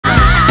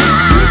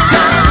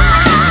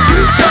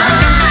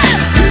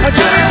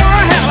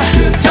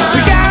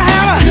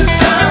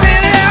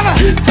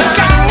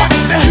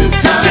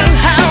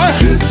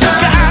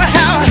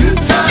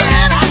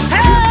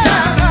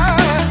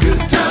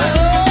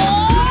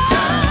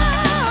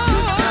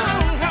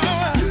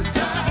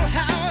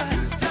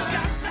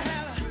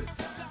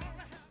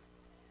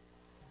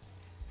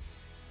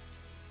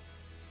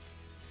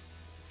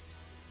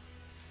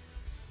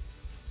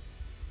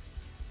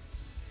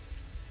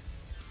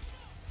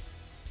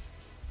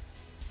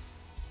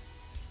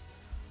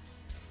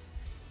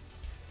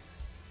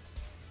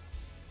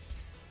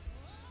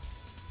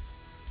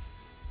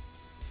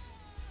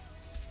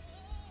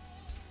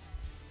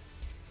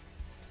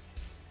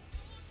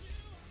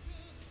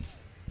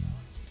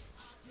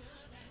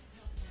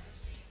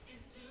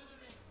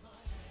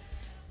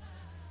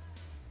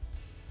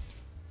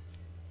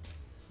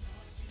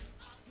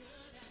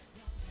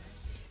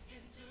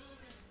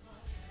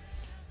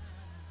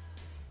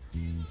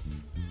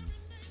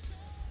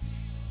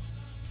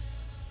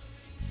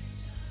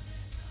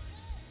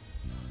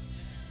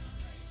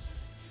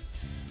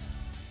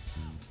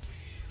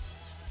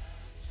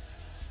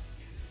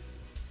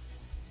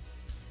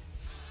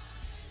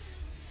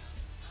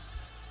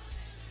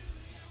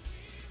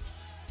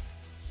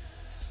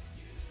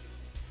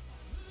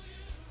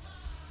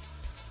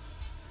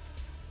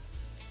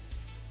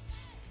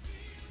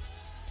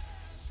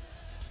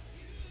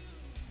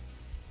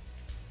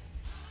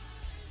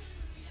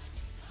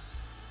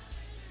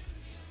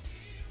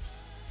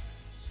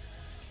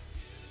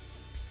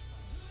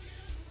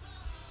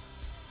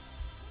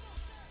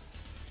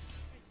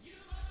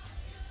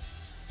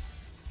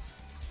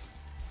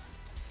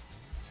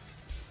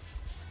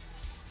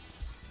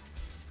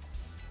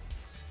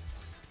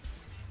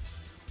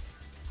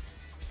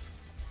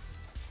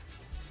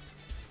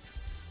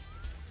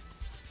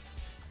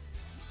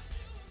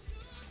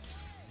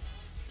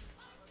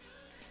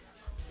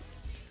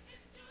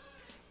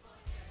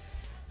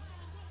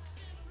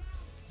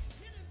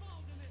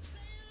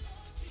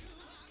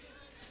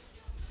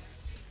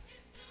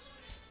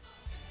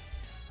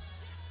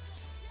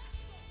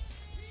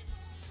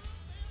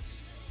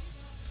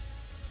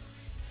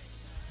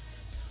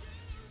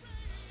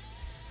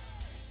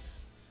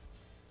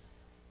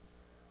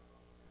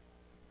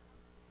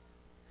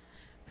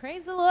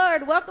Praise the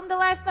Lord. Welcome to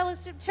Life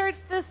Fellowship Church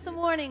this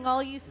morning,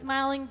 all you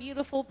smiling,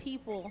 beautiful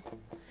people.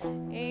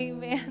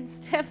 Amen.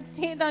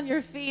 Stand on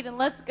your feet and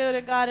let's go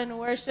to God in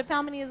worship.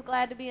 How many is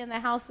glad to be in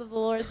the house of the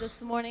Lord this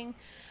morning?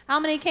 How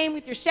many came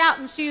with your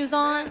shouting shoes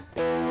on?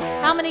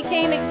 How many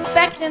came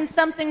expecting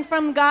something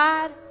from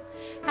God?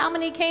 How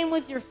many came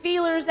with your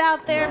feelers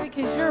out there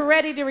because you're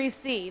ready to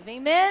receive?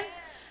 Amen?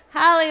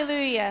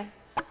 Hallelujah.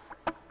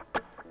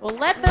 Well,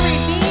 let the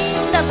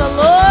redeemed of the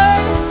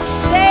Lord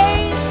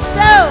say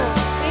so.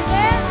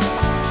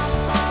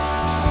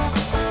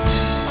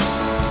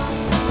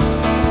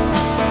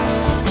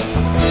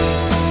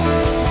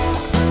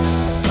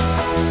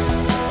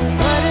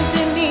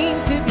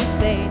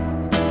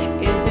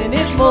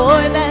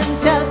 More than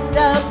just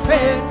a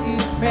prayer to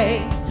pray,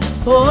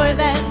 more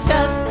than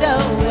just a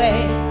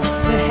way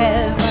to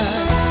heaven.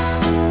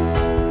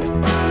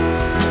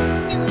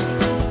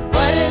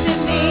 What does it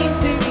mean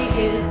to be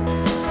His?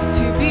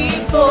 To be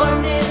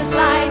formed in His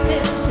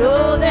likeness,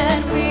 show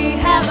that we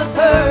have a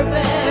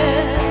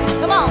purpose.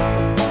 Come on.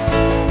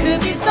 To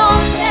be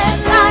salt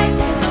and light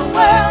in the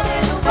world, to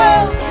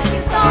be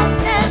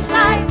salt and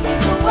light in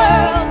the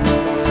world,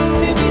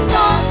 to be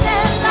salt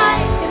and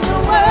light in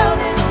the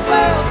world,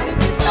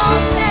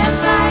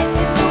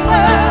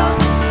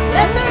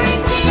 let the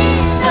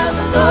redeemed of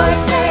the Lord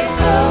say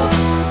so.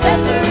 Let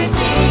the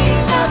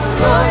redeemed of the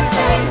Lord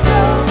say so.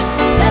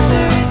 Let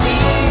the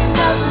redeemed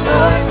of the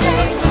Lord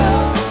say so.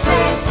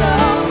 Say so,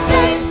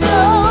 say so.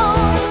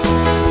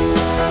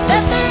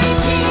 Let the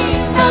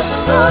redeemed of the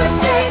Lord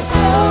say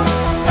so.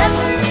 Let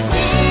the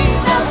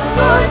redeemed of the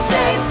Lord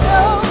say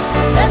so.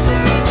 Let the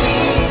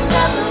redeemed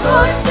of the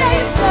Lord say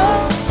so.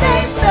 Say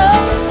so,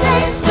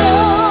 say so.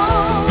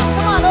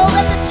 Come on, oh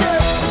let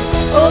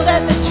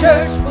the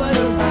church would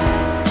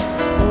arise.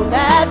 Oh,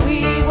 that we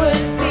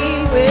would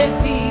see with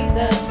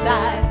Jesus'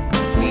 eyes.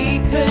 We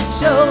could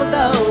show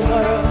the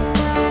world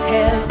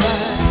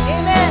heaven.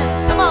 Amen.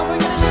 Come on, we're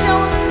going to show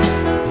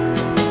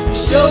them.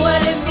 Show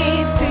what it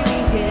means to be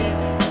His.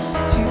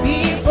 To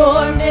be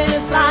formed in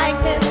His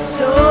likeness.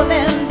 Show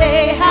them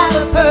they have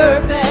a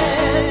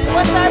purpose.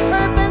 What's our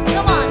purpose?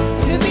 Come on.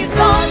 To be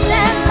salt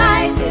and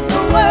light in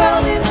the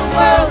world, in the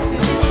world. To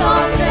be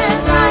salt and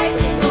light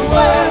in the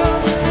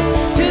world.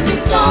 To be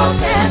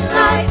salt and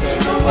light in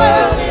the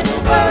world, in the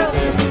world,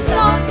 to be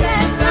salt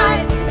and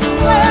light in the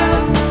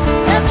world.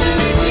 Let the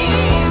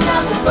redeemed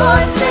of the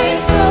Lord say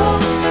so.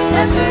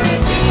 Let the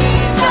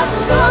redeemed of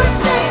the Lord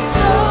say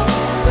so.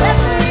 Let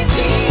the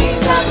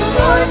redeemed of the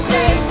Lord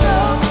say so.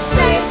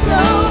 Say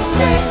so,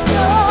 say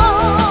so.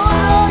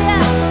 Oh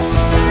yeah.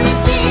 The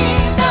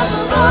redeemed of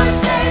the Lord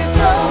say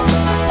so.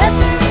 Let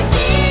the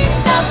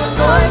redeemed of the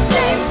Lord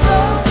say so.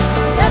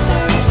 Let the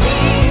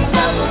redeemed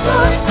of the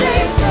Lord say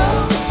so.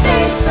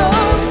 Say so,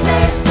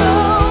 say so.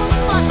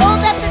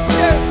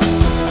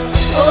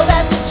 Oh,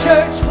 that the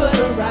church would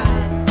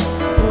arise.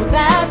 Oh,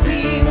 that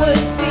we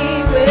would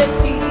see with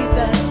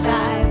Jesus'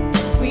 eyes.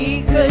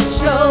 We could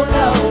show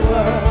the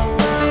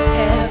world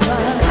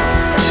heaven.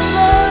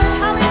 Lord,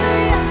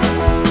 hallelujah.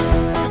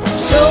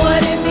 Show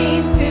what it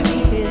means to be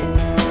His.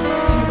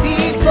 To be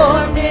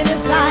formed in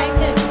His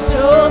likeness.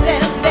 Show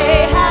them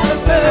they have a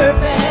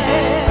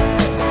purpose.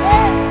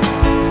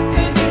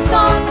 To be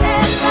salt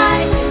and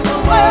light in the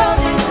world,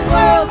 in the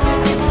world. To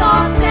be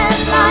salt and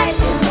light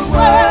in the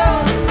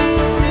world.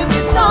 To be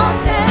salt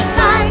and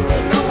light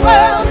in the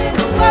world, in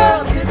the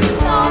world. To be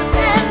salt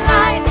and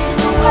light in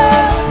the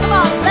world. Come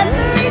on, let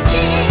the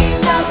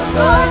redeemed of the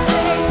Lord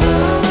say so.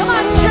 Come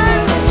on,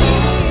 church.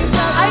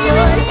 Are you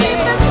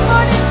redeemed this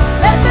morning?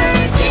 Let the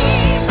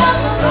redeemed of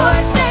the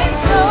Lord say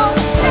so.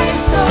 Say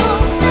so,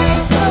 say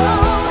so.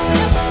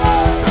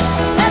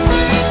 Let the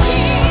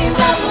redeemed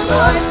of the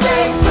Lord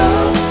say so.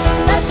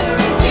 Let the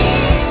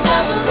redeemed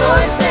of the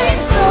Lord say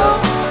so.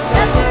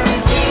 Let the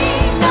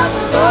redeemed of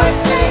the Lord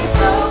say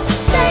so.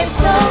 Say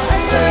so.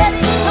 Are you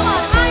ready? Come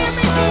on. I am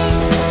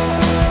redeemed.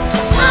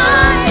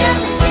 I am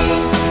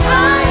redeemed.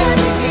 I am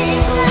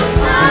redeemed.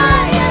 I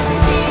am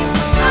redeemed.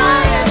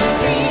 I am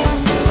redeemed.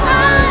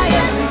 I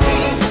am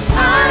redeemed.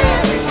 I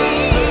am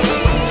redeemed.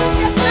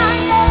 Yes, I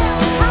am.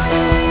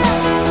 Hallelujah.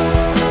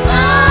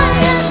 I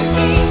am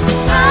redeemed.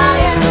 I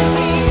am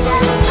redeemed.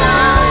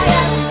 I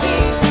am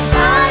redeemed.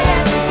 I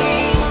am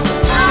redeemed.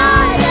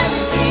 I am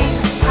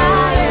redeemed.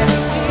 I am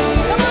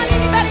redeemed. Come on,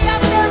 anybody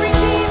out there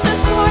redeemed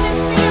this morning?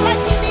 Sing it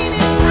like you mean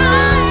it. I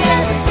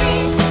am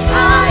redeemed.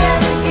 I am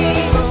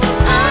redeemed.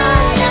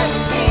 I am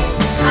redeemed.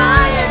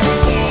 I am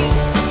redeemed.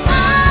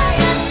 I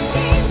am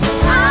redeemed.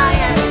 I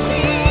am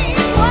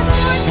redeemed. One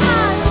more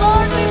time,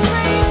 Lord, we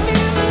praise you.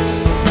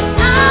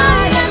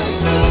 I am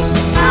redeemed.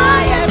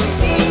 I am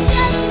redeemed.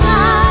 Yes,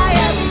 I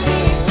am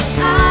redeemed.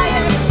 I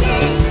am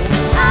redeemed.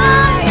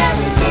 I am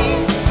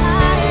redeemed.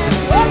 I am.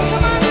 Oh,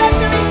 come on, let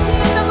the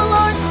redeemed of the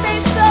Lord say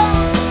so.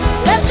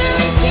 Let the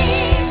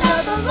redeemed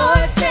of the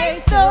Lord say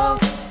so.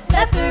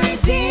 Let the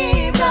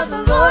redeemed of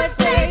the Lord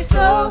say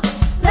so.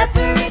 Let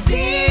the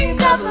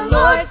redeemed of the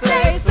Lord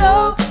say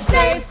so.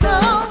 Say so,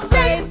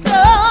 say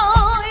so,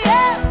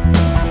 yeah.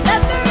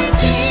 Let the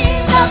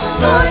redeemed of the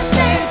Lord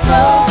say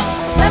so.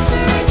 Let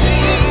the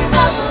redeemed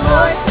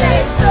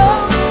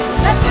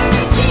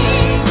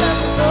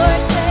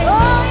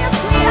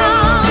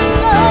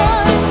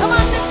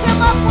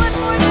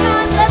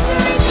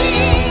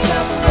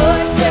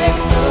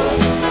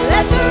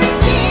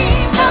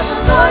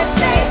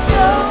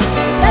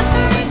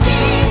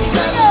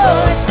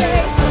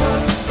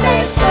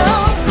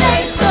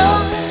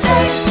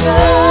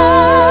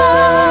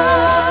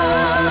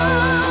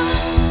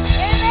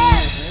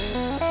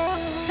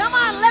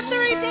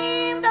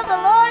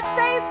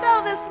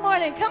so this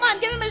morning. Come on,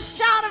 give him a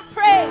shout of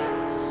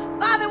praise.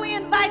 Father, we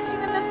invite you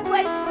in this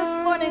place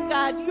this morning,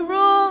 God. You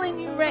rule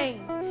and you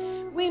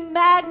reign. We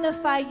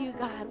magnify you,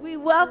 God. We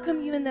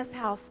welcome you in this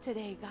house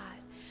today, God.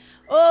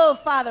 Oh,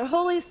 Father,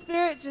 Holy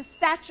Spirit, just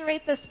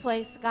saturate this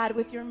place, God,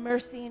 with your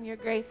mercy and your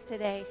grace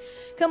today.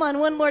 Come on,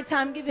 one more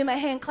time, give him a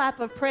hand clap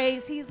of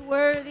praise. He's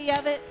worthy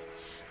of it.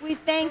 We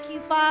thank you,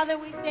 Father.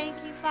 We thank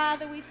you,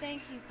 Father. We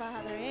thank you,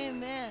 Father.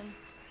 Amen.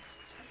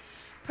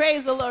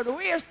 Praise the Lord.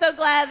 We are so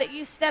glad that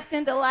you stepped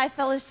into Life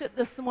Fellowship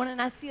this morning.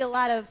 I see a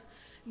lot of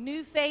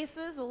new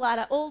faces, a lot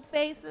of old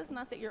faces.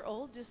 Not that you're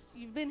old, just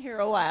you've been here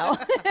a while.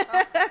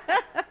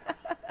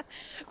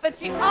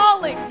 But you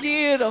all look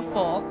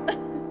beautiful.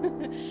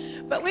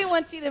 But we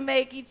want you to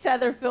make each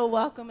other feel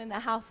welcome in the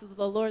house of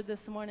the Lord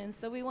this morning.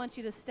 So we want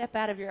you to step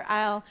out of your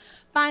aisle,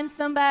 find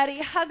somebody,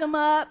 hug them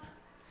up.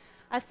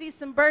 I see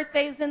some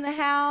birthdays in the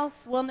house.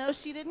 Well, no,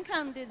 she didn't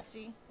come, did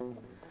she?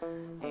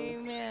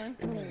 Amen.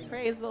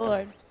 Praise the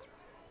Lord.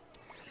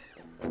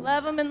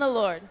 Love them in the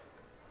Lord.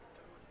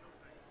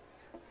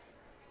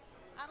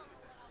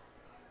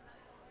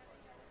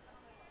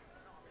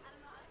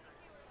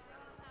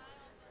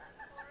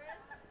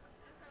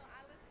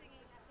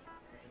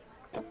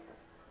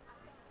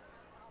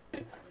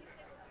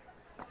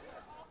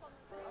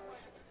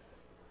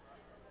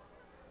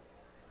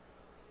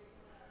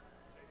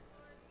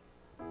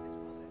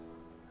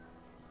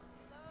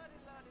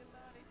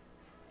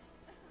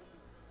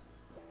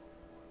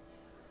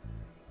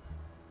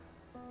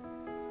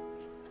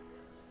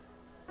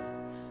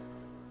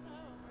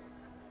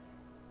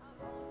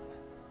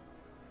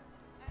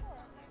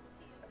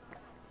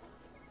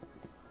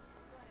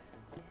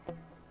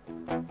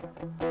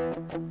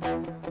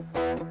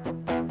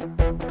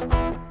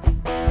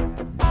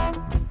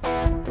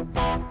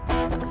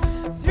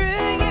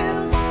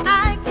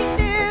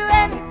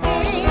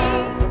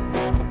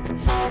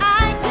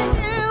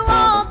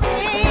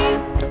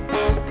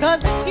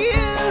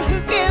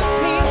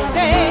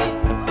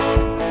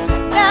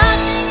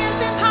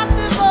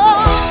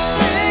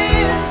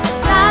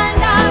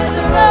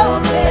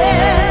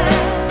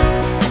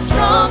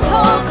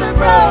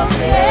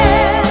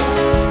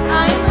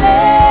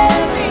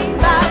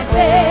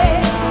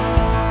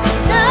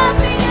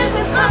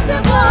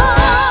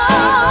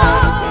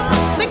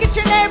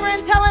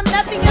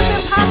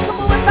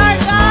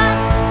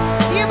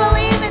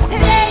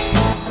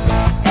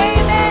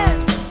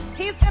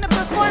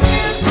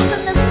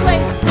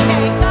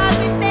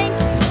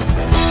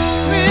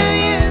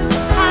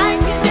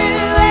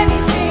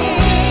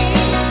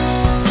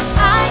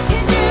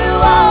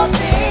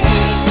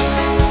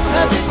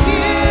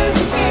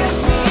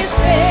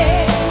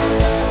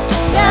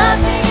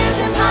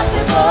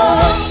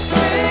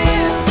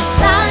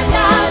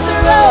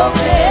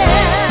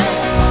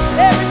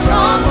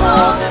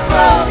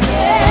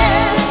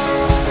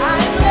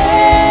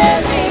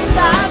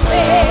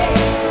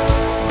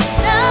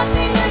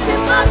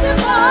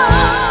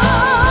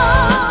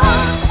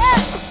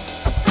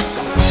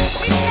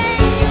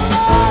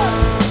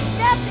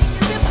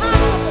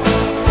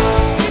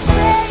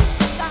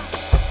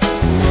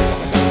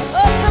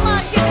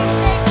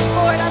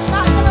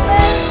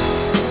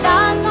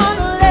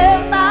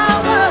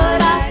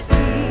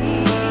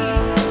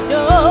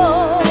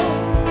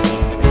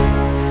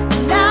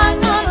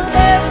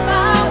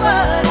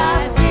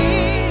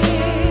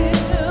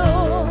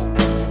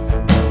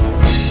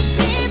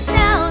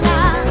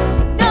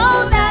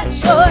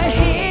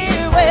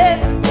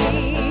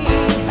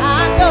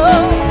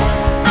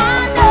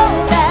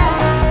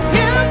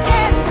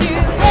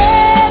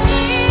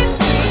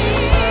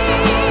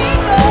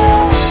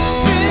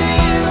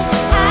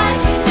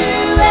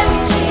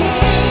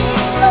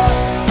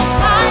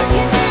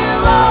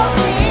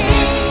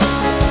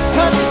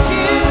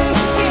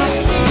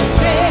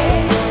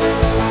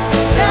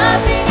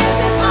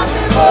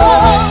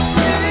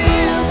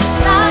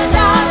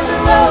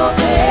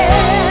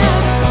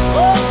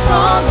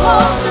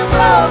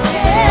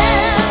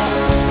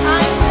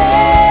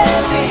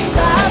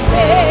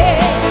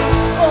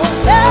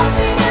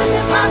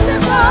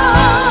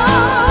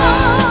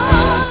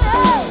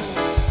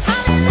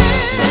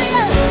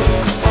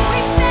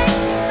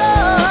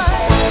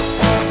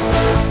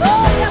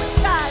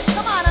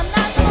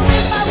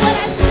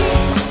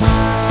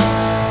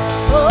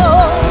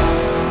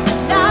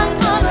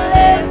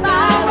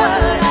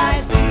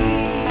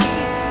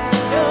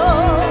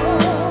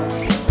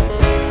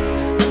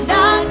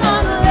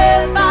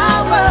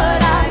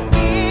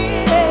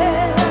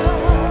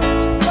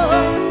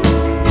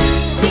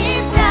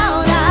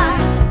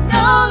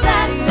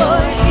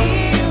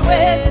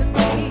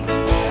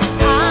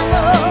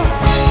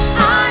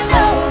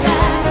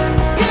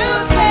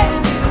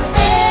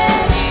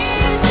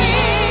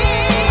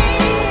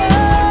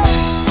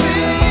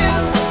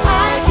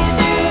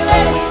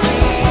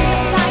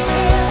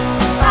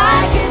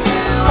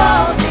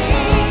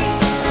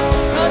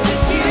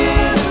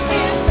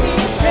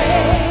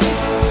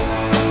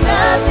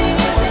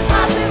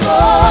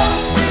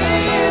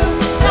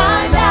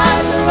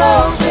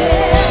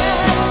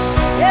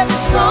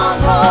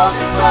 stronghold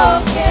is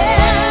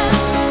broken.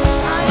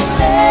 I'm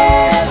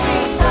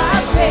living by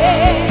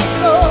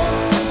faith. Oh,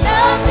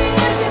 nothing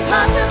is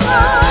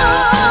impossible.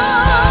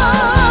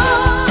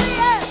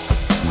 Yes.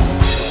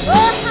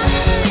 Oh,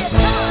 hallelujah.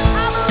 Come on,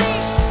 I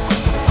believe.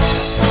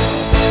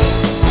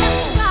 Yes,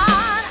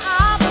 God,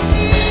 I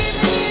believe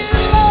in you,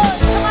 Lord.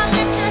 Come on,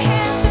 lift your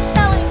hands and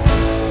tell him,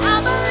 I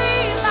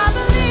believe, I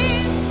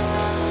believe.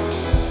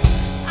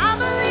 I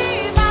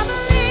believe, I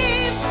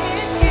believe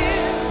in you.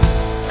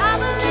 I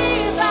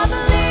believe,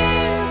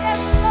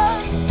 yes,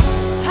 Lord.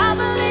 I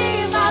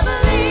believe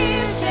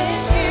in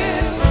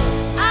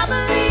you. I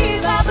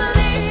believe.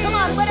 Come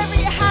on, whatever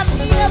you have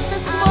need of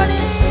this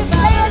morning,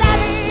 lay it at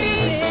his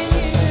feet.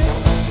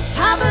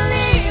 I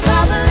believe,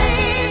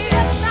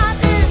 yes, I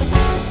do.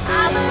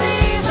 I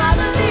believe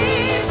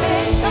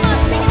in. Come on,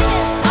 sing it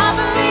again. I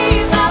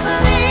believe. I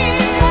believe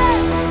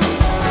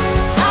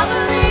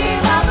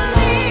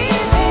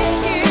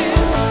in you.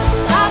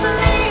 I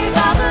believe,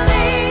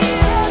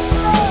 yes,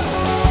 Lord.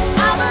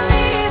 I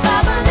believe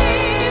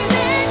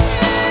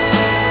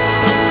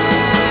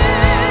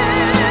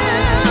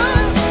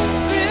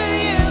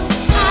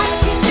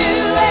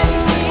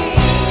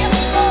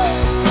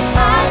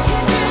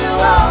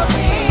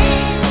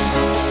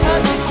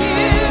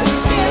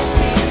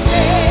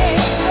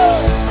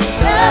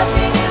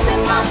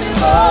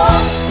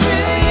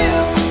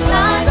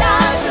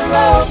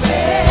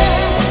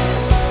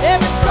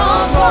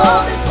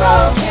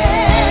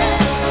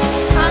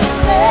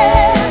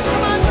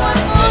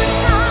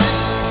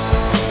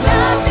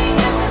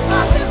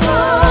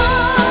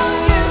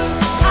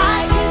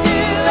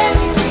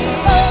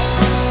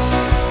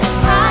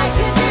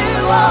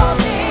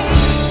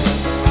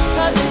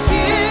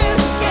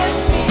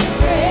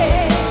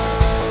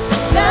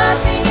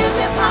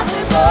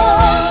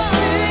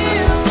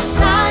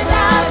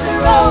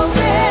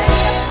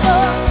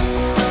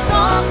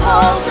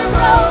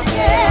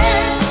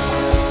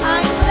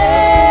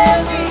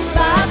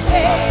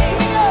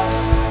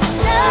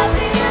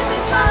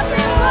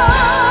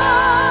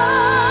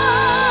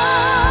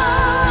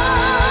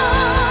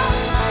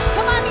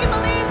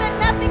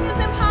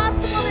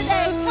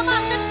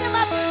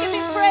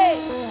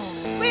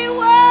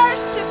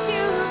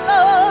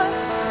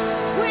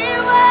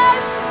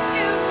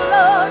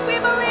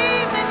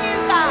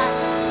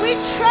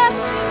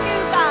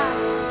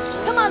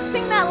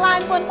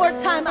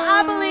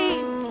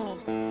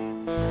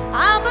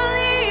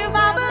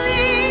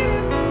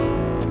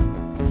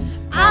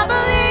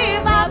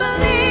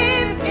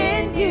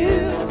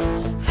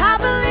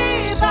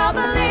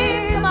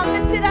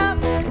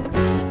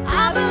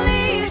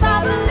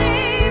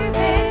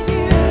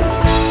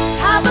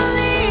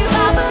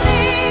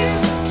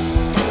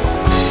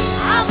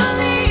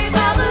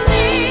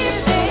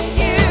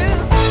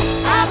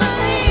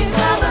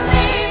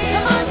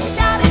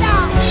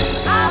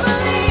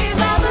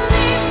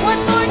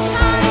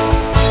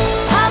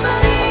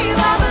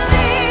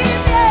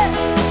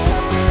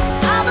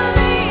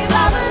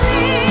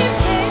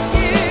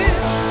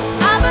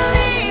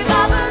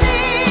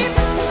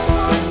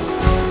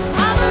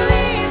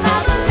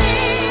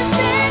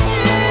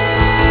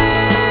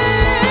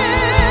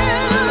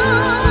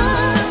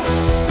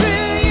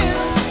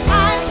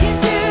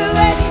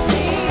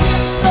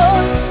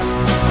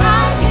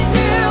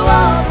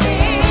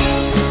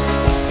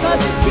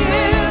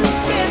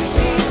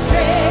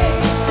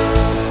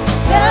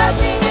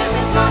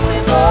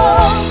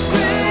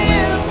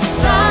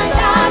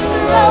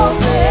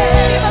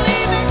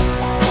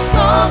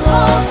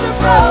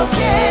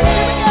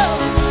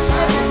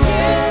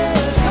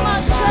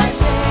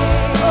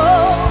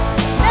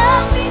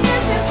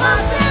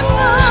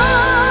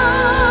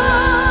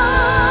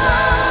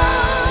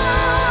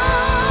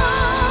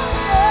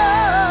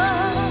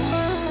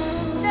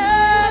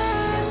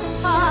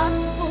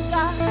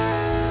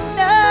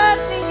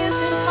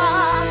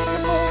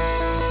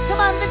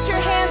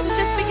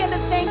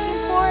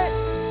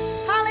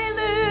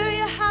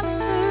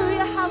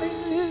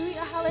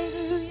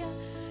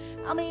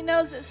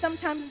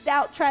sometimes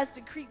doubt tries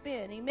to creep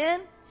in.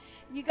 Amen?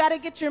 You got to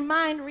get your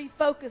mind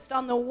refocused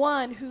on the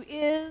one who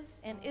is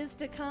and is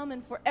to come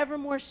and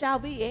forevermore shall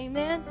be.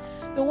 Amen?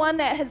 The one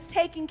that has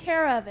taken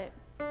care of it.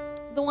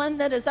 The one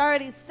that has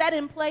already set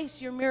in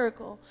place your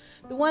miracle.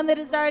 The one that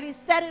has already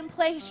set in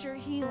place your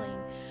healing.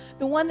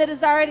 The one that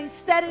has already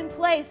set in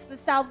place the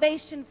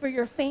salvation for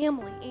your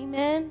family.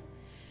 Amen?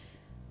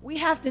 We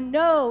have to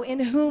know in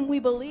whom we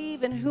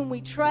believe, in whom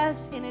we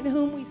trust, and in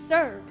whom we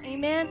serve.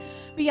 Amen?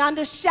 Beyond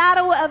a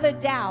shadow of a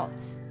doubt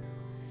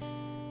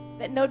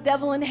that no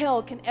devil in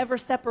hell can ever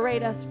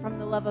separate us from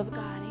the love of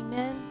God.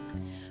 Amen?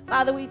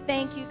 Father, we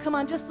thank you. Come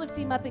on, just lift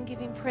him up and give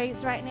him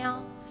praise right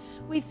now.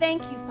 We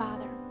thank you,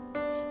 Father.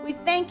 We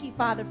thank you,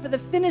 Father, for the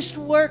finished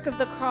work of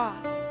the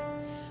cross.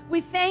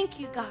 We thank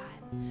you, God,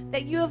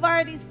 that you have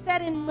already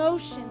set in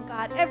motion,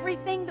 God,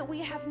 everything that we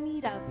have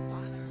need of,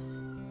 Father.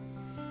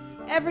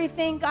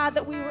 Everything, God,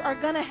 that we are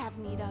going to have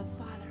need of,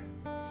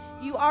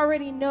 Father. You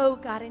already know,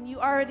 God, and you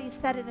already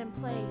set it in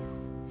place.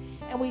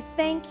 And we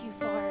thank you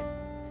for it.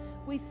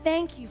 We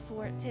thank you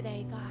for it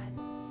today, God.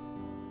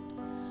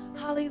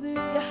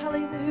 Hallelujah,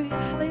 hallelujah,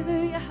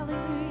 hallelujah,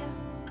 hallelujah.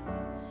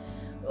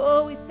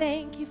 Oh, we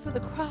thank you for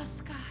the cross,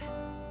 God.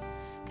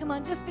 Come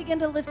on, just begin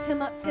to lift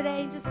him up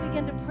today. Just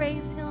begin to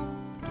praise him.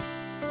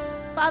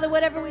 Father,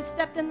 whatever we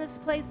stepped in this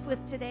place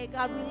with today,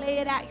 God, we lay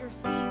it at your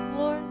feet,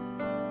 Lord.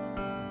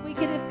 We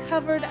get it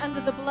covered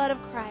under the blood of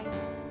Christ.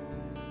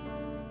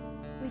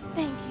 We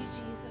thank you,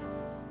 Jesus.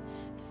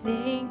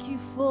 Thank you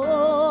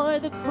for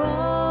the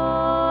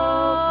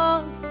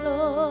cross,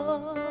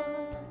 Lord.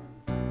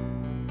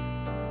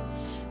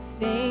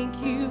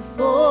 Thank you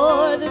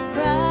for the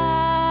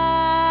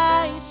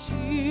price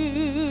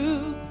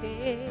you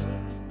paid,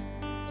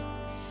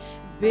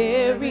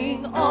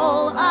 bearing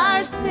all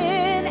our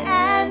sin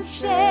and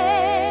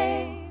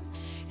shame.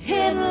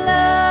 In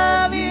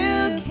love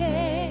you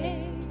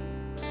came,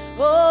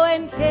 oh,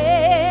 and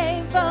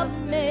gave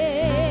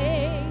amazing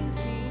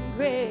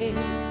grace.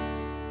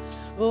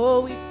 Oh,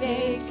 we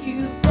thank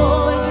you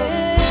for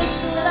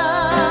this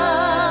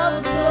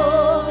love,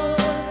 Lord.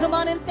 Come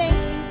on and thank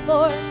you,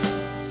 Lord.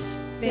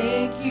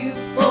 Thank you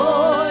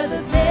for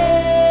the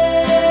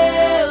veil-pierced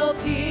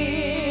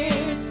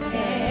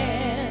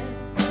hands.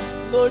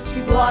 Lord,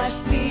 you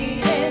washed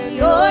me in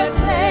your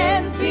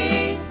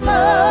cleansing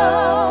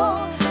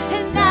flow.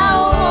 And now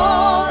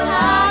all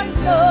I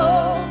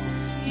know,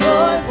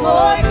 your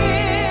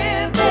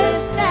forgiveness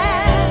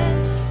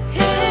and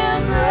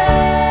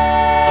embrace.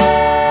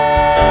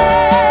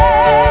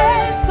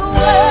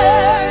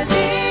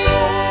 Worthy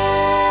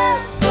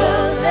is the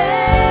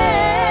Lamb,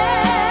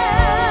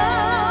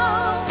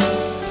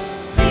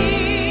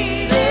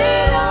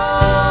 seated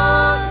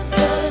on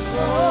the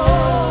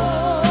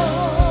throne.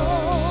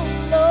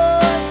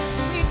 Lord,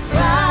 we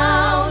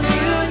crown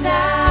you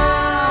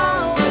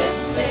now with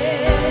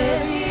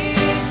many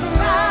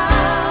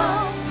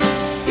crowns.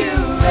 You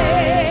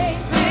reign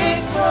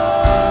victorious.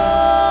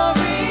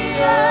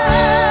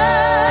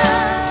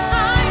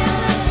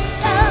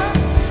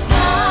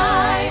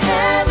 I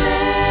am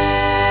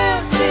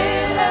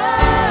lifted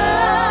up,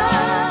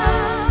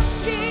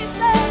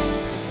 Jesus,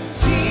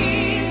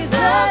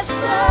 Jesus,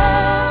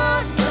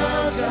 Son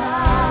of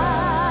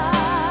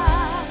God.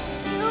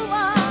 You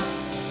are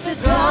the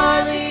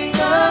darling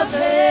of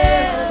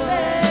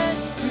heaven,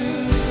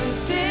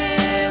 crucified.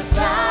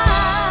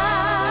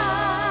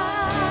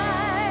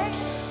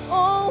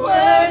 Oh,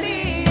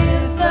 worthy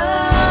is the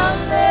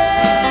Lamb.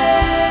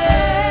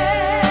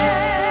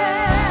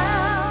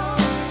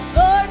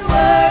 Lord,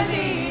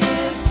 worthy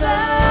is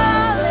the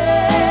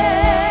Lamb.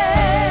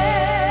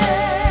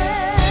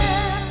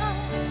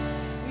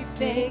 We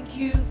thank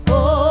you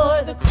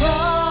for the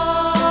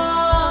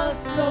cross,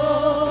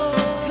 Lord.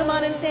 Come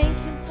on and thank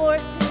him for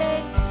it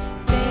today.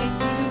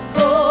 Thank you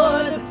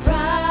for the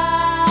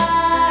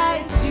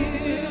price you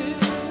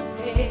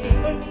paid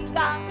for me,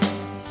 God.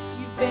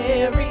 You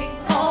bearing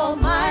all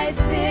my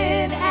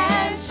sin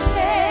and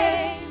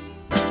shame.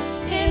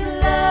 In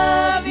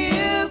love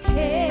you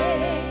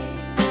came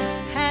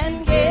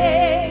and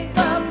gave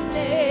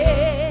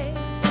amazing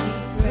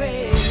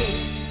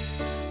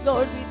grace.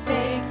 Lord, we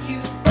thank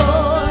you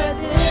for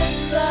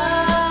this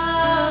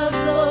love,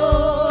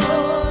 Lord.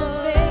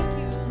 Thank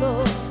you,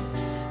 Lord.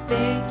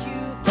 Thank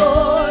you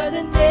for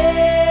the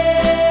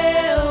nail-pierced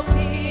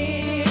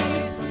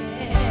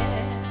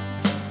hands.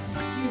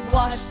 You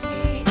washed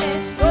me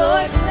in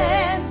your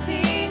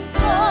cleansing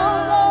flow,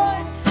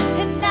 Lord.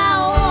 And now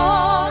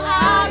all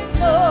I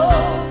know,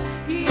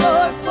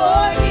 your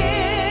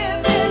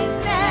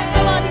forgiveness and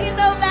come on, do you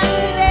know that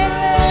today?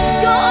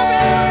 Your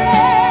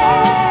embrace.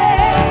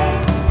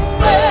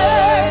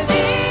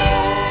 Worthy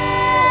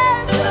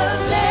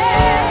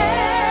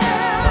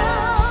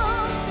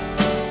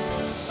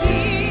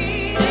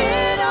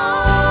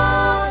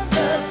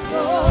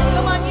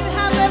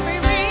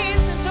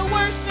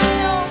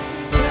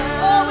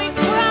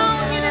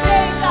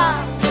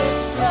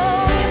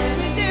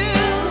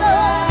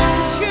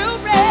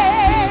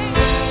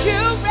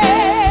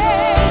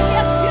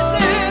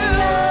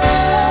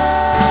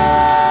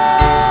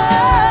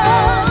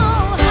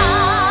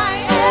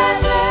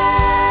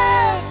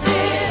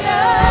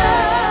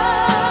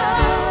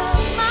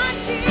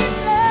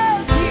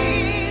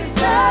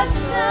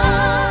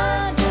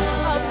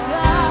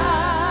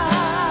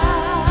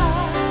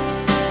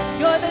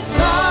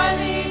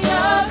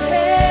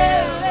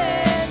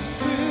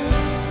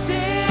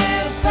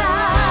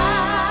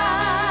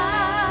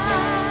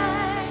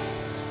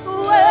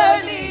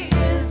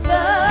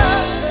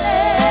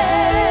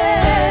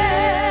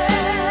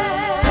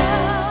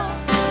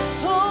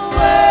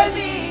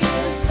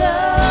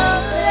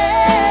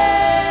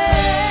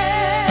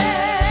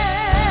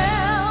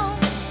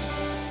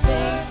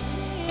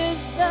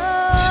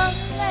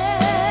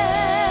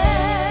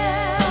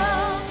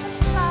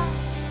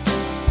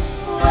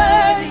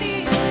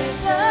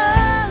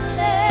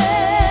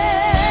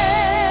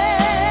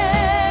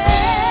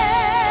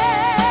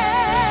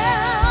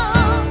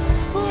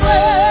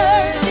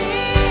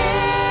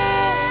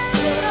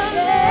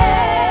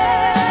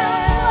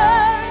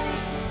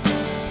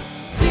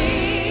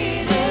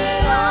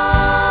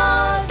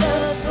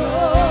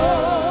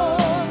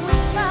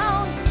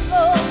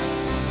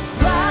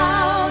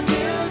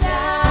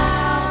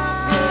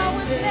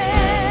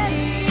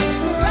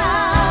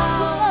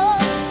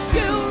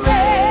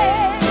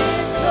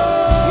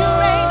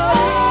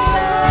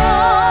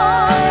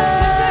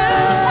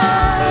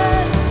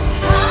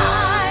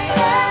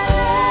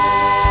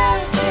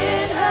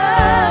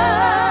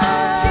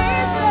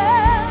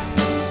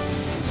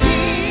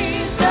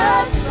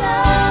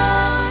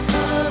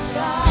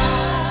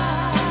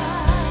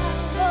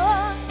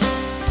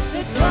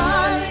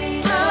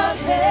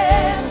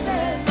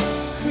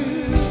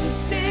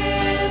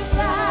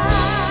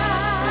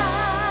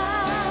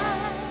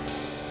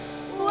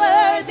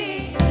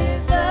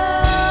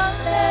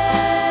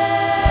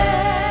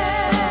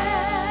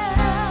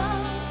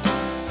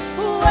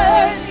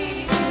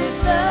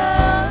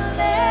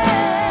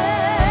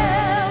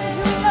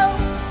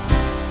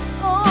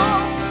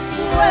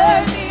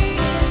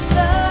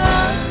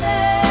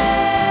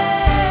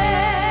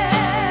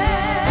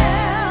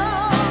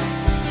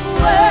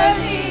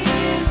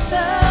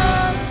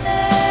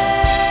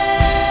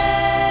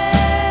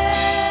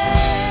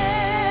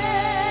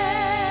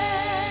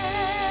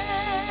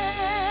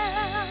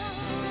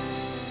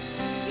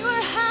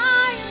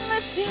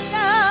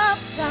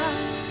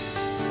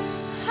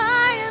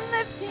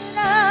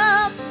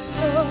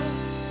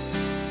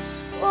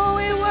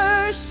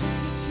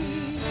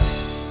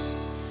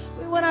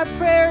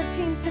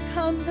willing to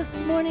come this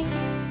morning?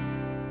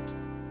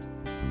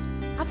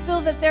 I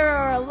feel that there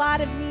are a lot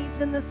of needs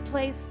in this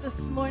place this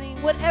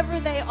morning, whatever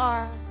they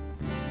are.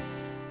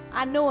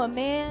 I know a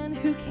man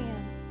who can.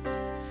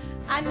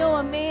 I know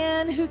a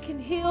man who can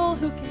heal,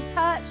 who can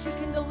touch, who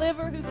can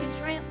deliver, who can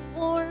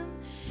transform,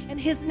 and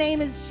his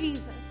name is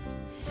Jesus.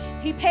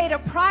 He paid a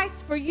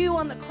price for you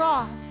on the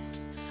cross,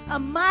 a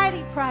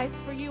mighty price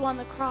for you on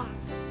the cross.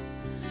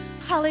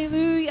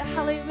 Hallelujah,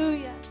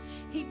 hallelujah.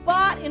 He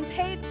bought and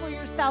paid for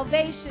your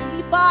salvation.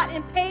 He bought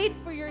and paid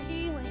for your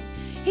healing.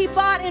 He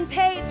bought and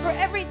paid for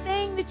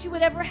everything that you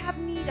would ever have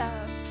need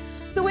of.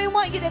 So we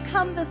want you to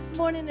come this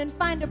morning and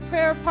find a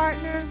prayer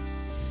partner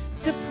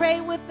to pray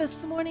with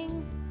this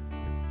morning.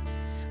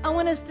 I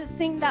want us to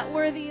sing that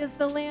Worthy is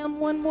the Lamb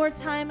one more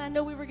time. I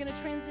know we were going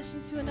to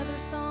transition to another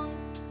song,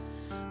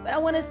 but I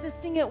want us to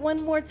sing it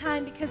one more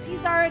time because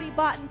he's already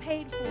bought and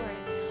paid for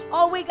it.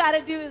 All we got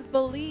to do is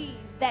believe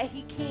that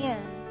he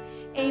can.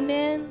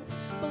 Amen.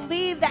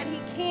 Believe that he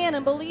can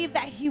and believe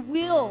that he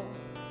will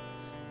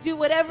do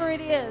whatever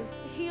it is.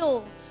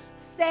 Heal,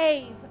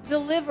 save,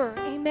 deliver.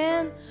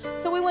 Amen.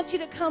 So we want you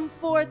to come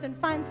forth and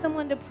find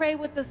someone to pray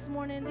with this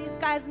morning. These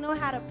guys know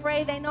how to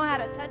pray. They know how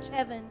to touch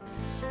heaven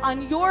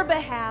on your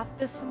behalf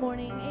this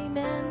morning.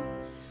 Amen.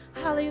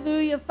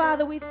 Hallelujah.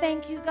 Father, we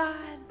thank you, God.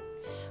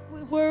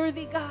 We're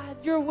worthy, God.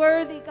 You're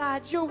worthy,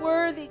 God. You're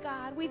worthy,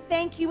 God. We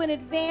thank you in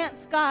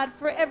advance, God,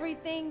 for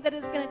everything that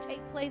is going to take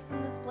place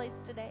in this place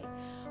today.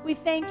 We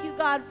thank you,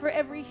 God, for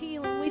every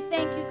healing. We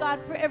thank you,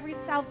 God, for every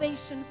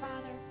salvation, Father.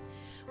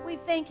 We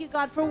thank you,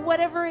 God, for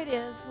whatever it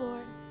is,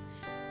 Lord.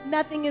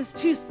 Nothing is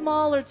too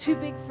small or too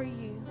big for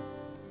you.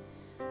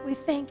 We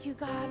thank you,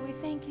 God. We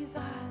thank you,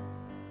 God.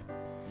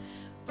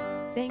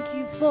 Thank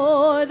you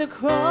for the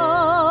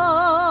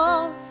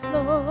cross,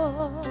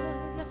 Lord.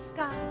 Yes,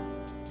 God.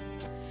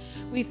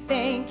 We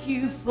thank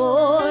you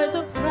for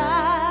the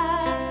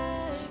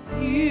price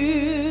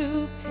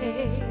you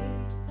paid,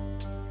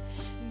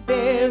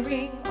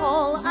 bearing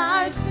all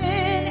our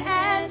sin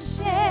and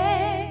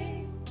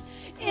shame.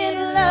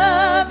 In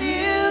love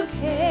you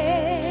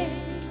came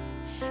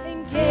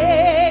and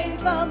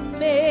gave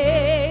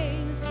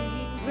amazing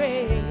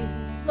grace,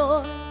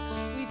 Lord.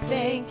 We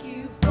thank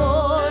you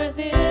for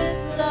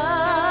this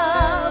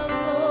love,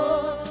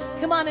 Lord.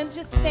 Come on and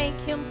just thank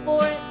him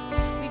for it.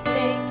 We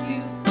thank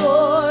you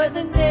for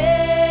the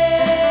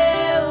nail-pierced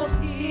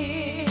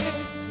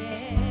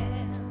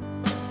hands.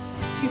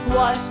 You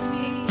washed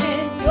me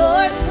in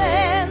your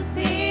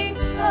cleansing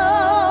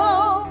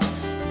flow.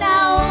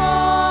 Now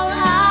all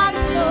I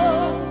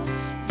know,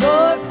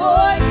 your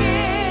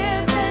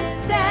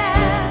forgiveness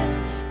and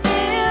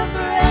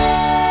embrace.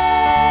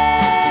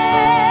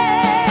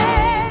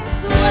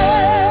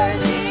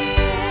 Worthy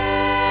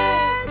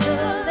is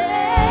the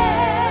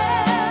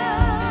Lamb,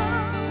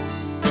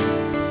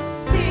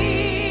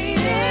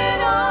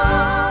 seated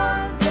on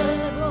the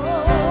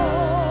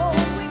throne.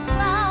 We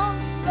crown,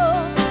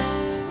 Lord,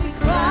 we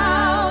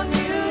crown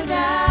you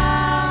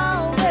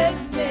now with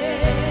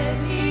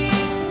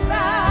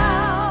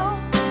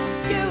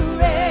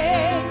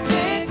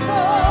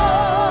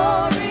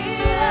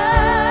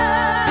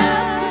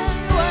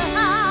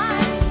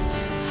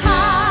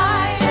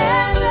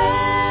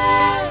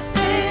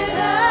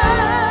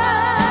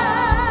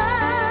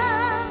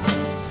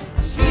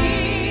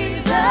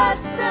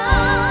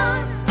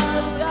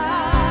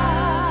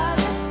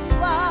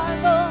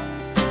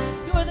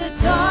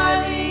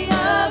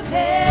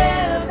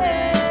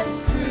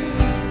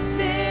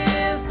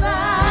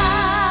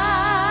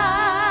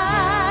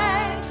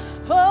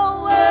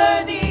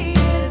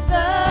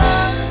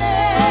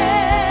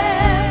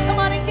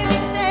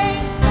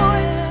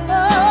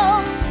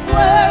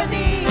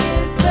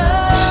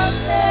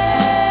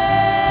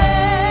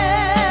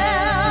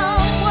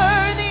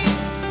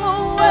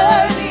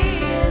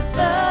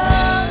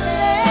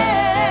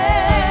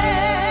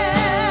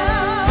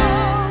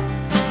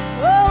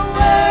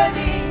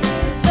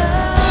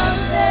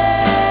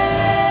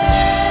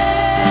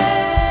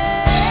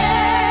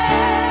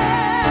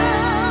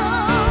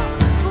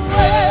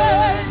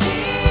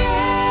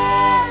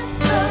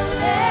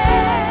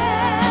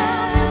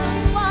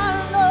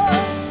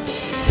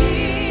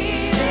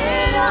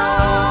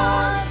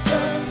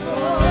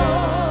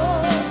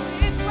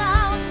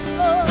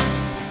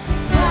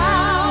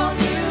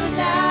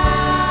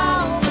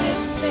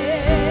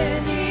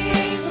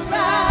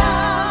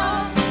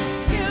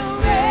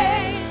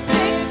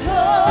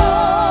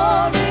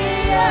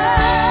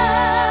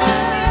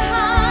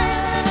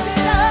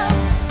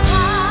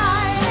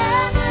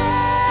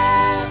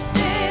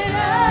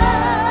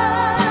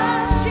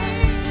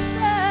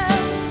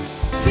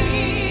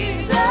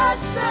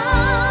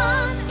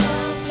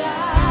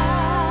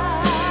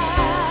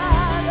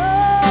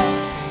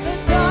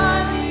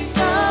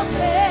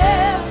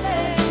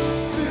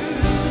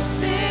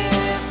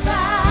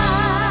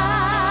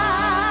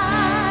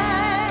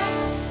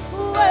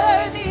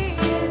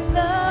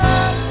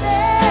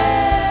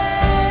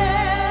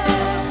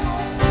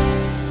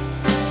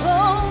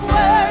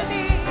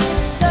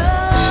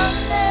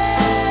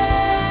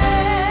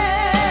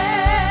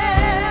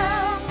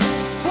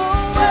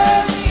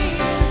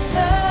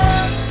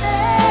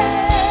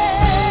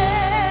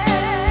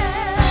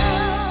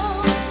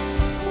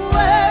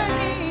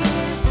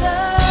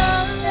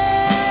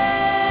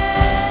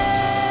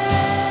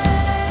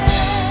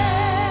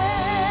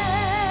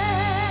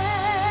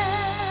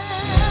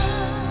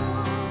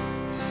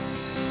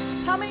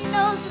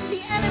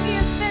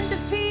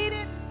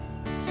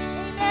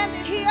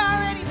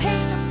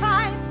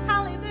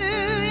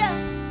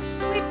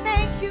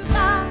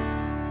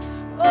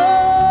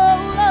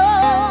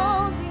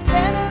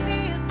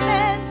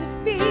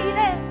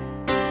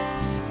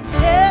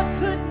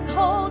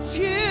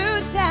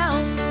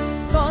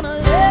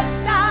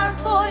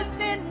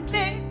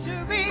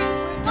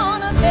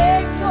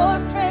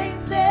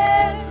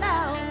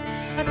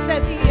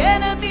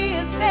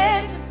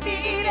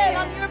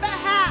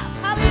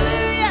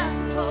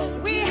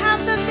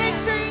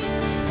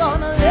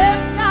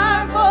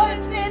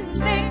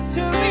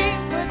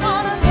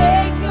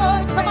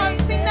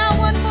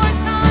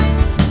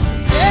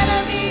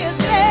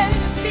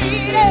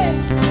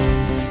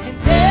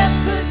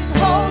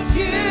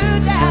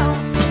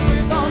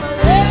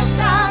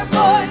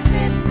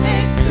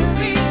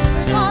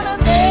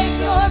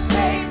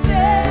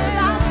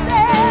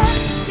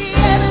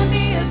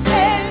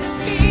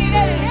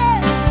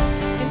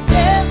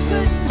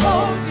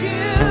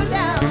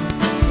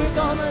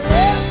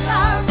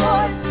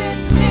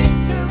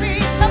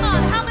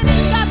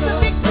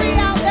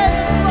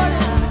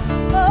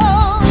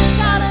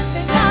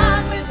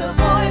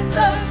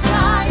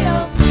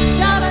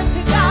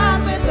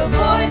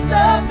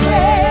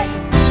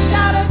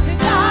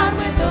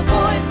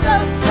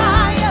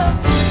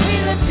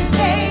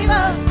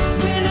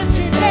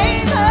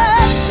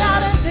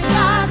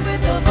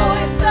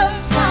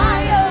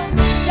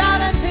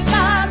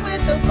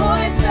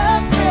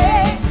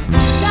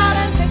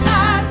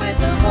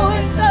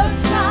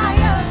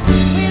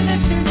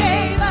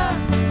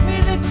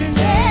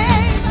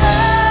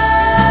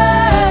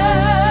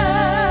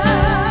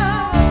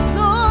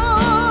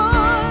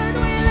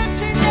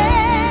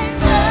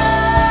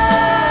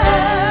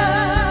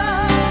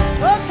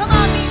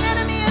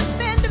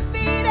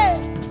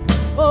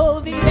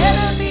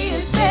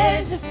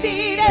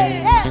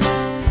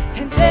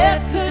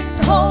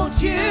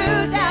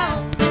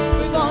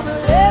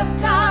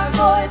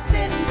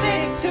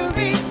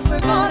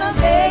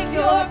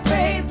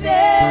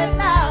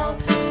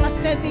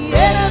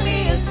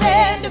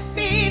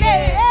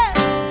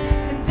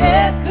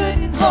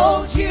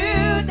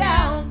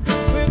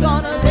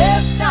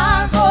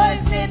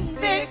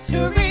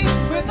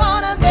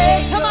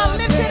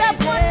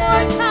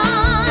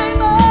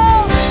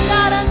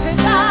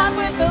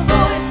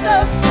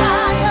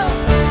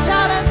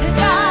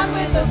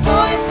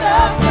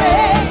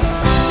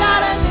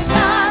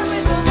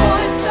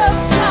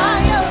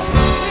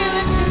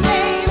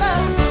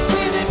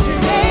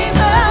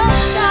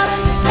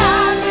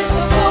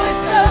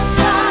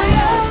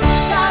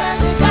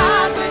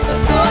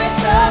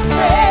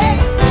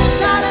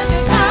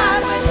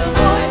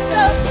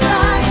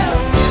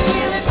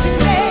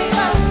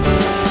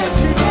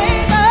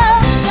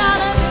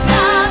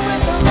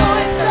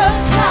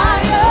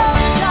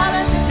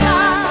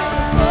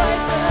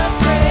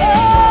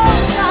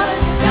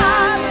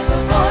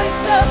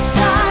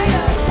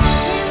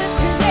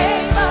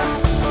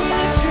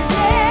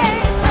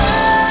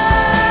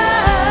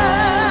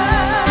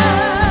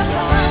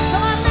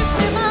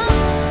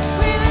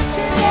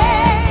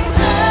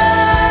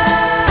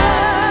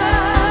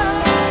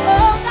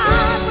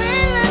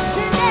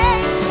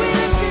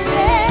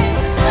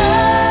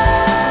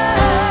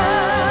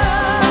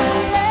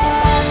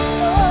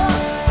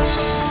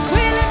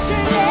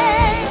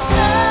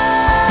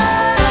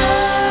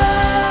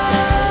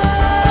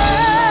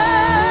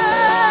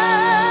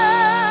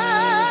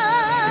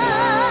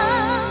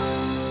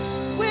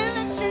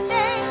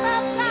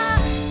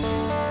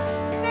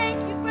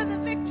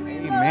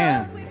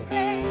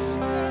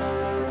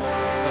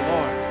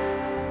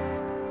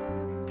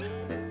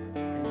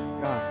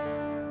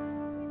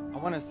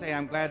to say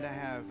I'm glad to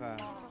have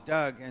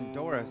Doug and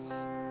Doris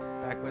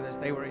back with us.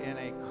 They were in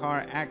a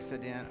car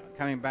accident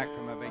coming back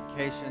from a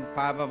vacation.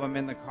 5 of them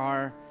in the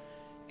car,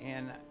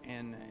 and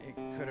it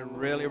could have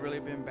really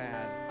been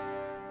bad.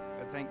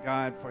 But thank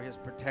God for his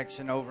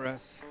protection over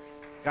us.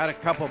 Got a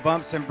couple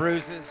bumps and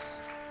bruises.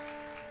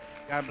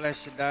 God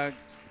bless you, Doug.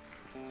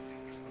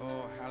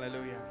 Oh,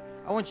 hallelujah.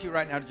 I want you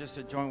right now just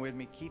to join with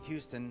me. Keith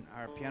Houston,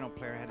 our piano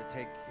player, had to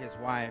take his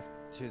wife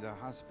to the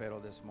hospital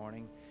this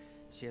morning.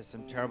 She has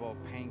some terrible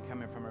pain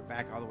coming from her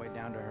back all the way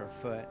down to her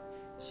foot.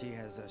 She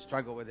has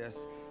struggled with this.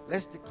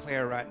 Let's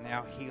declare right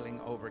now healing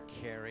over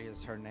Carrie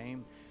is her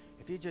name.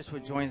 If you just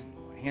would join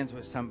hands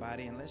with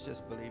somebody and let's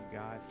just believe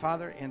God.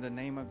 Father, in the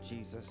name of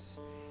Jesus,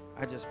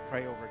 I just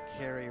pray over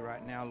Carrie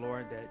right now,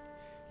 Lord, that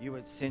you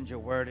would send your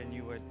word and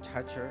you would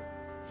touch her,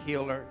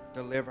 heal her,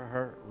 deliver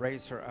her,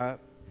 raise her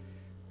up.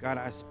 God,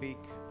 I speak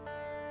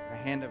the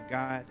hand of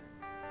God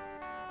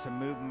to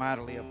move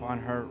mightily upon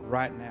her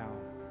right now.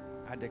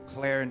 I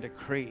declare and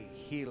decree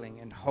healing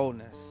and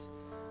wholeness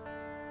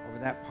over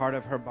that part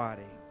of her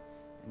body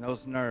and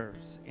those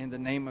nerves. In the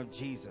name of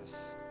Jesus,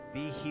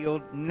 be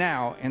healed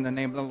now in the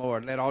name of the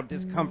Lord. Let all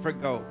discomfort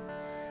go.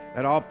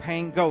 Let all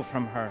pain go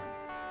from her.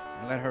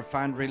 And let her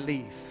find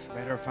relief.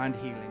 Let her find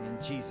healing.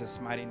 In Jesus'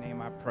 mighty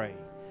name I pray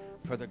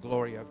for the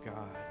glory of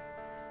God.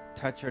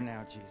 Touch her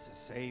now,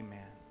 Jesus. Amen.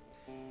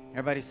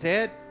 Everybody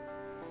said,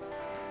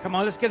 come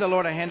on, let's give the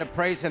Lord a hand of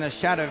praise and a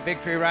shout of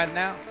victory right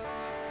now.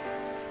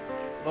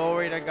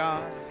 Glory to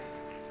God.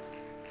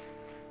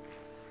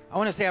 I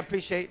want to say I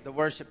appreciate the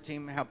worship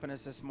team helping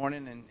us this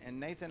morning. And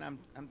Nathan,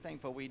 I'm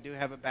thankful we do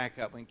have a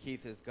backup when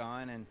Keith is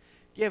gone. And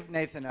give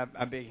Nathan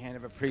a big hand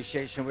of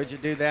appreciation. Would you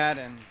do that?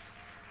 And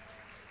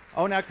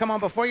oh, now come on.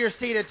 Before you're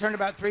seated, turn to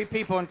about 3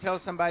 people and tell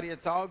somebody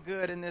it's all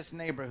good in this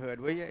neighborhood.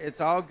 Will you? It's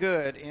all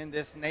good in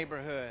this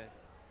neighborhood.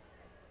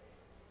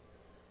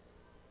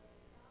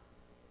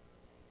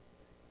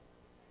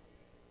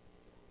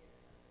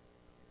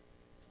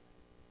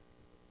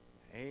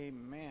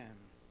 Amen.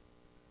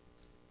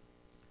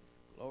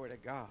 Glory to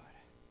God.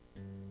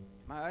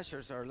 My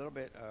ushers are a little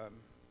bit,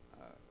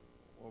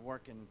 we're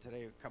working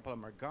today. A couple of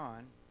them are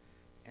gone.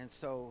 And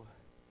so,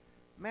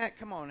 Matt,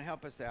 come on,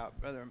 help us out.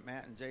 Brother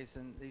Matt and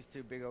Jason, these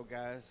 2 big old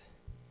guys.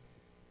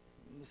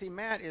 See,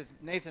 Matt is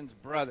Nathan's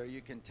brother,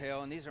 you can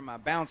tell. And these are my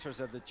bouncers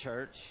of the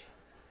church.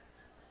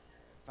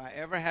 If I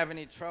ever have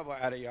any trouble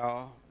out of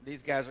y'all,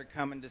 these guys are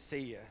coming to see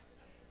you.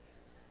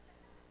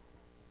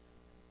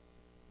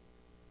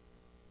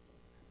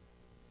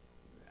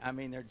 I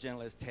mean, they're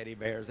gentle as teddy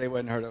bears. They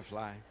wouldn't hurt a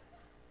fly.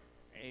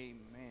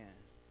 Amen.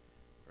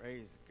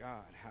 Praise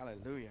God.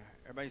 Hallelujah.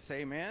 Everybody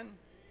say amen.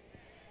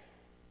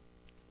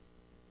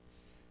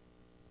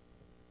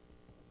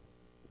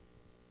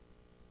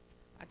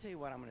 I tell you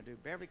what I'm going to do.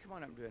 Beverly, come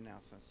on up and do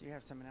announcements. Do you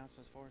have some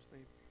announcements for us,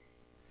 babe?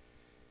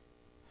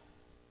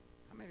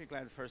 How many of you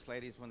glad the First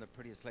Lady is one of the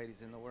prettiest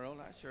ladies in the world?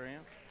 I sure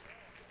am.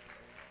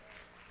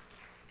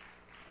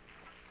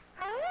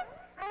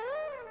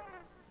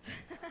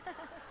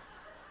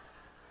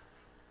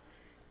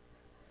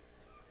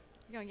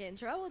 You're going to get in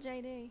trouble,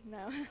 JD.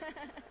 No.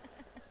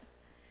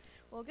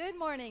 Well, good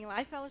morning,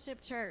 Life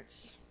Fellowship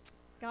Church.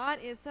 God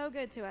is so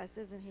good to us,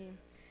 isn't he?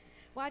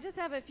 Well, I just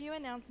have a few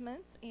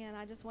announcements, and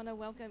I just want to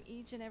welcome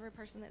each and every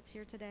person that's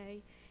here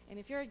today. And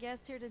if you're a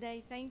guest here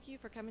today, thank you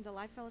for coming to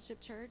Life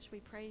Fellowship Church. We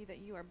pray that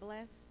you are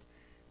blessed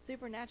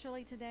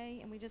supernaturally today,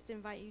 and we just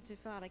invite you to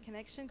fill out a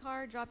connection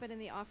card, drop it in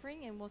the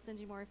offering, and we'll send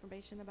you more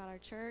information about our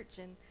church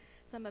and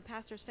some of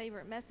Pastor's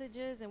favorite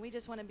messages. And we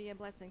just want to be a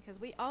blessing because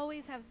we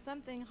always have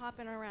something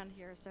hopping around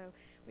here, so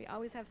we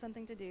always have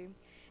something to do.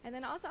 And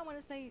then also I want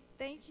to say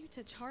thank you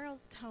to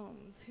Charles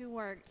Tomes, who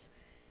worked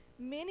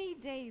many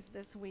days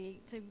this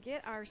week to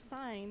get our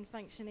sign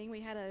functioning. We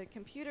had a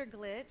computer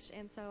glitch,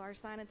 and so our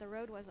sign at the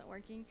road wasn't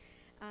working.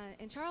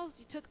 And Charles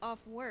took off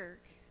work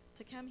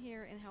to come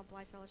here and help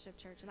Life Fellowship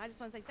Church. And I just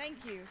want to say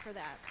thank you for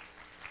that.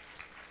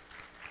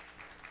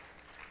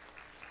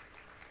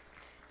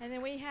 And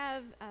then we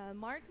have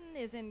Martin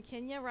is in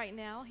Kenya right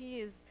now. He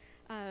is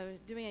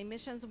doing a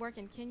missions work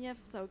in Kenya.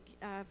 So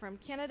from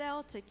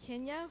Kennedale to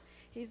Kenya,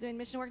 he's doing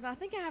mission work. And I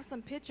think I have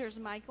some pictures,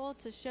 Michael,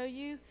 to show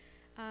you.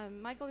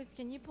 Michael,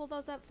 can you pull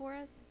those up for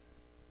us?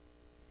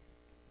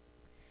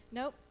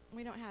 Nope,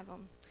 we don't have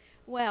them.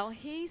 Well,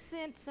 he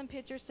sent some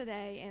pictures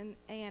today,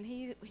 and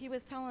he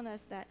was telling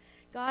us that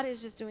God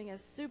is just doing a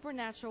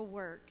supernatural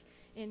work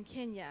in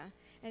Kenya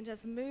and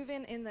just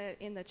moving in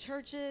the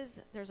churches.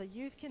 There's a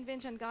youth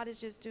convention. God is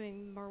just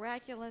doing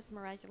miraculous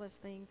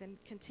things, and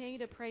continue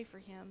to pray for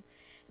him.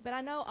 But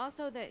I know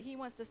also that he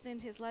wants to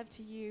send his love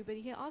to you, but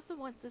he also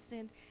wants to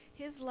send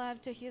his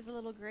love to his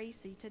little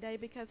Gracie today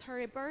because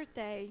her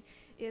birthday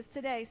is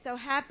today. So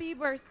happy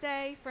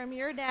birthday from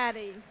your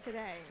daddy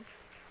today.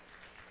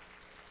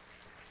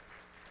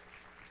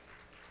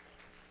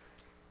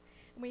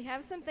 We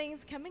have some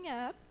things coming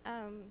up.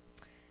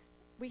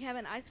 We have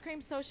an ice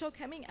cream social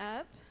coming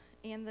up,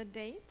 and the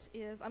date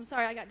is, I'm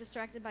sorry, I got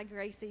distracted by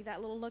Gracie.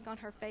 That little look on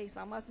her face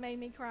almost made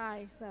me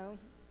cry. So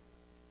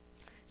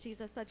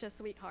she's such a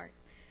sweetheart.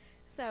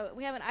 So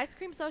we have an ice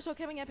cream social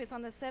coming up. It's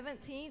on the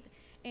 17th.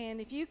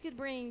 And if you could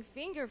bring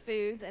finger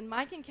foods, and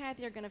Mike and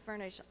Kathy are going to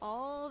furnish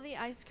all the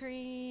ice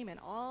cream and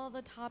all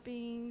the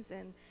toppings,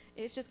 and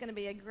it's just going to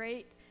be a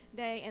great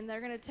day. And they're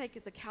going to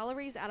take the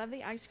calories out of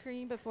the ice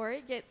cream before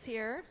it gets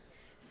here.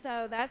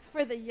 So that's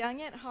for the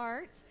young at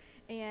heart.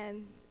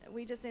 And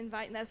we just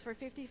invite, and that's for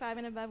 55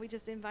 and above. We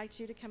just invite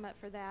you to come up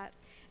for that.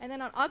 And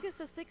then on August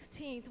the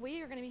 16th,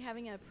 we are going to be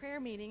having a prayer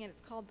meeting, and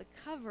it's called The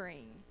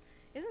Covering.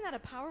 Isn't that a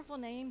powerful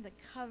name, The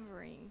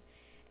Covering?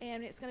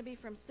 And it's going to be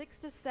from 6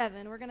 to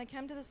 7. We're going to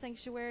come to the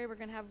sanctuary. We're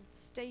going to have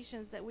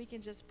stations that we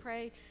can just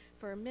pray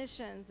for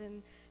missions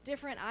and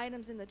different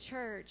items in the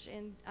church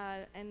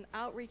and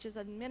outreaches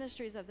and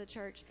ministries of the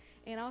church,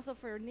 and also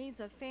for needs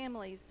of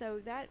families. So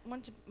that,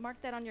 want to mark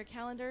that on your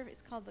calendar.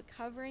 It's called The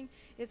Covering.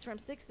 It's from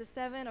 6 to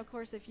 7. Of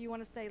course, if you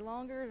want to stay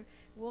longer,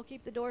 we'll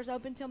keep the doors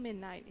open till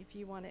midnight if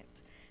you want it.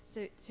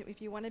 So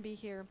if you want to be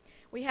here.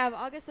 We have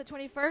August the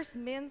 21st,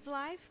 Men's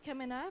Life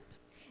coming up.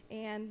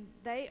 And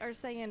they are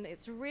saying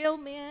it's real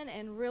men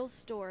and real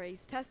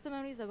stories,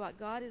 testimonies of what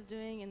God is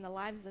doing in the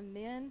lives of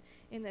men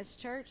in this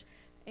church.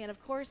 And,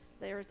 of course,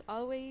 there's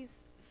always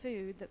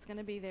food that's going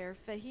to be there.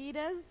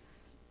 Fajitas.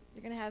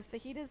 You're going to have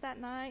fajitas that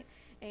night.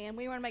 And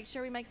we want to make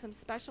sure we make some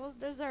special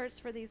desserts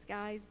for these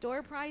guys.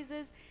 Door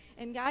prizes.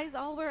 And, guys,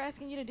 all we're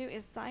asking you to do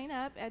is sign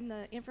up in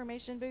the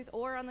information booth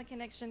or on the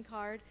connection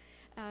card.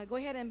 Go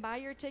ahead and buy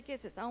your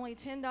tickets. It's only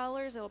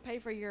 $10. It'll pay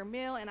for your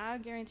meal, and I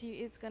guarantee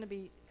you it's going to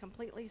be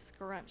completely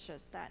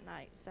scrumptious that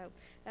night. So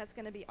that's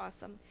going to be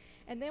awesome.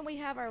 And then we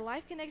have our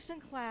Life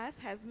Connection class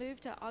has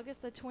moved to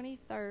August the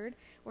 23rd.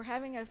 We're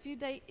having a few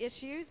date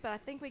issues, but I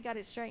think we got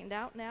it straightened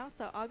out now.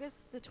 So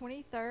August the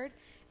 23rd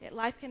at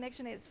Life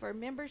Connection, it's for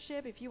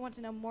membership. If you want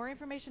to know more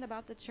information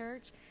about the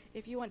church,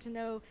 if you want to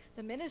know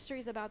the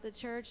ministries about the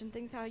church and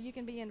things how you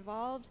can be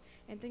involved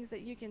and things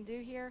that you can do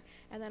here,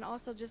 and then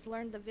also just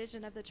learn the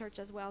vision of the church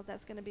as well.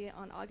 That's going to be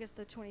on August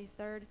the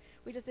 23rd.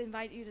 We just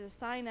invite you to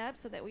sign up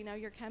so that we know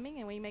you're coming,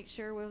 and we make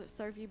sure we'll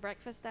serve you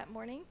breakfast that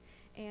morning,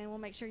 and we'll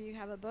make sure you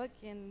have a book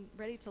and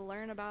ready to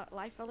learn about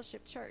Life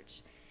Fellowship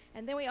Church.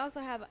 And then we also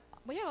have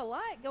a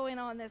lot going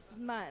on this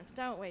month,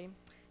 don't we?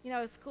 You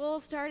know,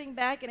 school's starting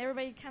back, and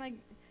everybody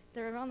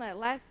they're on that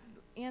last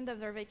end of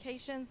their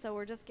vacation, so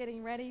we're just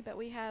getting ready. But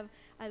we have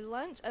a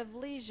lunch of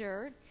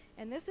leisure,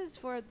 and this is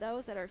for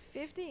those that are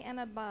 50 and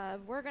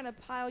above. We're going to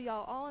pile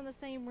y'all all in the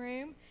same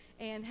room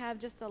and have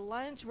just a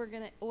lunch. We're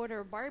going to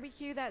order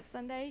barbecue that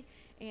Sunday,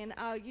 and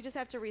you just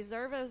have to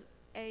reserve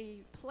a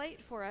plate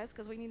for us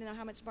because we need to know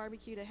how much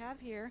barbecue to have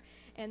here,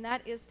 and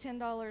that is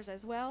 $10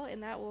 as well,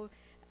 and that will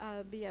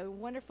be a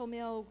wonderful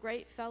meal,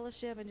 great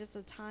fellowship, and just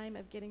a time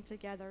of getting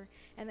together.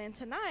 And then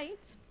tonight,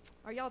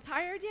 are y'all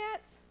tired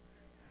yet?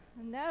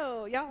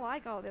 No, y'all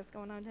like all this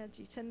going on, don't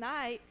you?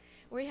 Tonight,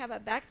 we have a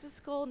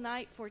back-to-school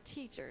night for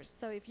teachers.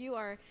 So if you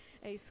are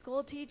a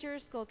school teacher,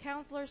 school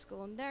counselor,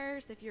 school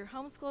nurse, if you're a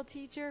homeschool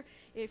teacher,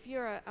 if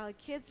you're a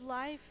kids'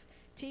 life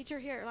teacher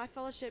here at Life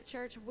Fellowship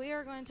Church, we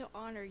are going to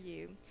honor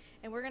you.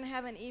 And we're going to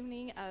have an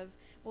evening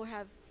we'll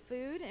have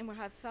food and we'll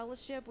have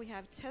fellowship. We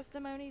have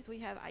testimonies. We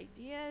have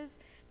ideas.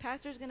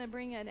 Pastor's going to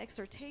bring an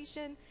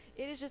exhortation.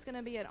 It is just going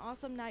to be an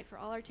awesome night for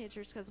all our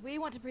teachers because we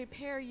want to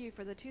prepare you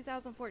for the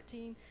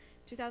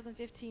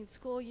 2014-2015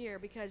 school year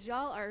because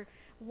y'all are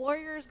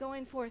warriors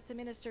going forth to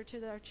minister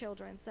to our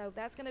children. So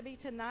that's going to be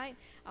tonight.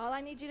 All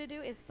I need you to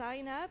do is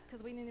sign up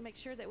because we need to make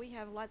sure that we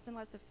have lots and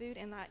lots of food.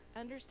 And I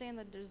understand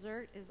the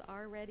dessert is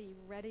already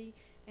ready,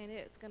 and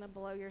it's going to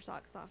blow your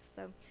socks off.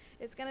 So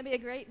it's going to be a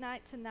great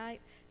night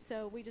tonight.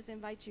 So we just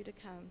invite you to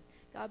come.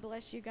 God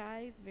bless you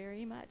guys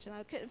very much. And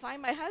I couldn't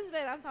find my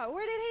husband. I thought,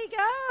 where did he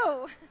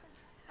go?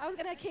 I was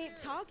going to keep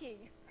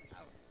talking.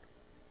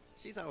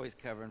 She's always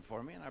covering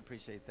for me, and I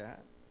appreciate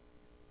that.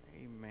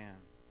 Amen.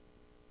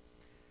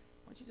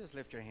 Why don't you just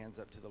lift your hands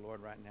up to the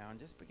Lord right now and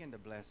just begin to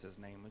bless his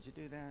name. Would you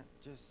do that?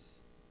 Just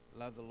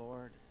love the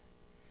Lord.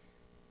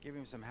 Give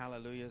him some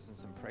hallelujahs and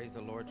some praise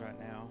the Lord right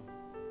now.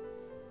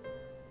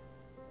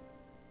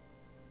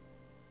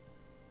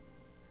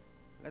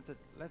 Let the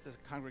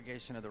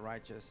congregation of the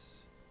righteous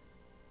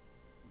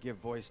give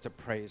voice to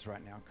praise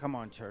right now. Come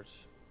on, church.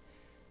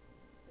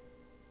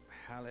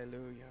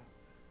 Hallelujah.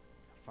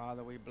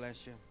 Father, we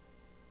bless you.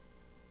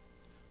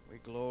 We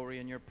glory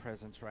in your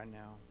presence right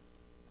now.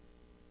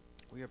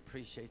 We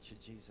appreciate you,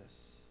 Jesus.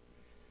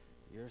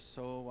 You're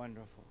so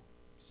wonderful,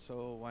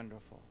 so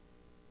wonderful.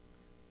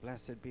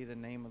 Blessed be the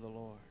name of the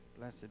Lord.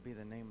 Blessed be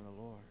the name of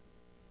the Lord.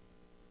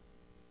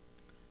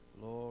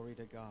 Glory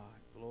to God,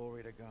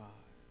 glory to God,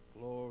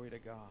 glory to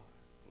God,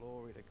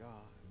 glory to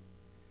God.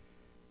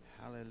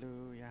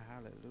 Hallelujah,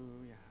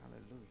 hallelujah,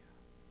 hallelujah.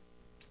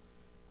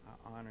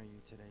 I honor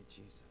you today,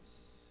 Jesus.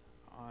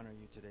 I honor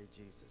you today,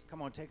 Jesus.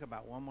 Come on, take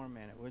about one more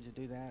minute. Would you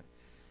do that?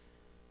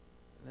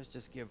 Let's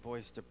just give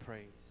voice to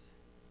praise.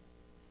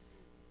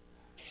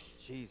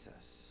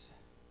 Jesus.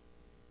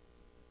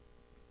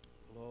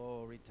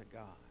 Glory to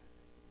God.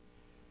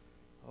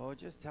 Oh,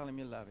 just tell him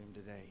you love him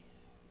today.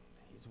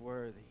 He's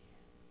worthy.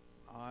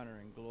 Honor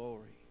and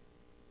glory.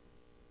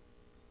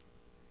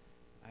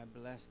 I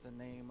bless the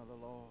name of the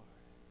Lord.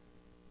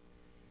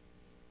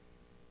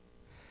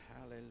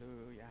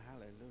 Hallelujah.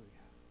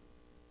 Hallelujah.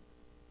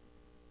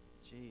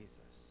 Jesus.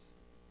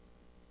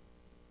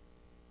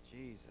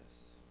 Jesus.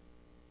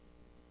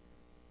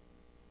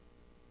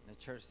 And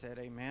the church said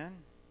amen.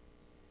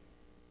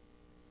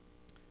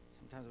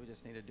 Sometimes we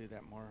just need to do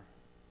that more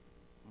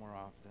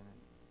often,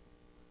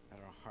 and that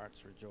our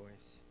hearts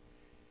rejoice.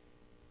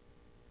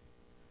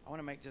 I want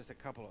to make just a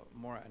couple of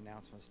more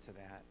announcements to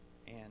that.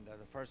 And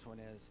the first one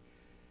is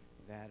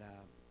that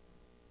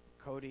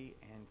Cody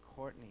and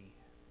Courtney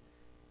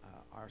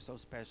are so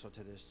special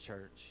to this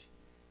church.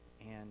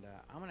 And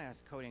I'm going to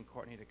ask Cody and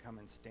Courtney to come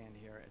and stand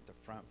here at the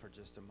front for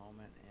just a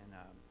moment. And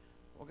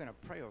we're going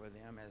to pray over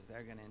them as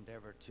they're going to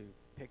endeavor to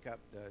pick up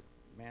the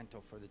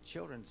mantle for the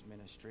children's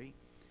ministry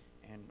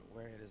and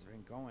where it has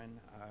been going.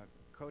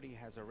 Cody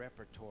has a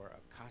repertoire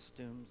of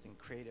costumes and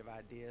creative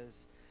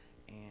ideas.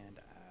 And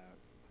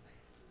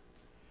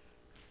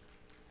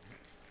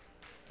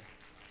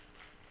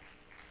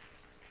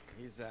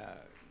he's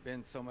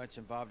been so much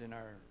involved in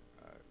our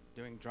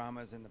doing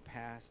dramas in the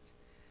past.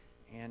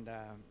 And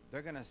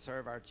they're going to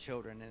serve our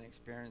children in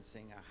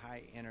experiencing a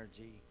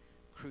high-energy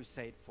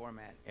crusade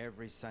format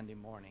every Sunday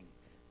morning.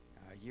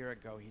 A year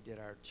ago, he did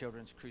our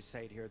children's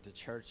crusade here at the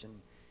church,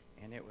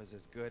 and it was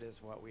as good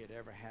as what we had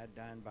ever had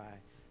done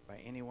by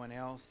anyone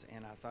else.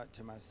 And I thought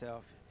to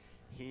myself,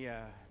 he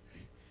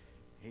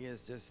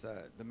is just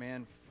the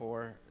man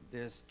for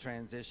this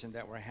transition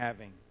that we're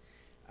having.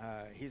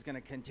 He's going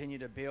to continue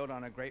to build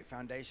on a great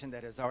foundation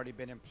that has already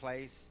been in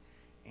place.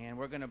 And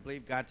we're going to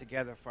believe God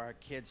together for our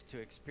kids to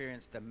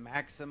experience the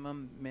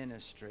maximum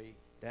ministry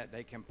that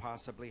they can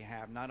possibly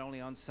have, not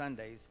only on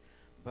Sundays,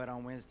 but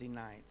on Wednesday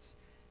nights.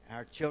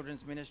 Our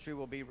children's ministry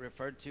will be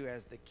referred to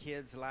as the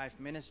Kids Life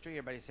Ministry.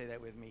 Everybody say that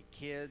with me,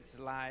 Kids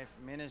Life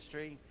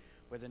Ministry,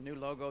 with a new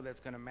logo that's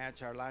going to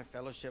match our Life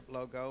Fellowship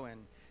logo.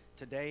 And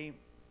today,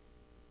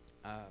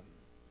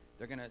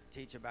 they're going to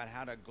teach about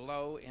how to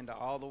glow into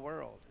all the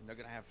world. And they're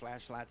going to have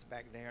flashlights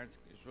back there.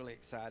 It's really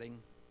exciting.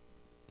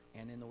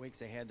 And in the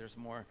weeks ahead, there's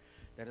more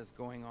that is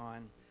going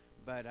on.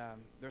 But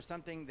there's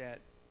something that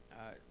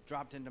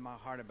dropped into my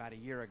heart about a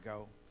year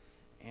ago,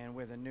 and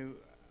with a new,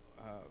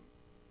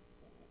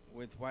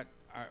 with what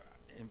are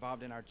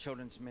involved in our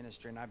children's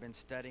ministry. And I've been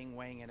studying,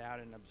 weighing it out,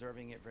 and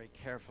observing it very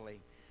carefully.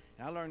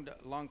 And I learned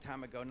a long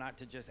time ago not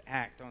to just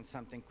act on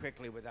something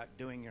quickly without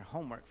doing your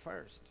homework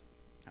first.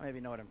 How many of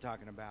you know what I'm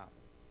talking about?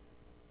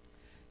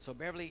 So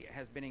Beverly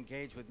has been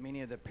engaged with many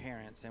of the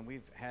parents, and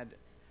we've had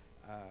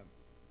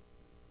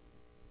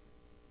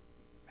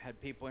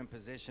people in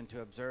position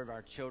to observe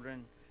our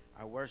children,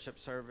 our worship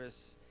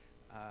service,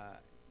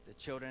 the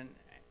children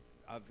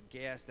of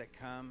guests that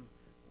come,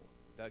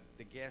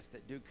 the guests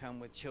that do come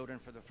with children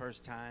for the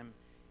first time.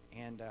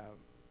 And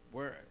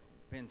we're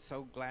been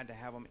so glad to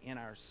have them in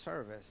our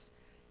service.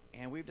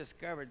 And we've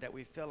discovered that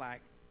we feel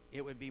like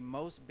it would be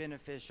most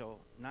beneficial,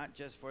 not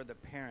just for the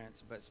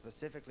parents, but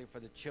specifically for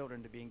the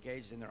children to be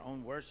engaged in their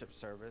own worship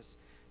service,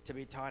 to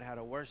be taught how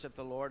to worship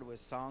the Lord with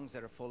songs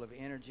that are full of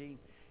energy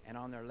and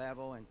on their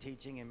level, and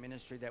teaching and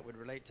ministry that would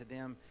relate to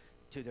them,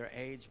 to their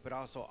age, but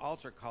also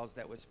altar calls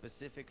that would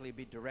specifically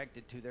be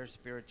directed to their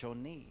spiritual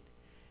need.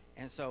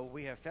 And so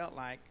we have felt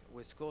like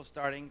with school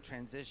starting,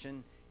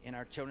 transition in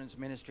our children's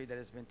ministry that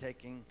has been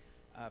taking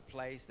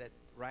place, that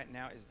right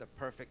now is the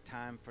perfect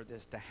time for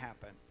this to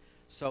happen.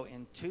 So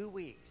in 2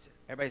 weeks,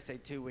 everybody say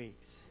 2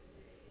 weeks,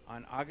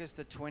 on August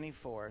the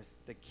 24th,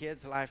 the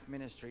Kids Life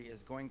Ministry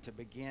is going to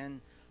begin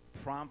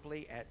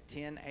promptly at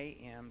 10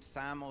 a.m.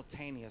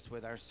 simultaneous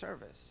with our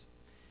service.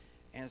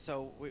 And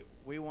so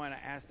we want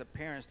to ask the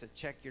parents to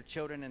check your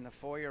children in the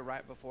foyer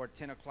right before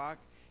 10 o'clock,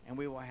 and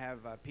we will have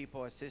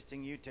people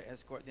assisting you to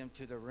escort them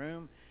to the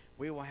room.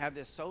 We will have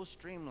this so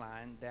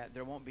streamlined that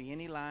there won't be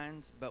any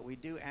lines, but we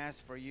do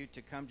ask for you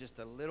to come just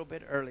a little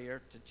bit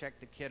earlier to check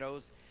the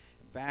kiddos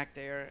back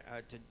there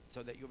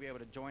so that you'll be able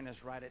to join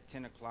us right at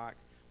 10 o'clock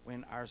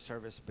when our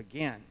service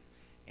begins.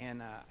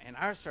 And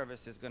our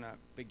service is going to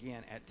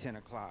begin at 10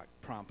 o'clock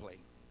promptly.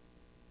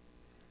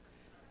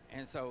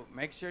 And so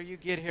make sure you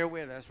get here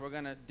with us. We're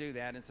going to do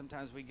that. And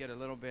sometimes we get a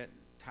little bit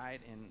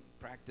tight in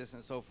practice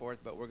and so forth,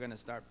 but we're going to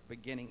start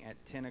beginning at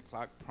 10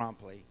 o'clock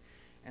promptly.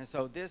 And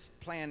so this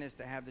plan is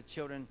to have the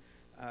children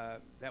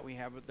that we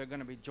have, they're going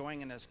to be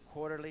joining us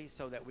quarterly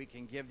so that we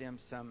can give them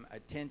some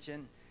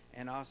attention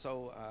and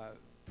also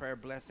prayer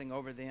blessing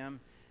over them.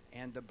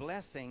 And the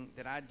blessing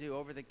that I do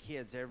over the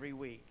kids every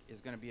week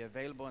is going to be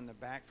available in the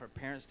back for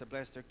parents to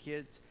bless their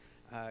kids.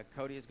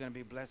 Cody is going to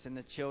be blessing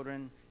the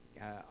children.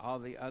 All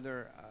the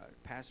other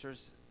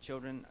pastors,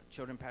 children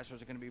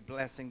pastors are going to be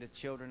blessing the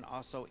children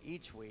also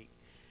each week.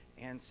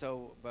 And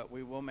so, but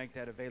we will make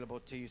that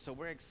available to you. So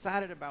we're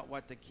excited about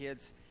what the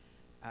kids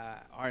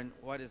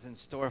what is in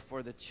store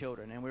for the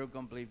children. And we're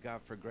going to believe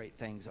God for great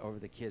things over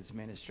the kids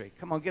ministry.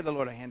 Come on, give the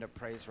Lord a hand of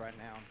praise right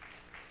now.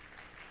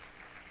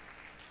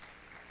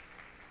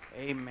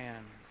 Amen.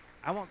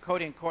 I want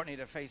Cody and Courtney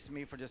to face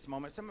me for just a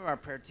moment. Some of our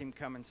prayer team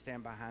come and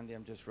stand behind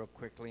them just real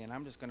quickly. And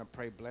I'm just going to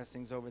pray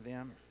blessings over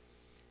them.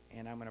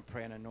 And I'm going to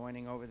pray an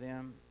anointing over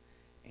them.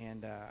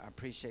 And I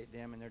appreciate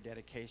them and their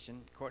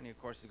dedication. Courtney,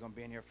 of course, is going to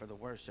be in here for the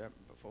worship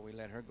before we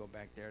let her go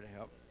back there to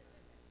help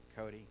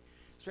Cody.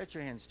 Stretch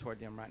your hands toward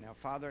them right now.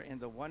 Father, in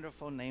the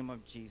wonderful name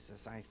of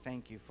Jesus, I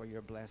thank you for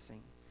your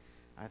blessing.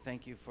 I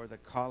thank you for the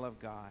call of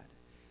God.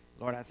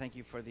 Lord, I thank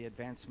you for the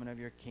advancement of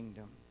your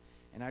kingdom.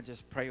 And I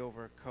just pray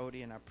over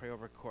Cody and I pray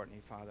over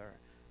Courtney, Father,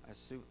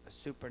 a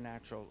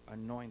supernatural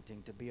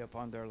anointing to be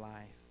upon their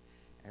life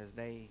as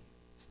they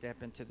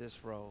step into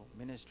this role,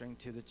 ministering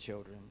to the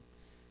children.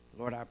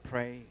 Lord, I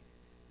pray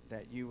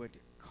that you would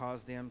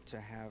cause them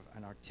to have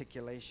an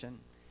articulation,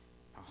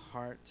 a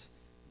heart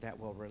that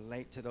will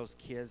relate to those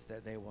kids,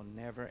 that they will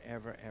never,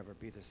 ever, ever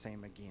be the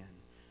same again.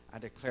 I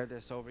declare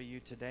this over you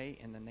today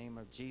in the name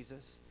of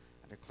Jesus.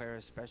 I declare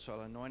a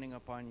special anointing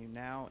upon you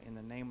now in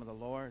the name of the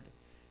Lord,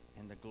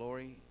 and the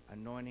glory,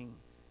 anointing,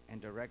 and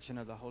direction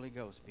of the Holy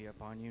Ghost be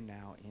upon you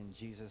now. In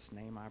Jesus'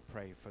 name I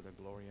pray for the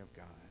glory of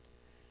God.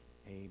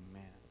 Amen.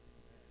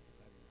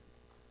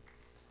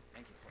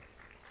 Thank you, Courtney.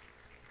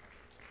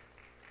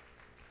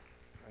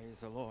 Praise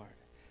the Lord.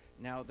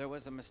 Now, there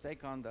was a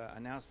mistake on the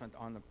announcement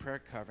on the prayer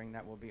covering.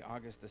 That will be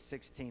August the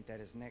 16th. That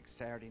is next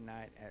Saturday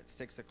night at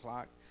 6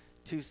 o'clock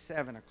to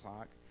 7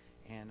 o'clock.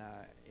 And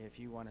if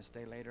you want to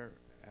stay later,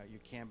 you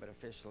can, but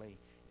officially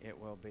it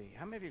will be.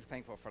 How many of you are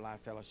thankful for Life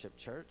Fellowship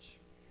Church?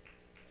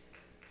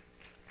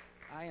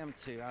 I am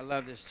too. I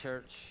love this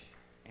church.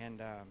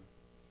 And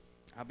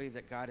I believe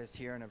that God is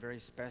here in a very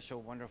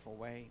special, wonderful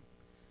way.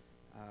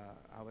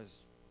 I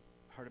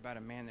heard about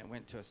a man that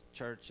went to a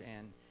church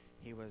and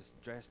he was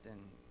dressed in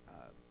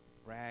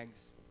rags,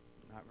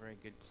 not very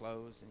good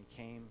clothes, and he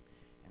came,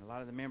 and a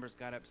lot of the members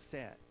got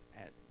upset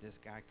at this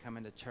guy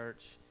coming to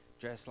church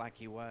dressed like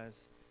he was.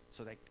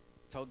 So they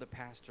told the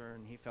pastor,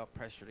 and he felt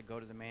pressure to go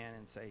to the man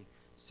and say,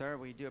 "Sir,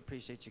 we do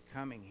appreciate you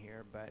coming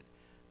here, but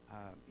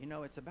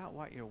it's about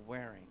what you're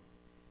wearing."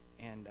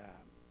 And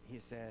he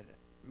said,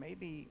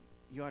 "Maybe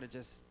you ought to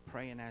just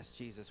pray and ask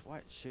Jesus,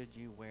 what should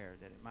you wear,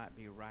 that it might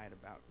be right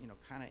about,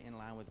 kind of in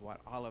line with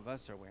what all of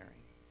us are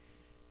wearing."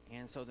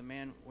 And so the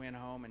man went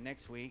home, and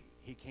next week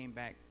he came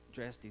back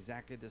dressed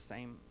exactly the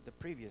same the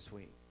previous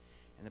week.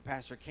 And the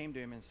pastor came to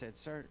him and said,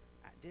 "Sir,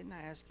 didn't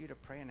I ask you to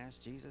pray and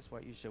ask Jesus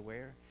what you should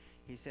wear?"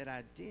 He said,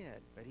 "I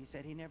did," but he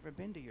said he'd never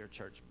been to your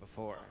church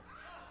before.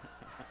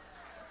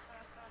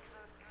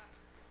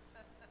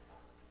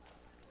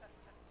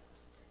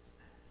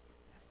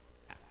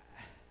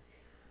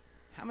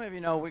 How many of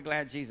you know we're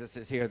glad Jesus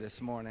is here this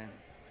morning?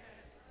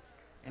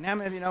 And how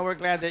many of you know we're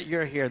glad that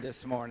you're here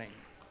this morning?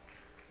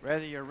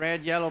 Whether you're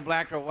red, yellow,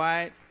 black, or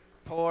white,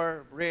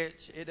 poor,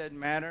 rich, it doesn't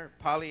matter.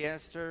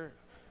 Polyester,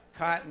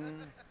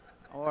 cotton,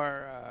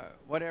 or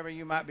whatever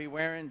you might be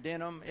wearing,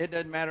 denim, it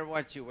doesn't matter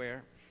what you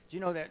wear. Do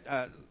you know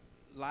that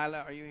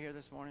Lila, are you here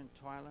this morning,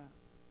 Twyla?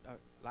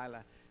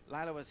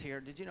 Lila was here.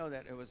 Did you know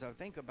that it was, I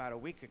think, about a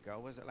week ago?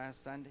 Was it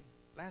last Sunday?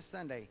 Last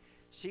Sunday,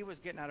 she was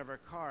getting out of her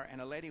car, and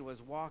a lady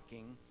was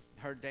walking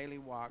her daily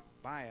walk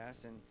by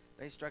us, and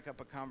they struck up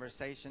a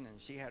conversation,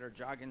 and she had her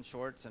jogging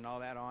shorts and all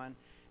that on,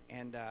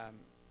 and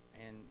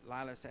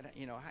Lila said,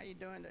 "How you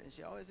doing?" And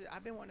she always said,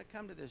 "I've been wanting to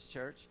come to this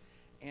church."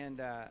 And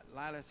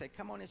Lila said,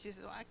 "Come on in." She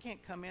said, "Well, I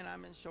can't come in.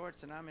 I'm in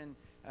shorts and I'm in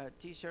a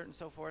T-shirt and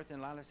so forth."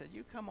 And Lila said,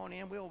 "You come on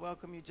in. We'll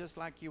welcome you just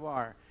like you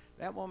are."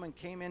 That woman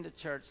came into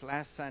church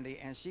last Sunday,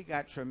 and she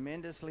got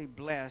tremendously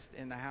blessed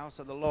in the house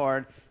of the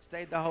Lord,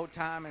 stayed the whole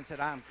time, and said,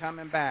 "I'm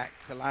coming back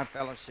to Life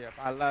Fellowship.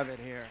 I love it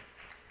here."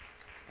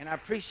 And I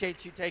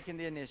appreciate you taking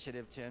the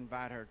initiative to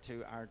invite her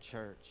to our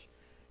church.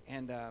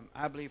 And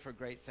I believe for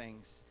great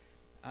things.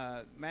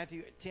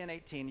 Matthew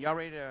 10:18. Y'all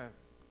ready to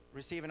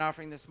receive an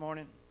offering this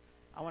morning?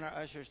 I want our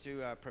ushers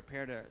to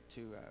prepare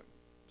to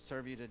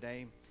serve you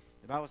today.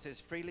 The Bible says,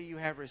 "Freely you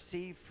have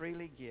received,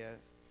 freely give."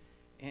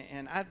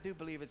 And I do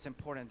believe it's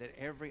important that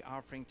every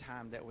offering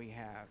time that we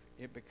have,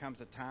 it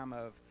becomes a time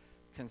of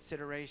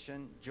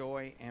consideration,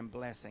 joy, and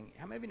blessing.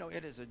 How many of you know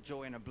it is a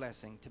joy and a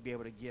blessing to be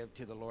able to give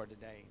to the Lord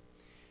today?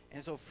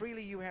 And so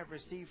freely you have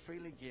received,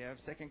 freely give.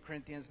 2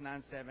 Corinthians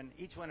 9:7.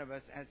 Each one of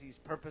us, as he's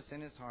purposed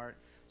in his heart,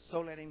 so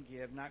let him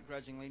give, not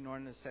grudgingly nor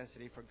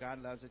necessity, for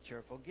God loves a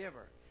cheerful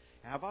giver.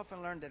 And I've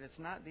often learned that it's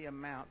not the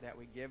amount that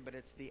we give, but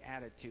it's the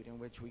attitude in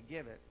which we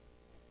give it.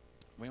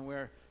 When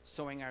we're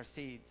sowing our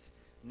seeds,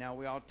 now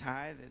we all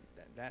tithe.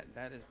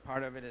 That is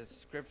part of it is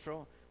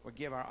scriptural. We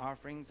give our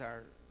offerings,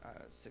 our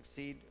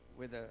succeed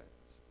with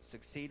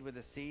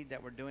the seed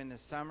that we're doing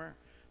this summer.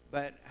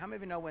 But how many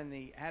of you know when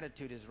the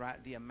attitude is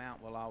right, the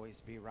amount will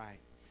always be right?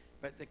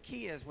 But the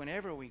key is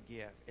whenever we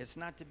give, it's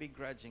not to be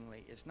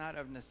grudgingly. It's not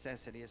of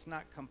necessity. It's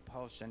not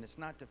compulsion. It's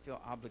not to feel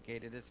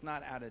obligated. It's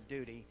not out of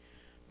duty.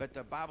 But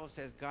the Bible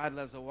says God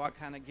loves a what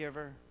kind of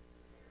giver?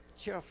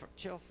 Cheerful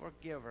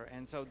giver.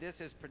 And so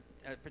this is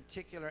a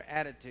particular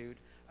attitude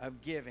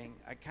of giving,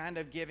 a kind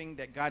of giving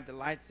that God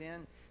delights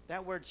in.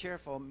 That word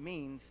cheerful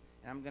means,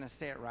 and I'm going to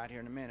say it right here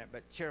in a minute,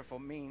 but cheerful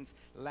means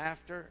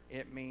laughter.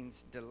 It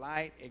means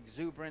delight,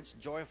 exuberance,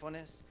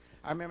 joyfulness.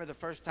 I remember the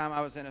first time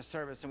I was in a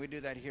service, and we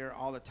do that here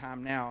all the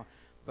time now,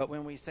 But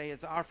when we say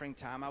it's offering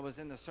time, I was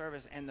in the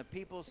service and the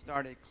people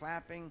started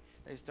clapping.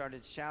 They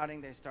started shouting.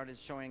 They started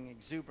showing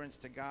exuberance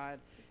to God.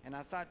 And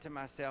I thought to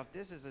myself,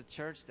 this is a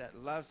church that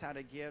loves how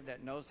to give,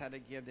 that knows how to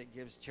give, that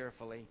gives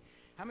cheerfully.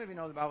 How many of you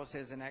know the Bible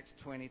says in Acts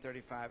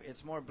 20:35,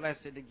 it's more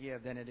blessed to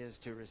give than it is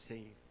to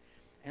receive.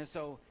 And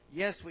so,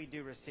 yes, we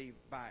do receive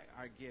by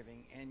our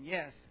giving. And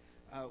yes,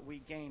 we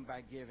gain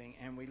by giving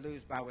and we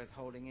lose by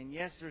withholding. And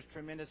yes, there's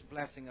tremendous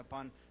blessing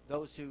upon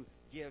those who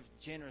give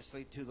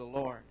generously to the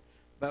Lord.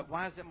 But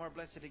why is it more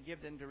blessed to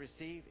give than to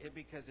receive?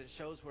 Because it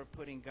shows we're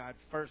putting God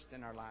first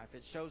in our life.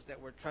 It shows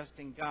that we're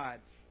trusting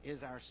God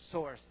is our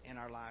source in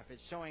our life.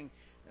 It's showing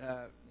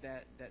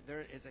that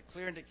there is a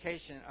clear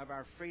indication of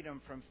our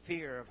freedom from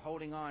fear of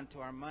holding on to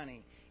our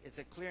money. It's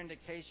a clear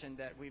indication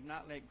that we've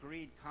not let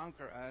greed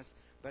conquer us,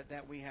 but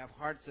that we have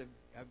hearts of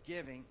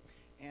giving.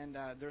 And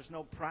there's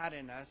no pride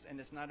in us, and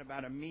it's not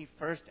about a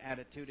me-first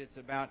attitude. It's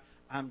about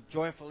I'm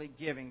joyfully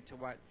giving to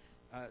what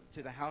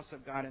to the house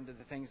of God and to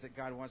the things that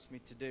God wants me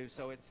to do.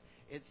 So it's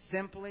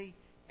simply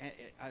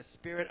a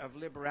spirit of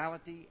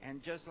liberality,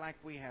 and just like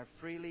we have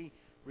freely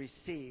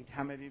received,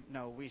 how many of you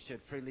know we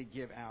should freely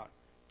give out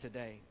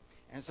today?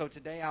 And so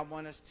today I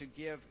want us to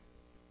give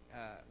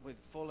with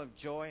full of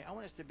joy. I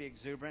want us to be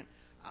exuberant.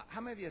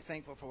 How many of you are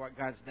thankful for what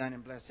God's done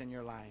and blessed in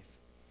your life?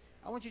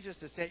 I want you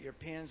just to set your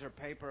pens or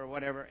paper or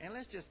whatever, and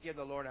let's just give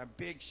the Lord a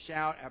big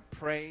shout of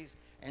praise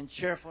and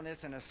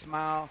cheerfulness and a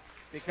smile,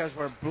 because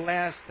we're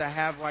blessed to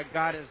have what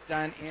God has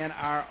done in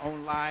our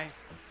own life.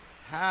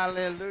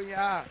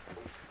 Hallelujah.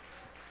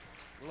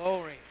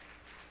 Glory.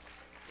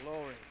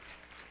 Glory.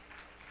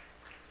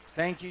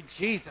 Thank you,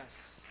 Jesus.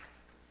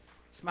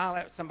 Smile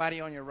at somebody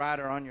on your right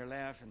or on your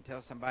left and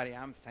tell somebody,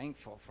 I'm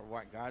thankful for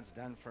what God's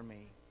done for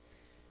me.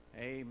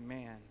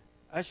 Amen.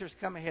 Ushers,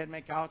 come ahead,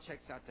 make all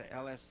checks out to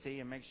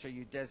LFC and make sure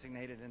you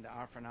designate it in the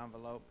offering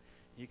envelope.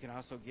 You can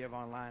also give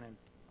online and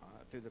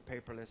through the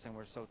paper list, and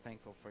we're so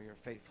thankful for your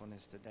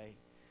faithfulness today.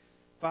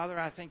 Father,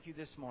 I thank you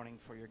this morning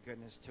for your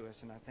goodness to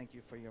us, and I thank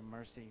you for your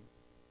mercy.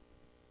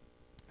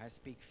 I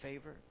speak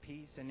favor,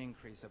 peace, and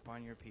increase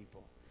upon your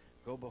people.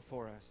 Go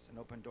before us and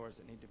open doors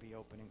that need to be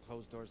opened and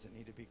close doors that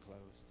need to be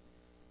closed.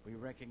 We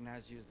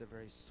recognize you as the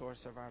very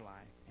source of our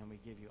life, and we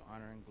give you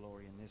honor and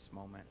glory in this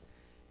moment,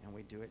 and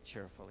we do it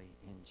cheerfully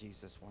in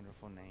Jesus'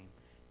 wonderful name.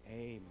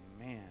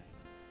 Amen.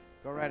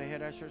 Go right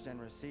ahead, ushers, and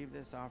receive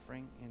this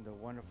offering in the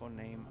wonderful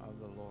name of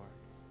the Lord.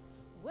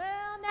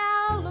 Well,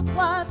 now look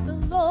what the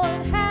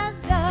Lord has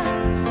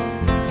done.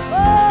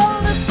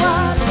 Oh, look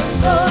what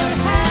the Lord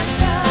has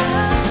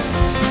done.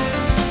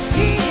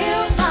 He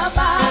healed my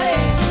body.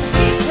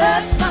 He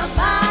touched my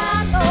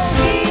mind. Oh,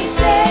 He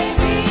saved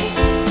me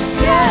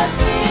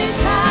just in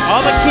time.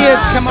 All the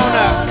kids, come on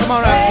up. Come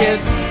on up,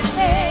 kids.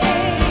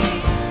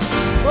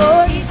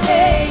 Oh, He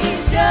stays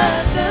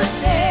just the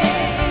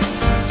same.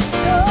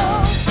 So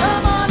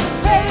come on and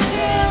praise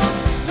Him.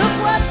 Look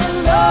what the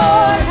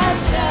Lord has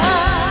done.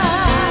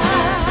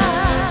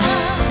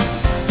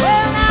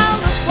 Well, now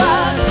look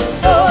what the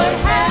Lord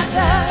has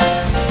done.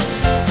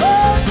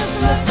 Oh, just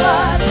look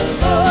what the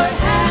Lord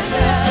has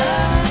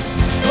done.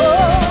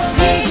 Oh,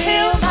 He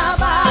healed my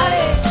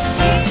body.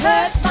 He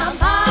touched my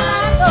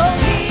mind. Oh,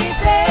 He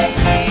saved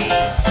me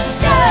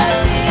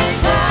just in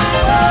time.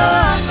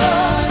 Oh, I'm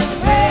gonna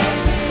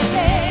praise His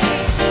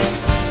name.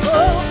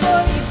 Oh,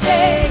 for you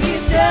say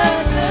He's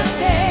just the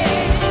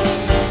same.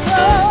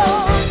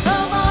 Oh,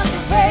 come on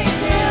and praise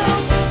Him.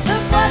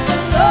 Look what the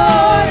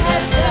Lord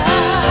has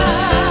done.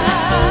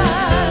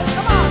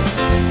 Come on.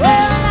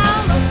 Well, now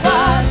look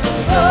what the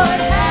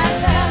Lord has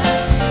done.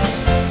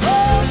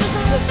 Oh, just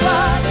look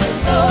what the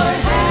Lord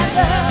has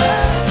done.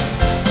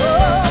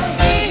 Oh,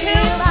 He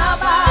healed my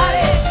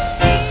body.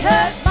 He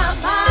touched my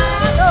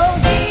mind. Oh,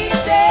 He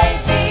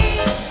saved me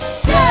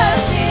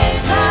just in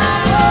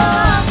time. Oh,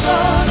 I'm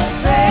gonna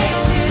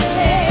praise His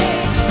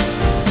name.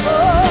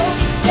 Oh,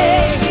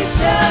 say He's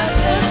just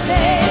the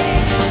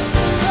same.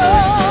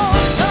 Oh,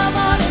 come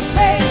on and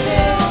praise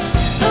Him.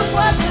 Look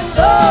what the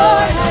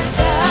Lord has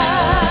done.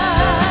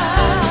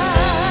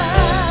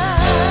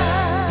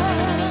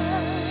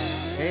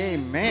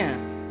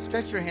 Amen.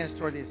 Stretch your hands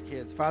toward these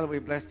kids. Father, we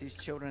bless these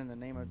children in the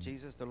name of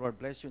Jesus. The Lord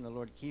bless you and the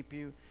Lord keep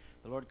you.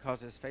 The Lord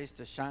cause His face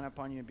to shine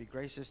upon you and be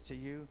gracious to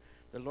you.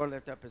 The Lord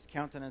lift up His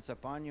countenance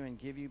upon you and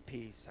give you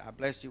peace. I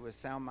bless you with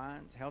sound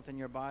minds, health in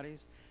your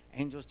bodies,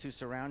 angels to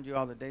surround you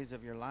all the days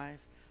of your life.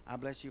 I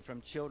bless you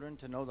from children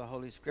to know the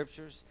Holy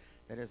Scriptures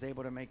that is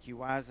able to make you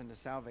wise unto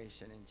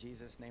salvation. In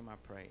Jesus' name I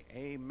pray.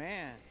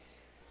 Amen.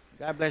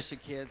 God bless you,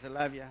 kids. I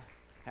love you.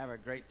 Have a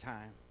great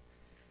time.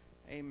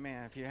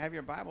 Amen. If you have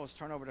your Bibles,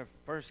 turn over to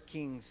 1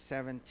 Kings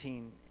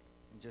 17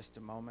 in just a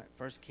moment.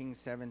 1 Kings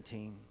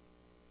 17.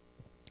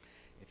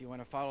 If you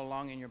want to follow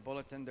along in your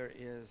bulletin, there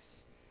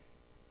is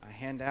a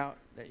handout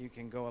that you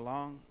can go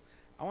along.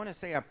 I want to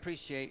say I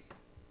appreciate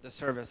the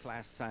service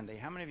last Sunday.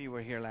 How many of you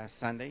were here last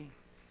Sunday?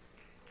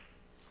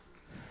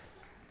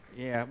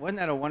 Yeah, wasn't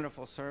that a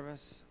wonderful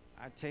service?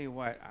 I tell you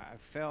what, I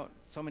felt,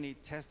 so many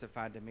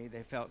testified to me,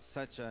 they felt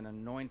such an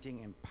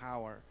anointing and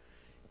power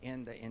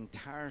in the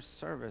entire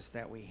service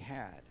that we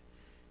had.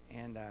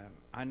 And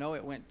I know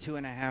it went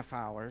 2.5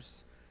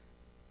 hours,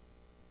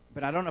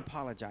 but I don't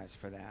apologize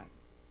for that.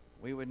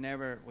 We'd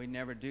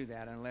never do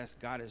that unless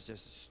God is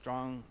just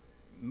strong,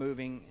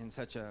 moving in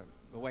such a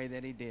way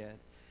that He did.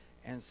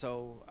 And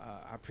so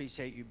I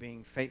appreciate you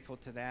being faithful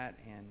to that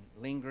and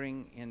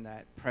lingering in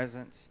that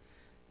presence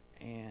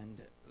and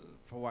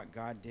for what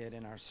God did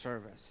in our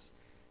service.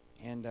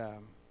 And how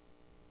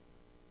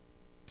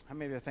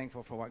many of you are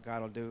thankful for what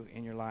God will do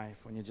in your life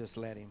when you just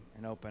let Him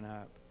and open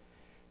up?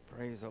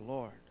 Praise the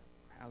Lord.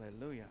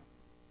 Hallelujah.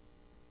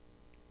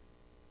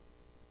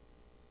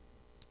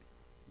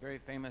 Very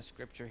famous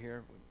scripture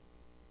here.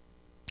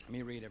 Let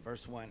me read it.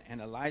 Verse 1.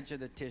 And Elijah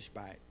the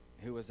Tishbite,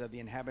 who was of the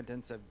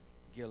inhabitants of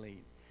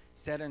Gilead,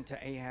 said unto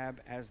Ahab,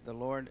 As the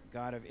Lord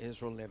God of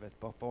Israel liveth,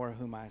 before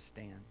whom I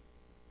stand,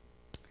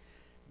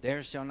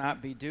 there shall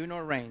not be dew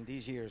nor rain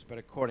these years, but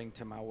according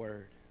to my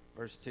word.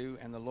 Verse 2.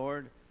 And the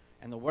word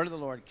of the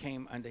Lord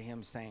came unto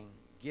him, saying,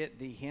 Get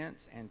thee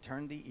hence, and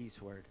turn thee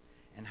eastward,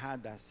 and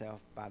hide thyself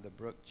by the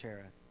brook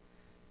Cherith,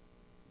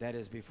 that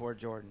is before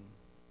Jordan.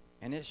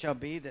 And it shall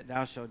be that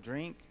thou shalt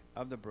drink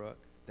of the brook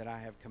that I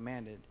have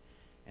commanded,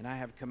 and I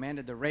have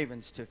commanded the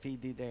ravens to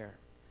feed thee there.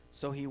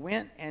 So he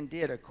went and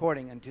did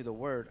according unto the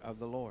word of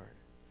the Lord.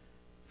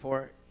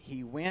 For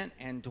he went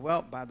and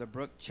dwelt by the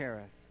brook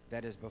Cherith,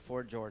 that is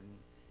before Jordan.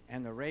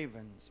 And the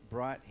ravens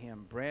brought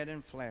him bread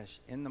and flesh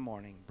in the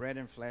morning, bread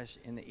and flesh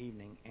in the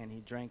evening, and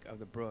he drank of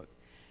the brook.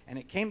 And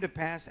it came to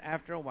pass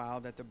after a while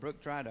that the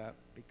brook dried up,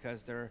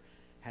 because there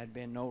had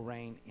been no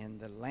rain in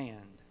the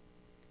land.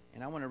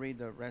 And I want to read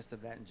the rest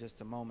of that in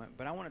just a moment.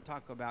 But I want to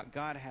talk about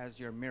God has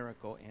your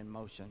miracle in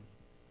motion.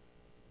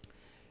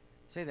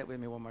 Say that with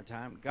me one more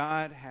time.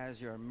 God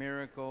has your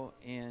miracle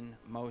in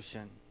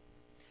motion.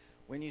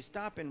 When you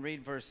stop and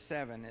read verse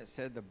 7, it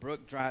said the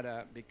brook dried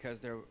up because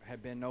there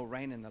had been no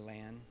rain in the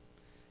land.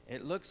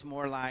 It looks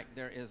more like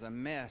there is a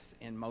mess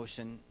in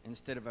motion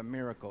instead of a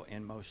miracle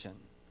in motion.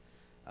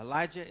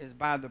 Elijah is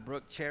by the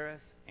brook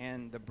Cherith,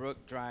 and the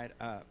brook dried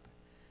up.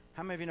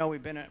 How many of you know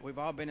we've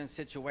all been in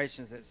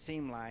situations that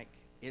seem like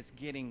it's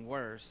getting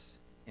worse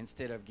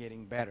instead of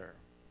getting better?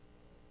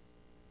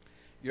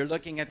 You're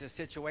looking at the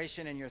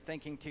situation and you're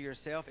thinking to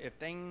yourself, if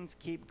things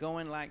keep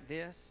going like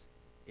this,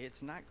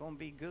 it's not going to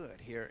be good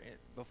here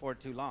before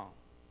too long.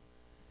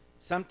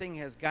 Something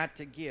has got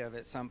to give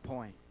at some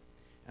point.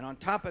 And on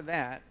top of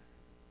that,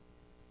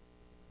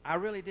 I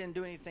really didn't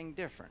do anything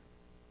different.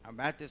 I'm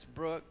at this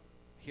brook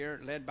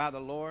here, led by the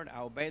Lord.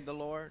 I obeyed the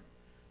Lord.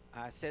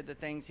 I said the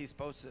things He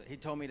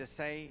told me to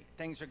say.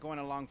 Things are going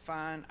along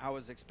fine. I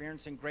was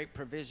experiencing great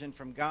provision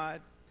from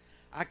God.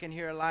 I can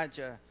hear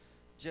Elijah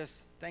just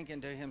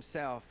thinking to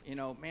himself,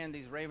 man,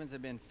 these ravens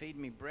have been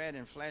feeding me bread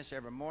and flesh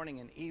every morning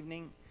and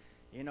evening.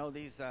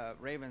 These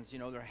ravens,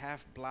 they're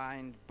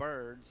half-blind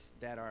birds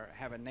that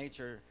have a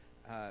nature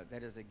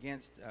that is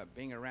against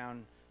being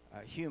around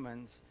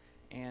humans.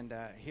 And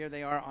here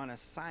they are on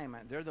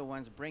assignment. They're the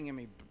ones bringing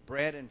me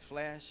bread and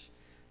flesh.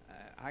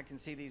 I can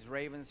see these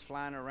ravens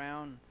flying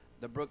around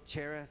the brook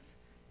Cherith,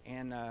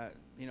 and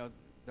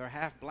they're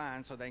half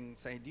blind, so they can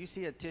say, do you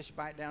see a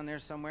Tishbite down there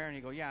somewhere? And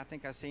he go, yeah, I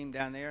think I see him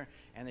down there.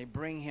 And they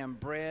bring him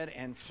bread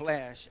and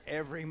flesh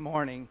every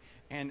morning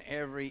and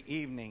every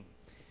evening.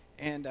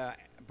 And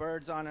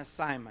birds on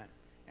assignment.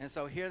 And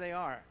so here they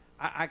are.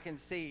 I can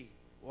see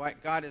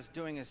what God is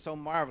doing is so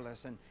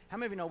marvelous. And how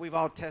many of you know we've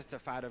all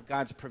testified of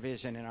God's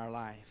provision in our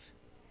life?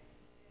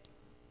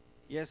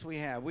 Yes, we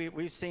have.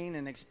 We've seen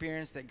and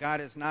experienced that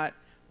God is not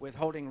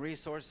withholding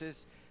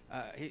resources.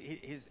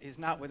 He's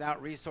not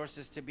without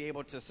resources to be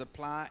able to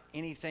supply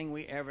anything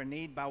we ever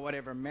need by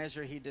whatever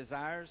measure He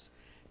desires.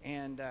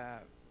 And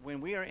when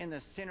we are in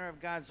the center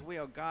of God's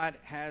will, God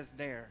has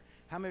there.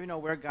 How many of you know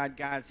where God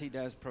guides, He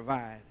does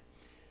provide?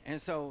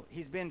 And so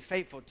He's been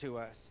faithful to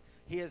us.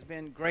 He has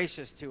been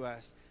gracious to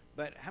us.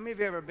 But how many of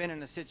you ever been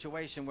in a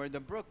situation where the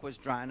brook was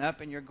drying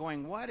up and you're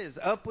going, what is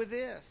up with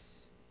this?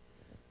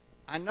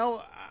 I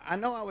know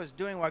I was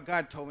doing what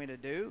God told me to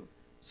do.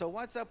 So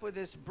what's up with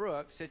this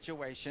brook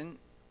situation?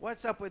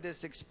 What's up with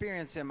this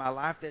experience in my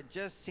life that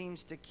just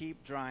seems to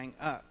keep drying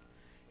up?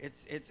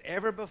 It's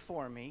ever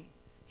before me.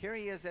 Here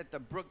he is at the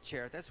brook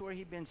Cherith. That's where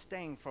he'd been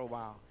staying for a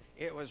while.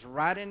 It was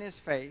right in his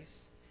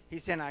face. He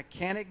said, I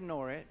can't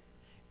ignore it.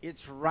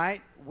 It's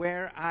right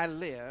where I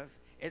live.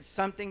 It's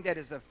something that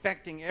is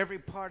affecting every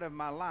part of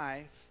my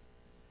life.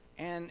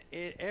 And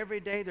every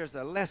day there's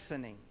a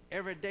lessening.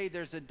 Every day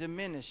there's a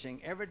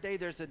diminishing. Every day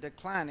there's a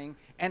declining.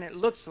 And it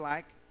looks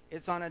like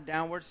it's on a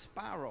downward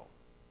spiral.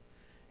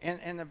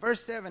 And the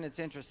verse 7, it's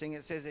interesting.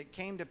 It says it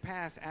came to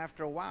pass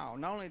after a while.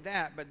 Not only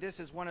that, but this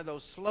is one of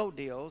those slow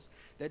deals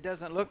that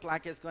doesn't look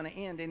like it's going to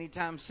end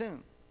anytime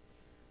soon.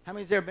 How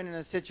many's ever been in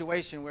a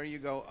situation where you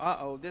go,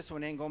 uh-oh, this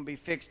one ain't going to be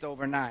fixed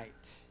overnight?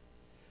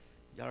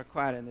 Y'all are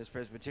quiet in this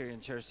Presbyterian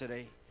church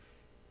today.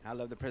 I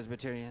love the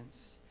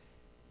Presbyterians.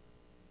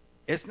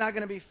 It's not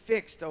going to be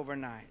fixed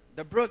overnight.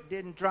 The brook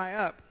didn't dry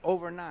up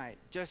overnight.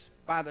 Just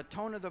by the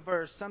tone of the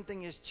verse,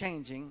 something is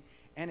changing.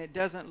 And it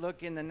doesn't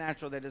look in the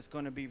natural that it's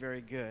going to be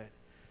very good.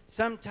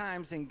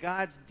 Sometimes in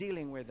God's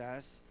dealing with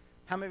us,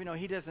 How many of you know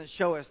he doesn't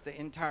show us the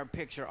entire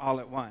picture all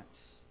at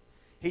once?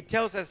 He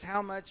tells us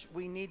how much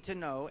we need to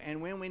know,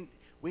 and when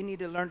we need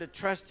to learn to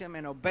trust him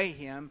and obey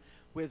him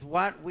with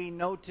what we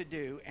know to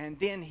do, and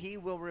then he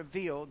will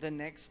reveal the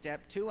next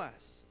step to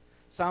us.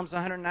 Psalms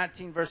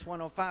 119 verse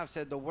 105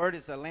 said, the word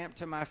is a lamp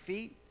to my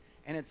feet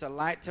and it's a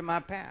light to my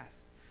path.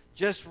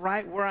 Just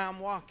right where I'm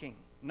walking,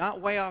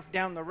 not way off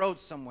down the road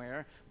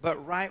somewhere,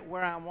 but right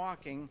where I'm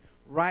walking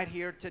right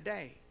here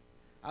today.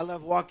 I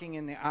love walking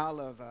in the aisle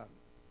of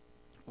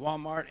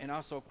Walmart and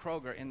also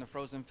Kroger in the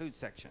frozen food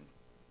section.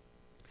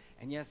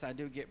 And yes, I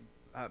do get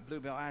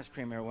Bluebell ice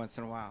cream every once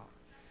in a while.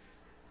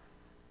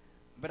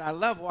 But I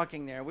love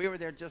walking there. We were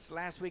there just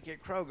last week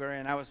at Kroger,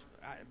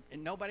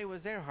 and nobody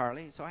was there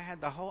hardly, so I had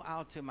the whole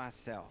aisle to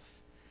myself.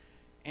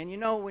 And you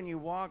know, when you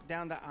walk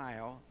down the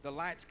aisle, the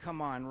lights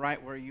come on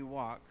right where you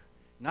walk,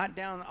 not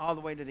down all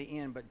the way to the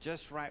end, but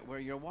just right where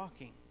you're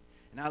walking.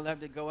 And I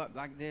love to go up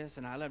like this,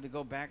 and I love to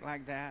go back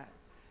like that.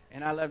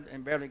 And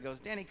and Beverly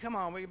goes, Danny, come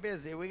on, we're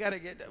busy. We gotta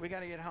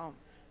get home.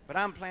 But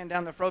I'm playing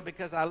down the road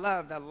because I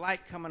love the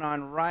light coming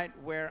on right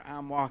where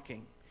I'm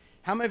walking.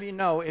 How many of you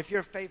know if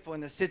you're faithful in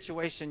the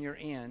situation you're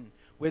in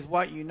with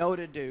what you know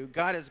to do,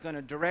 God is going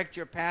to direct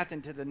your path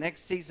into the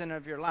next season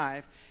of your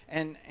life,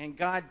 and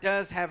God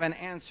does have an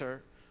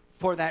answer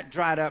for that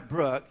dried up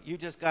brook. You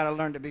just got to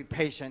learn to be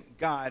patient.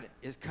 God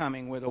is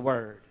coming with a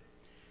word.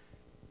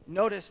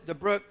 Notice the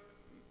brook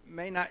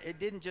it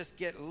didn't just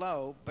get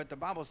low, but the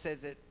Bible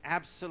says it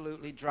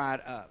absolutely dried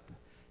up.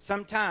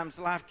 Sometimes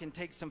life can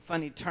take some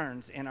funny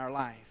turns in our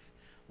life.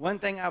 One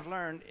thing I've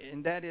learned,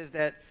 and that is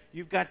that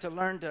you've got to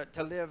learn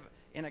to live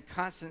in a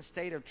constant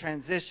state of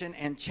transition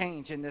and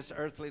change in this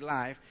earthly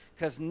life,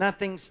 because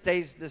nothing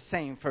stays the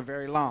same for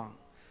very long.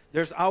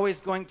 There's always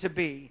going to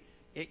be,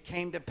 it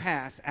came to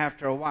pass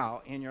after a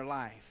while in your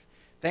life.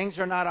 Things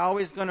are not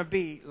always going to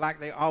be like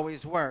they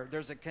always were.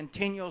 There's a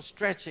continual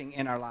stretching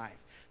in our life.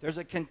 There's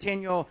a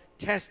continual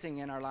testing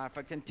in our life,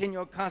 a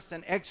continual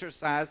constant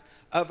exercise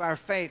of our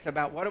faith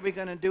about what are we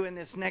going to do in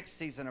this next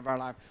season of our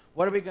life?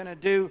 What are we going to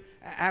do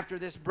after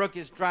this brook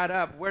is dried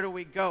up? Where do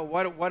we go?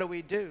 What do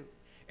we do?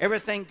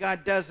 Everything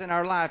God does in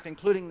our life,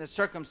 including the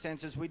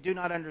circumstances we do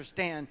not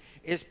understand,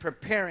 is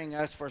preparing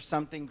us for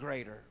something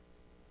greater.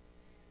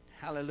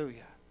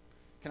 Hallelujah.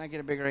 Can I get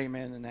a bigger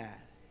amen than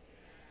that?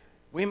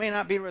 We may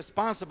not be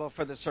responsible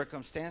for the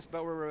circumstance,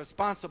 but we're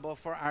responsible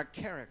for our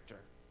character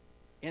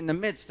in the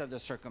midst of the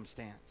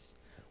circumstance.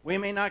 We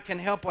may not can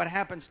help what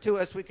happens to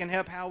us. We can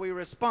help how we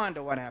respond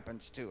to what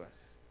happens to us.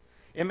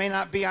 It may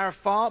not be our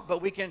fault,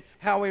 but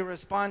how we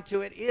respond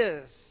to it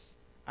is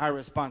our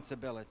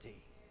responsibility.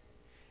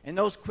 And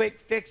those quick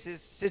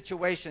fixes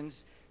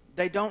situations,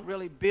 they don't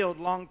really build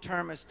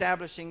long-term,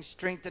 establishing,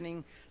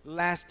 strengthening,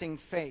 lasting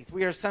faith.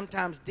 We are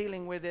sometimes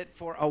dealing with it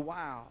for a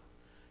while.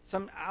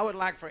 I would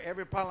like for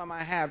every problem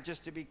I have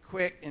just to be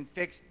quick and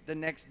fixed the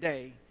next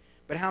day.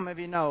 But how many of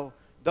you know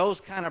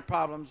those kind of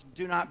problems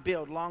do not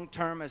build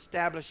long-term,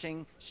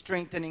 establishing,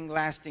 strengthening,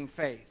 lasting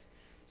faith?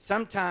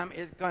 Sometimes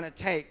it's going to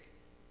take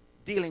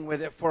dealing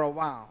with it for a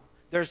while.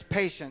 There's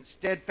patience,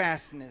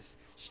 steadfastness,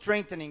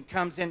 strengthening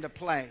comes into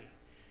play.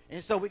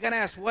 And so we got to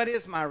ask, what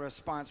is my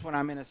response when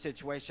I'm in a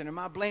situation? Am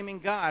I blaming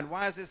God?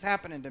 Why is this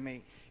happening to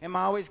me? Am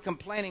I always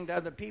complaining to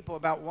other people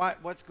about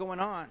what's going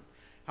on?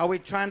 Are we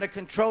trying to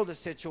control the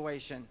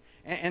situation?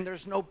 And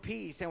there's no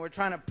peace, and we're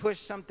trying to push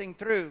something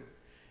through.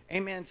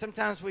 Amen.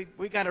 Sometimes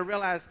we got to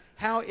realize,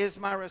 how is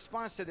my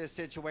response to this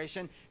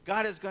situation?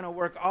 God is going to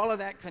work all of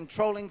that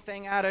controlling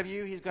thing out of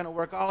you. He's going to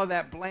work all of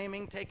that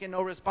blaming, taking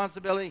no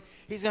responsibility.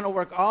 He's going to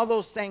work all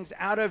those things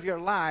out of your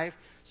life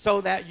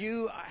so that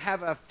you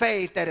have a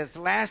faith that is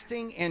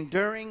lasting,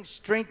 enduring,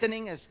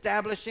 strengthening,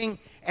 establishing,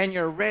 and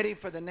you're ready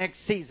for the next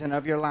season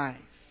of your life.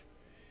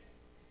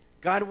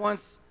 God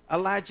wants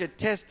Elijah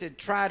tested,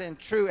 tried, and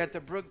true at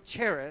the brook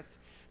Cherith,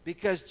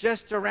 because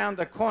just around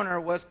the corner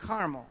was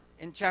Carmel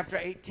in chapter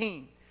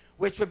 18,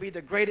 which would be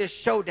the greatest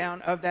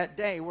showdown of that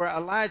day, where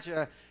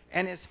Elijah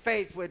and his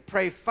faith would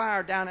pray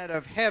fire down out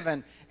of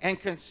heaven and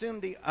consume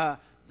the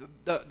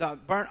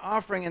burnt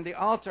offering and the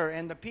altar,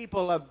 and the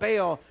people of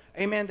Baal,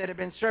 amen, that had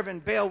been serving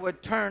Baal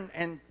would turn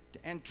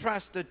and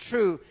trust the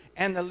true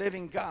and the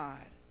living God.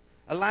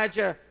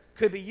 Elijah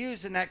could be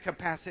used in that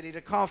capacity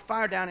to call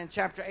fire down in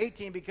chapter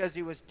 18 because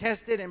he was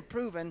tested and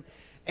proven,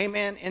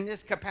 amen, in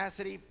this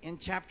capacity in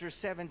chapter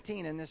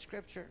 17 in this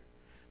scripture.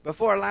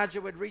 Before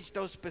Elijah would reach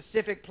those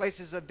specific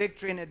places of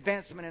victory and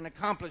advancement and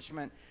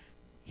accomplishment,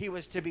 he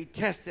was to be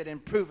tested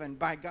and proven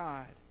by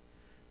God.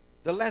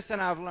 The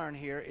lesson I've learned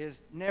here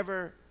is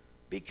never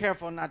be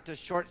careful not to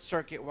short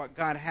circuit what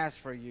God has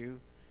for you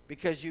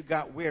because you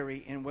got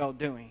weary in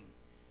well-doing.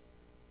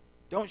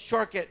 Don't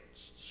short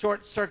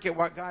circuit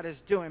what God is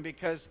doing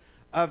because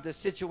of the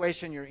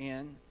situation you're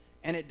in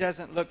and it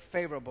doesn't look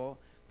favorable.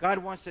 God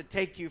wants to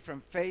take you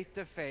from faith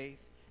to faith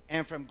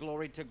and from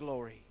glory to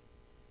glory.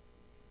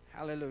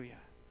 Hallelujah.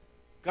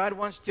 God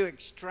wants to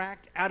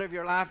extract out of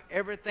your life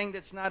everything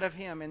that's not of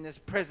Him in this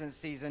present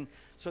season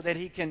so that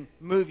He can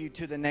move you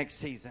to the next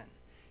season.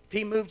 If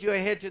He moved you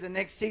ahead to the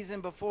next season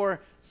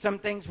before some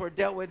things were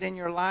dealt with in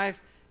your life,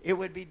 it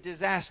would be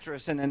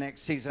disastrous in the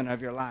next season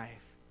of your life.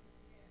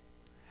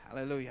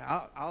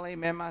 Hallelujah. I'll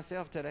amen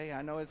myself today.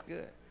 I know it's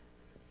good.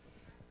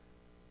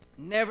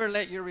 Never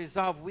let your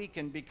resolve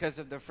weaken because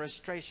of the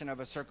frustration of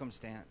a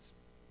circumstance.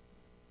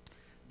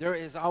 There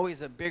is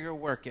always a bigger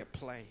work at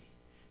play.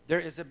 There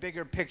is a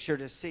bigger picture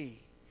to see.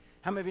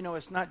 How many of you know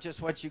it's not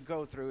just what you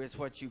go through, it's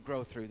what you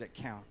grow through that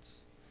counts?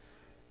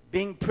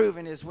 Being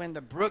proven is when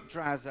the brook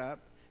dries up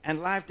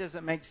and life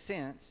doesn't make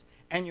sense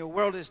and your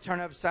world is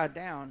turned upside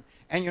down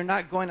and you're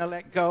not going to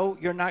let go,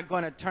 you're not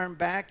going to turn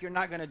back, you're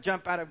not going to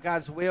jump out of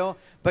God's will,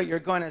 but you're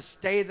going to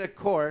stay the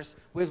course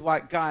with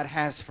what God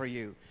has for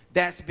you.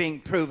 That's being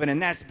proven,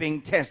 and that's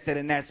being tested,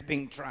 and that's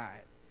being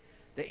tried.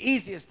 The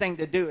easiest thing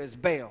to do is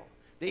bail.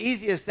 The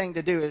easiest thing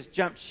to do is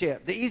jump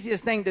ship. The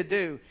easiest thing to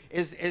do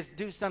is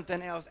do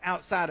something else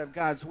outside of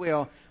God's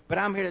will. But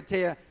I'm here to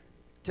tell you,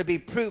 to be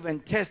proven,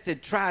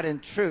 tested, tried,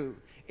 and true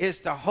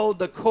is to hold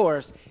the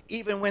course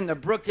even when the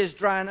brook is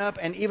drying up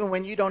and even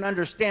when you don't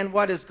understand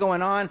what is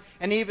going on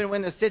and even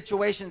when the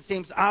situation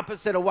seems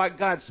opposite of what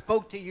God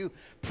spoke to you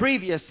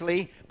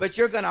previously. But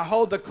you're going to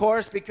hold the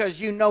course because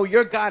you know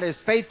your God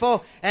is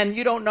faithful and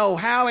you don't know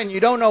how and you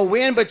don't know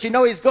when, but you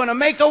know He's going to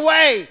make a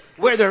way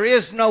where there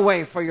is no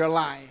way for your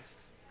life.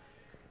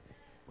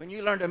 When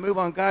you learn to move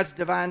on God's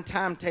divine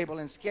timetable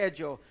and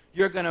schedule,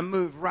 you're going to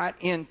move right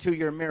into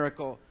your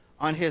miracle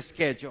on His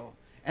schedule.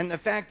 And the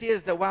fact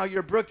is that while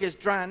your brook is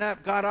drying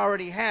up, God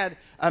already had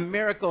a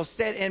miracle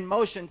set in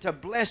motion to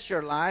bless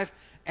your life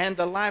and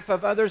the life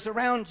of others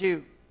around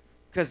you,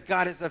 because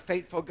God is a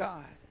faithful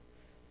God.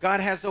 God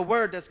has a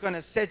word that's going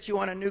to set you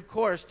on a new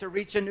course to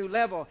reach a new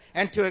level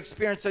and to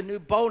experience a new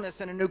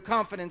boldness and a new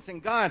confidence in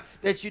God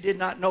that you did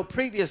not know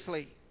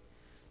previously.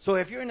 So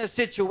if you're in a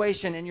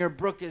situation and your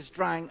brook is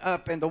drying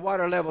up and the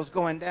water level's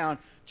going down,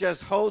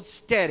 just hold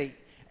steady.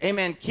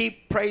 Amen.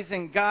 Keep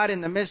praising God in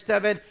the midst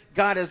of it.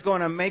 God is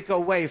going to make a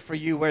way for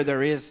you where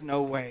there is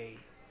no way.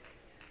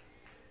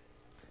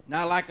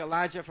 Not like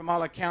Elijah, from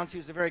all accounts, he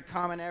was a very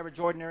common, average,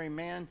 ordinary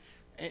man,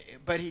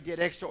 but he did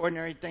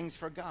extraordinary things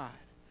for God.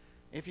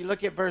 If you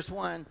look at verse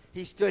 1,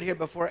 he stood here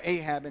before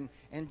Ahab,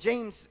 and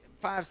James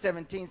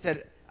 5:17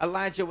 said,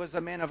 Elijah was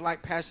a man of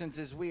like passions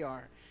as we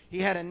are. He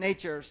had a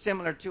nature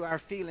similar to our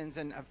feelings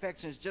and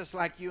affections, just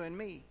like you and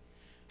me.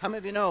 How many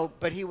of you know,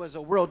 but he was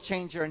a world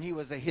changer and he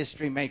was a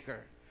history maker.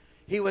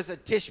 He was a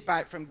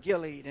Tishbite from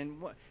Gilead,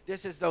 and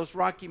this is those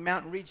Rocky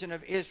Mountain region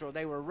of Israel.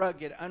 They were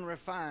rugged,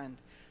 unrefined.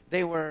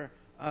 They were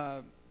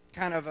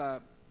kind of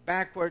a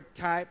backward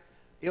type,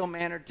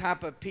 ill-mannered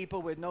type of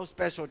people with no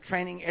special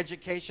training,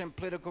 education,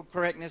 political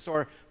correctness,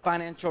 or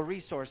financial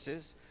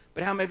resources.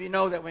 But how many of you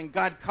know that when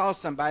God calls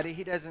somebody,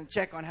 He doesn't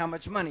check on how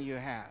much money you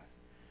have?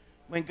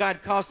 When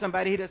God calls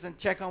somebody, He doesn't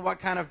check on what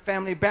kind of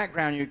family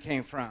background you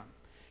came from.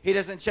 He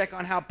doesn't check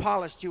on how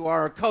polished you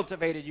are or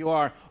cultivated you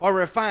are or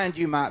refined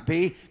you might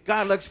be.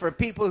 God looks for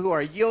people who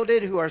are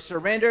yielded, who are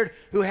surrendered,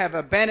 who have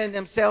abandoned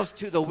themselves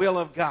to the will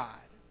of God.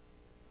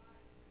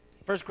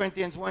 1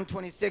 Corinthians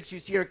 1:26, you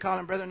see her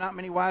calling, brethren, not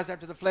many wise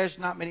after the flesh,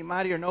 not many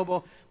mighty or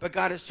noble, but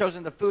God has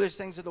chosen the foolish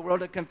things of the world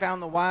to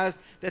confound the wise,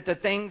 that the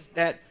things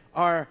that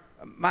are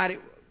mighty...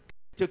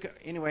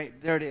 Anyway,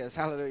 there it is.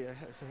 Hallelujah.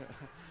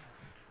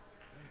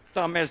 It's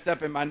all messed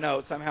up in my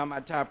notes. Somehow my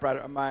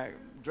typewriter, my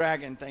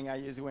dragon thing I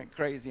used went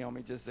crazy on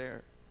me just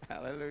there.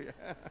 Hallelujah.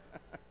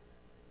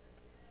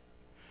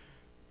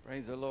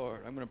 Praise the Lord.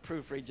 I'm going to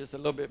proofread just a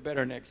little bit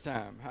better next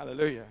time.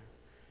 Hallelujah.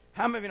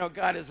 How many of you know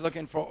God is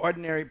looking for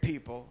ordinary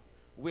people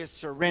with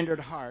surrendered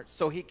hearts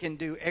so He can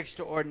do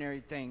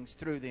extraordinary things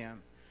through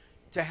them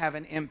to have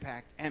an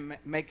impact and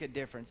make a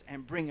difference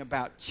and bring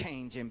about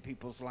change in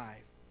people's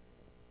life?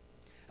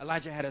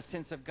 Elijah had a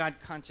sense of God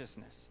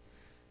consciousness.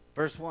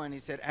 Verse 1, he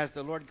said, as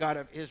the Lord God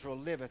of Israel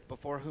liveth,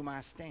 before whom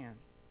I stand.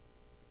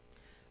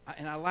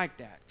 And I like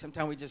that.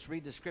 Sometimes we just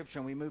read the scripture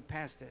and we move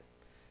past it.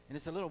 And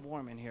it's a little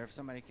warm in here. If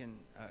somebody can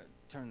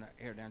turn the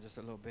air down just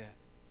a little bit.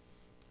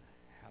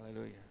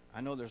 Hallelujah. I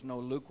know there's no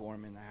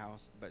lukewarm in the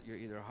house, but you're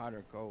either hot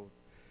or cold.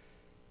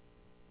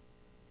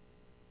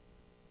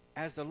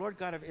 As the Lord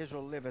God of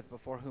Israel liveth,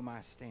 before whom I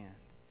stand.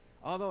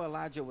 Although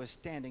Elijah was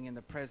standing in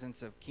the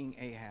presence of King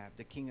Ahab,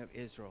 the king of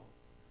Israel,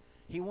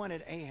 he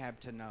wanted Ahab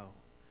to know,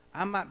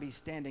 I might be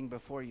standing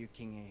before you,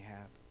 King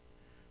Ahab,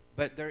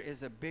 but there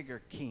is a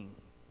bigger king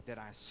that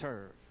I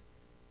serve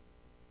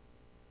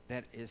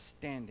that is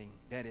standing,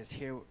 that is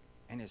here,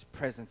 and His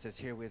presence is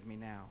here with me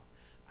now.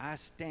 I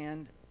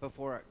stand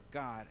before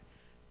God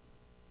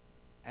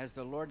as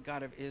the Lord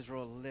God of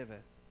Israel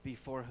liveth,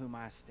 before whom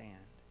I stand.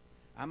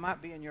 I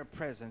might be in your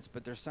presence,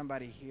 but there's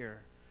somebody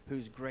here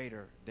who's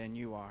greater than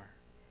you are,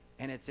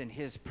 and it's in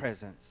His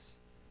presence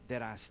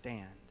that I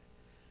stand.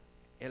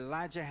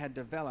 Elijah had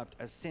developed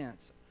a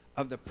sense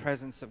of the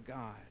presence of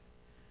God.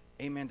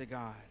 Amen to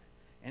God.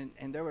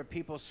 And there were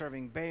people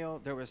serving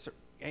Baal.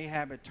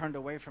 Ahab had turned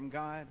away from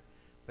God.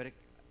 But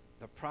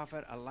the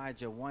prophet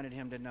Elijah wanted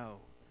him to know,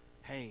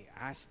 hey,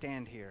 I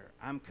stand here.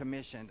 I'm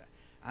commissioned.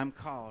 I'm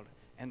called.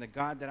 And the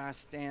God that I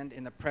stand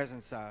in the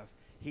presence of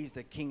He's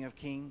the King of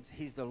kings.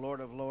 He's the Lord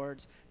of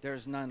lords.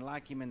 There's none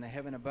like him in the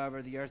heaven above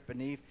or the earth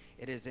beneath.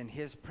 It is in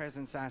his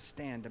presence I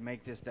stand to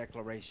make this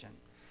declaration.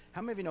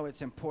 How many of you know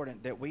it's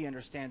important that we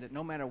understand that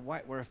no matter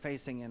what we're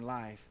facing in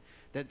life,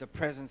 that the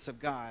presence of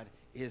God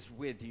is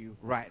with you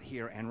right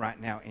here and right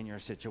now in your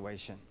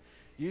situation?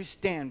 You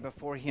stand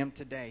before him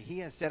today. He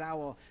has said, I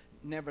will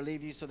never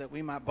leave you, so that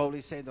we might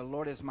boldly say, the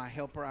Lord is my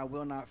helper. I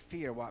will not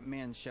fear what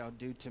men shall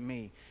do to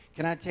me.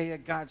 Can I tell you,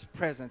 God's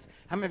presence,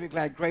 how many of you are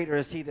glad greater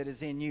is he that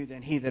is in you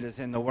than he that is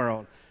in the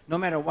world? No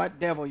matter what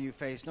devil you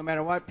face, no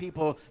matter what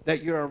people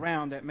that you're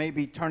around that may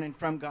be turning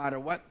from God, or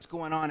what's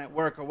going on at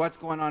work, or what's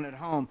going on at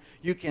home,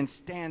 you can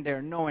stand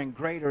there knowing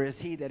greater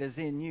is he that is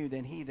in you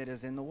than he that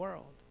is in the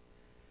world.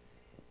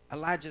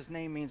 Elijah's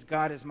name means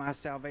God is my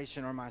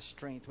salvation or my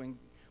strength.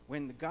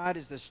 When God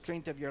is the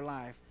strength of your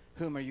life,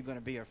 whom are you going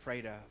to be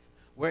afraid of?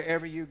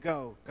 Wherever you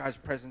go, God's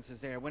presence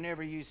is there.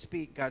 Whenever you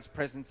speak, God's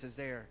presence is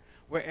there.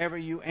 Wherever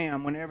you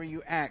am, whenever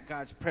you act,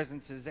 God's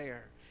presence is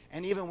there.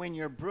 And even when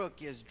your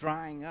brook is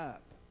drying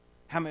up,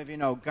 how many of you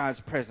know God's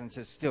presence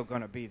is still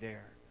going to be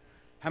there?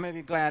 How many of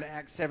you glad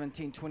Acts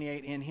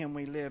 17:28, in him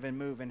we live and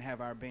move and have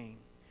our being?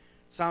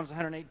 Psalms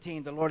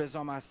 118, the Lord is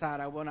on my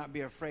side. I will not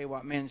be afraid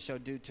what men shall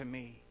do to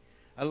me.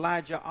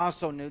 Elijah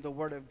also knew the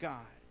word of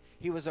God.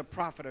 He was a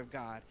prophet of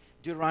God.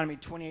 Deuteronomy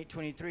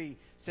 28:23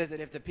 says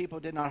that if the people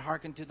did not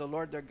hearken to the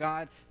Lord their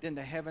God, then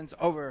the heavens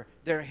over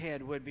their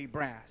head would be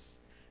brass.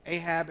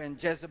 Ahab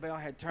and Jezebel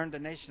had turned the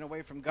nation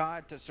away from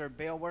God to serve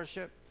Baal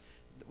worship,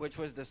 which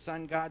was the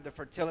sun god, the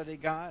fertility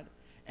god.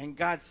 And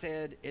God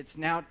said, it's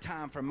now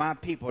time for my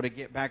people to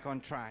get back on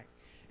track.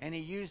 And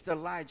he used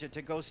Elijah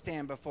to go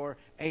stand before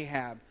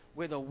Ahab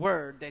with a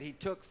word that he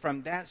took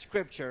from that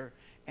scripture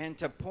and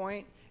to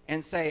point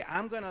and say,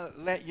 I'm going to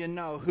let you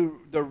know who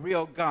the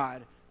real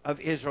God of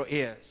Israel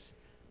is.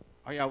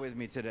 Are y'all with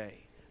me today?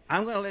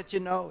 I'm going to let you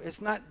know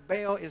it's not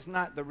Baal is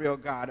not the real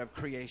God of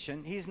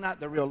creation. He's not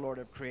the real Lord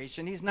of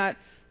creation. He's not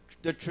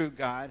the true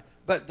God.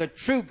 But the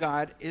true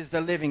God is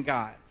the living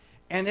God.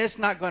 And it's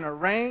not going to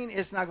rain.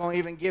 It's not going to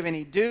even give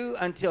any dew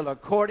until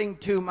according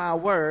to my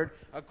word,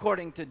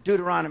 according to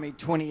Deuteronomy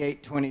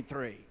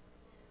 28:23.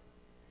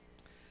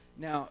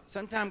 Now,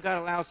 sometimes God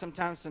allows some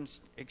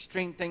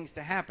extreme things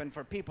to happen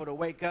for people to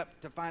wake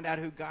up to find out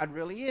who God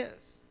really is.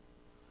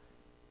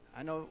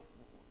 I know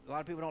a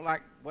lot of people don't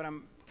like what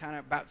I'm kind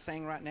of about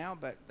saying right now,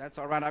 but that's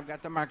all right. I've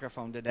got the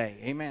microphone today.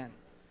 Amen.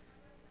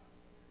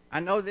 I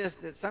know this,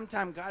 that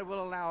sometimes God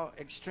will allow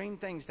extreme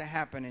things to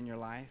happen in your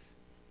life,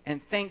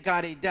 and thank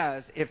God he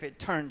does if it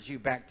turns you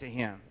back to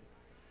him.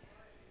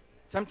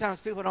 Sometimes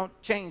people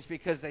don't change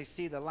because they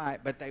see the light,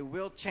 but they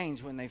will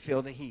change when they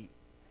feel the heat.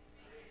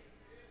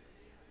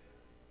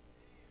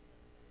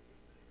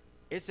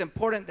 It's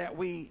important that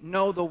we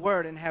know the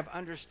word and have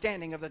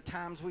understanding of the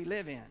times we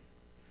live in.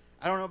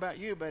 I don't know about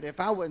you, but if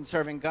I wasn't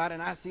serving God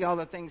and I see all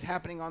the things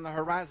happening on the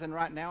horizon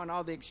right now and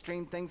all the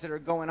extreme things that are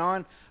going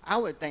on, I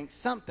would think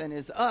something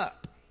is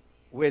up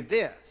with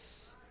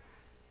this.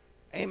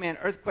 Amen.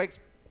 Earthquakes,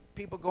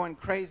 people going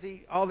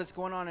crazy, all that's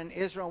going on in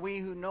Israel. We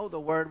who know the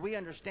word, we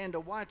understand to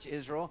watch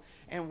Israel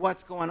and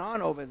what's going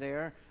on over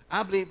there.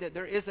 I believe that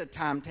there is a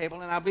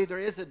timetable, and I believe there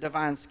is a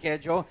divine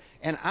schedule,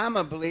 and I'm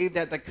a believe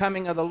that the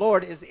coming of the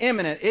Lord is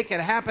imminent. It can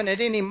happen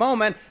at any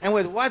moment, and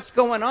with what's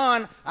going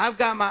on, I've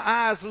got my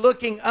eyes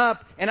looking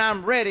up, and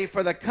I'm ready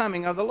for the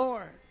coming of the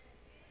Lord.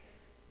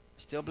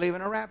 Still believe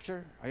in a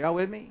rapture. Are y'all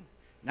with me?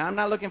 Now, I'm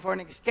not looking for an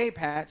escape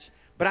hatch,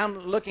 but I'm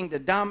looking to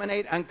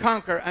dominate and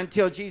conquer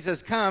until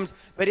Jesus comes.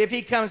 But if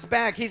he comes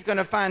back, he's going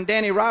to find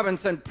Danny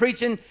Robinson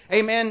preaching,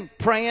 amen,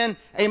 praying,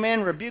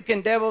 amen,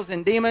 rebuking devils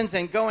and demons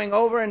and going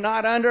over and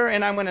not under.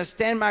 And I'm going to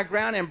stand my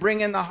ground and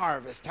bring in the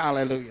harvest.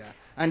 Hallelujah.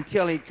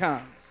 Until he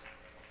comes.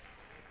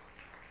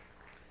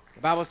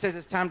 The Bible says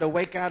it's time to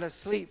wake out of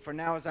sleep, for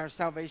now is our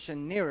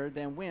salvation nearer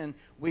than when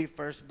we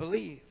first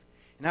believed.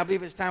 And I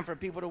believe it's time for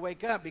people to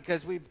wake up,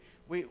 because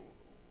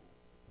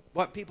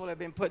what people have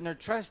been putting their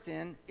trust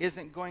in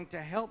isn't going to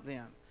help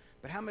them.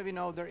 But how many of you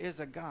know there is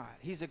a God?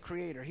 He's a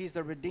creator. He's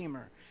the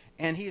Redeemer.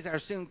 And he's our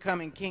soon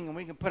coming King, and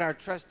we can put our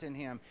trust in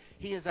him.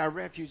 He is our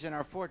refuge and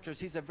our fortress.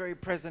 He's a very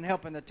present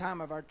help in the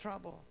time of our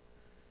trouble.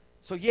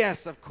 So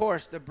yes, of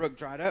course, the brook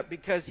dried up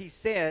because he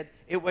said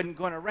it wasn't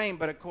going to rain,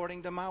 but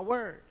according to my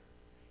word.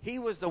 He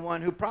was the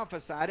one who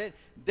prophesied it.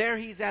 There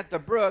he's at the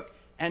brook,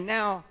 and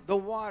now the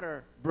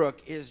water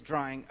brook is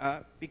drying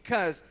up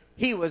because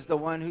he was the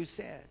one who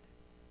said.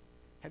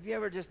 Have you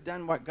ever just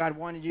done what God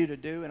wanted you to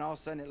do, and all of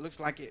a sudden it looks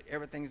like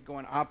everything's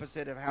going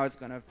opposite of how it's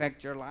going to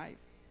affect your life?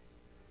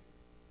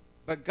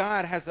 But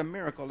God has a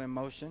miracle in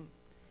motion.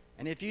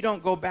 And if you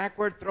don't go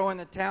backward, throw in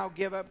the towel,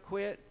 give up,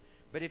 quit,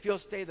 but if you'll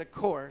stay the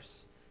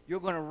course, you're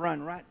going to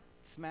run right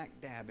smack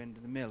dab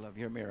into the middle of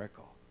your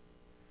miracle.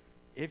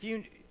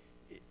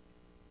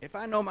 If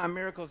I know my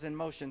miracle's in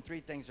motion,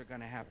 three things are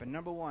going to happen.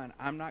 Number one,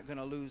 I'm not going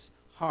to lose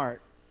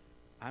heart.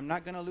 I'm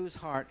not going to lose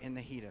heart in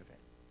the heat of it.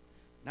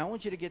 Now, I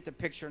want you to get the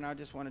picture, and I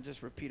just want to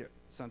repeat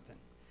something.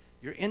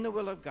 You're in the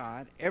will of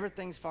God.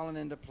 Everything's fallen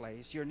into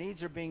place. Your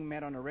needs are being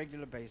met on a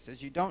regular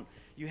basis.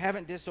 You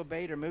haven't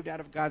disobeyed or moved out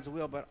of God's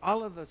will, but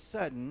all of a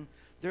sudden,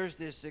 there's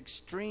this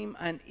extreme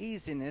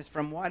uneasiness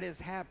from what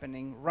is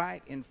happening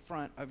right in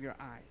front of your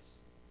eyes.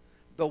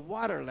 The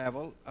water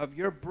level of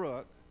your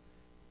brook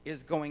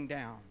is going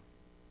down.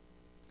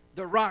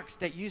 The rocks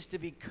that used to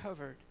be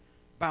covered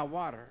by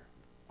water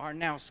are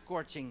now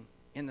scorching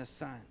in the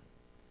sun.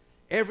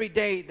 Every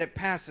day that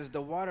passes,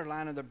 the water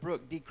line of the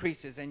brook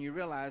decreases, and you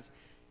realize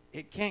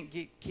it can't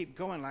keep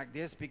going like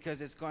this because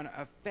it's going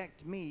to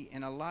affect me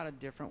in a lot of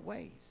different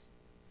ways.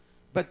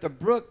 But the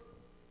brook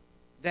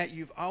that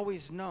you've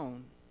always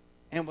known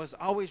and was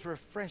always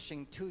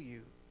refreshing to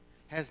you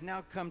has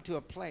now come to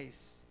a place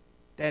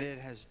that it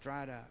has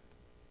dried up.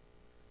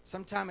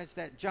 Sometimes it's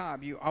that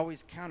job you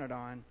always counted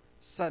on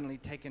suddenly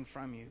taken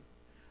from you.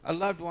 A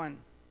loved one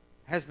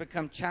has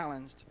become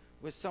challenged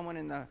with someone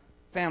in the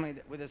family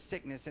with a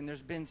sickness, and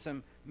there's been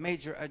some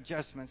major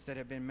adjustments that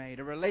have been made.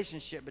 A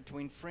relationship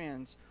between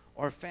friends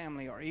or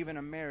family or even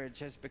a marriage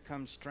has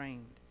become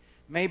strained.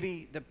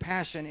 Maybe the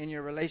passion in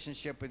your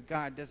relationship with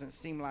God doesn't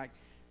seem like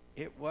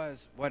it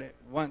was what it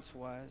once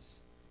was.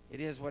 It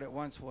is what it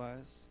once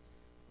was.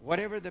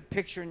 Whatever the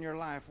picture in your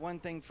life, one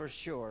thing for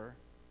sure,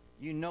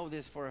 you know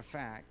this for a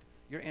fact,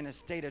 you're in a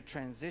state of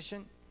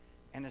transition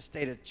and a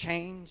state of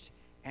change,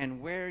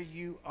 and where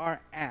you are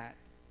at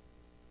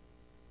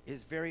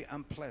is very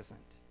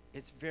unpleasant.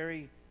 It's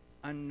very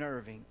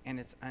unnerving, and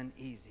it's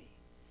uneasy.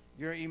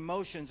 Your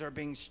emotions are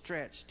being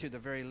stretched to the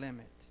very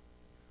limit.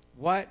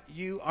 What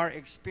you are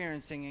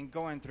experiencing and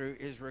going through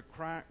is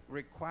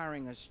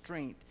requiring a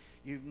strength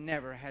you've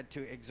never had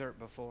to exert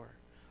before,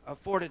 a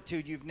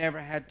fortitude you've never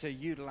had to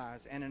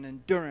utilize, and an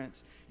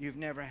endurance you've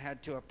never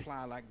had to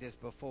apply like this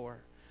before.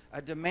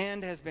 A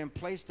demand has been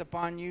placed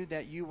upon you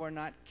that you were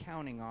not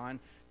counting on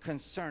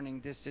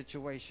concerning this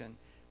situation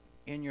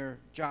in your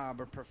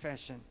job or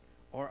profession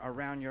or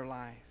around your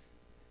life.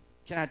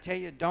 Can I tell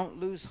you, don't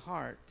lose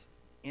heart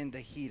in the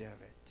heat of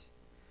it.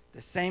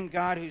 The same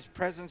God whose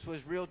presence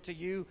was real to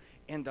you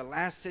in the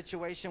last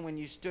situation when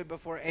you stood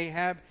before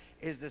Ahab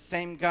is the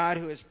same God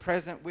who is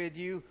present with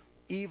you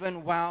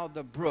even while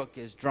the brook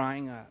is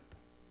drying up.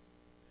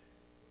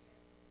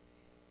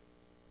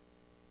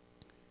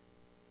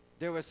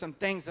 There were some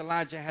things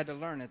Elijah had to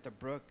learn at the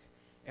brook.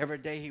 Every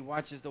day he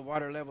watches the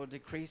water level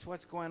decrease.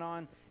 What's going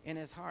on in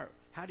his heart?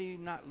 How do you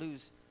not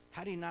lose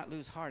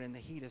heart in the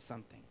heat of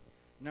something?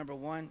 Number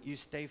one, you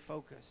stay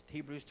focused.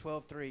 Hebrews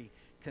 12:3.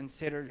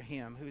 Consider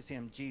him. Who's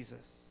him?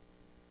 Jesus.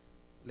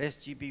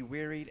 Lest ye be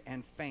wearied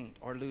and faint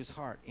or lose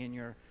heart in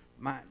your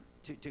mind.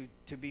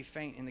 To be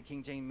faint in the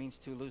King James means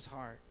to lose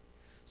heart.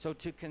 So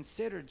to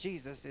consider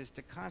Jesus is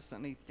to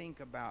constantly think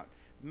about,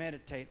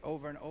 meditate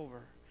over and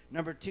over.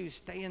 Number two,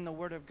 stay in the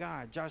Word of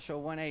God. Joshua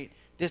 1:8.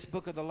 This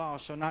book of the law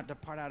shall not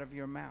depart out of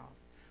your mouth,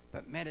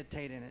 but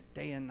meditate in it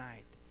day and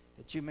night,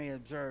 that you may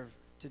observe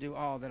to do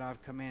all that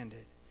I've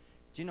commanded.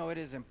 Do you know it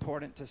is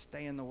important to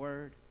stay in the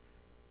Word?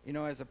 You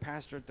know, as a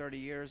pastor 30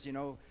 years,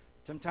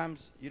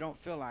 sometimes you don't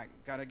feel like,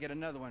 got to get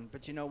another one.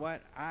 But you know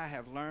what? I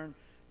have learned,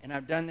 and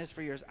I've done this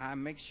for years, I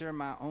make sure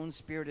my own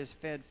spirit is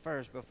fed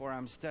first before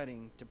I'm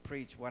studying to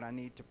preach what I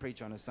need to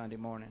preach on a Sunday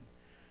morning.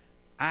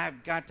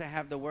 I've got to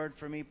have the Word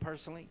for me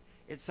personally.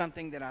 It's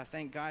something that I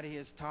thank God He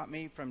has taught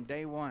me from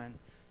day one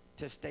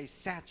to stay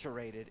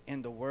saturated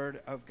in the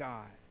Word of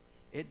God.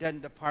 It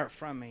doesn't depart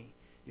from me.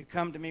 You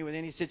come to me with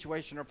any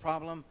situation or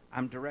problem,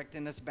 I'm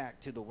directing us back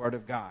to the Word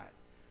of God.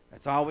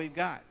 That's all we've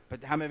got.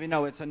 But how many of you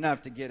know it's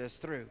enough to get us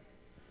through?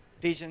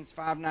 Ephesians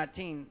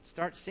 5:19,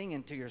 start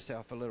singing to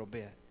yourself a little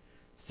bit.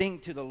 Sing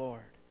to the Lord.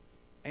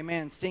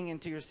 Amen. Singing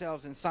to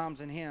yourselves in psalms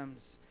and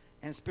hymns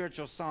and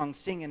spiritual songs,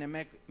 singing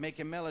and make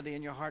a melody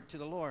in your heart to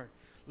the Lord.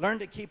 Learn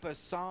to keep a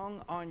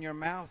song on your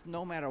mouth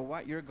no matter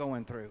what you're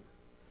going through.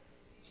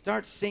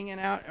 Start singing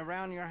out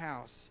around your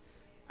house.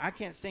 I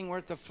can't sing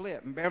worth a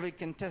flip, and Beverly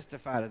can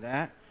testify to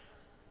that.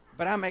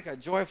 But I make a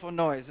joyful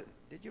noise.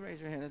 Did you raise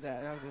your hand at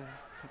that?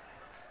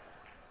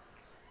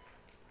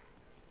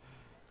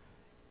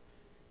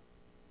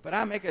 But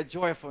I make a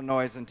joyful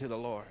noise unto the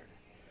Lord.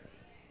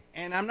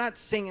 And I'm not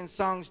singing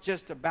songs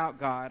just about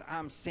God.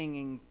 I'm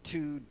singing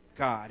to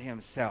God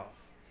Himself.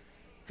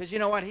 Because you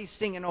know what? He's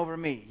singing over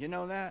me. You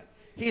know that?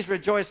 He's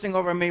rejoicing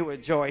over me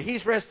with joy.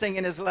 He's resting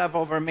in His love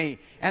over me.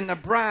 And the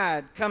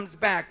bride comes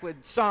back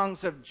with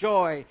songs of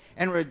joy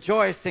and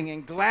rejoicing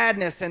and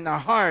gladness in the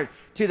heart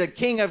to the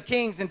King of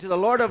Kings and to the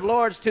Lord of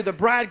Lords, to the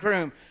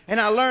bridegroom. And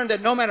I learned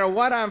that no matter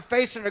what I'm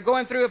facing or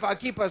going through, if I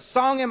keep a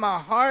song in my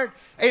heart,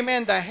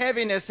 amen, the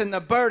heaviness and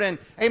the burden,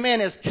 amen,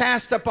 is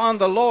cast upon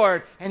the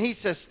Lord. And He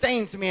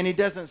sustains me, and He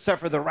doesn't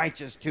suffer the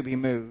righteous to be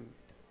moved.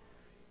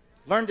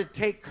 Learn to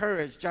take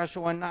courage.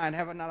 Joshua 1:9,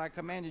 have not I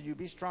commanded you,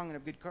 be strong and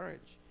of good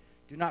courage.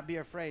 Do not be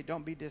afraid.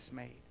 Don't be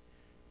dismayed.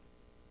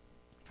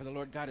 For the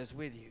Lord God is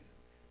with you.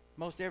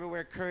 Most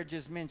everywhere courage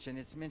is mentioned,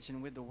 it's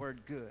mentioned with the word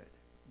good.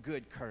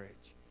 Good courage.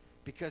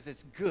 Because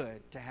it's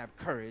good to have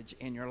courage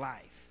in your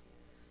life.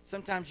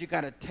 Sometimes you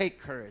got to take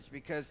courage,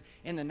 because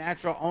in the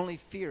natural only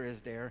fear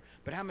is there.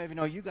 But how many of you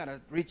know you got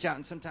to reach out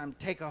and sometimes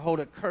take a hold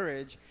of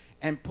courage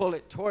and pull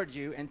it toward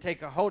you and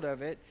take a hold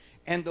of it?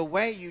 And the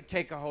way you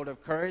take a hold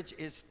of courage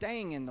is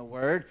staying in the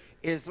Word,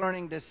 is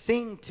learning to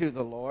sing to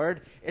the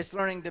Lord. It's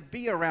learning to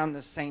be around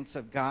the saints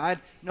of God.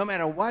 No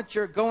matter what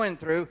you're going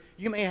through,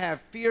 you may have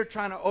fear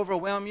trying to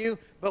overwhelm you,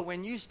 but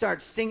when you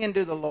start singing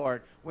to the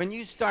Lord, when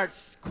you start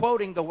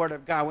quoting the Word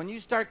of God, when you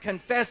start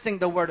confessing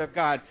the Word of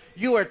God,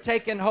 you are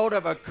taking hold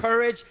of a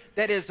courage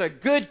that is a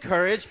good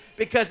courage,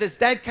 because it's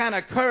that kind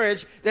of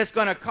courage that's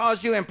going to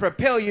cause you and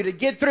propel you to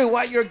get through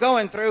what you're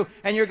going through,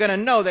 and you're going to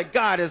know that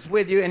God is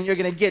with you, and you're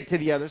going to get to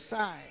the other side.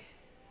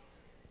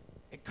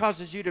 It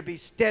causes you to be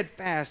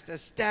steadfast,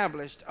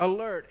 established,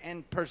 alert,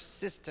 and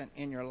persistent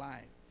in your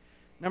life.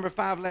 Number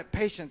 5, let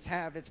patience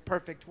have its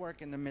perfect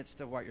work in the midst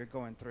of what you're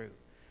going through.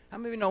 How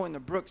many of you know when the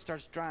brook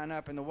starts drying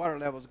up and the water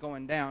level's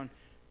going down,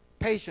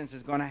 patience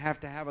is going to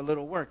have a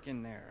little work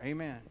in there?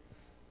 Amen.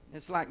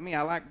 It's like me.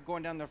 I like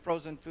going down the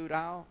frozen food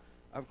aisle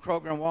of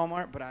Kroger and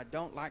Walmart, but I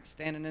don't like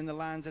standing in the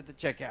lines at the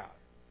checkout.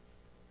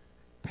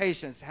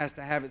 Patience has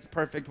to have its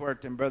perfect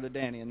work in Brother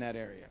Danny in that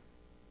area.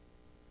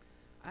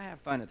 I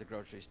have fun at the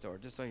grocery store,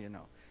 just so you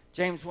know.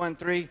 James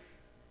 1:3,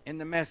 in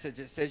the Message,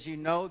 it says, you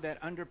know that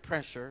under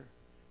pressure,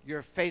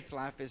 your faith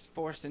life is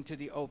forced into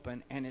the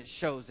open and it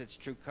shows its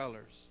true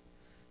colors.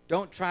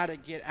 Don't try to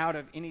get out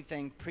of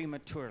anything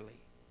prematurely.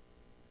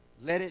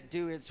 Let it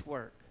do its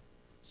work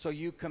so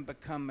you can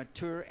become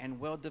mature and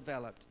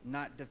well-developed,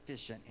 not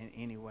deficient in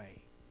any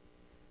way.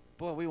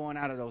 Boy, we want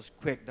out of those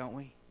quick, don't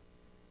we?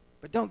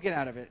 But don't get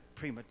out of it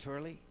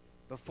prematurely,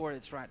 before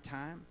its right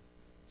time.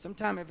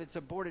 Sometimes if it's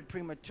aborted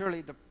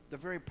prematurely, the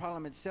very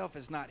problem itself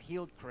is not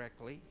healed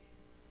correctly.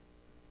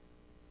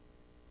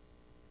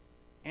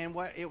 And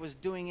what it was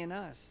doing in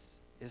us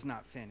is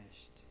not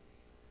finished.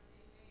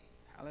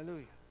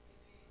 Hallelujah.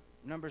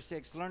 Number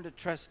 6, learn to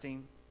trust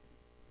Him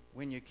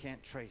when you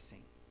can't trace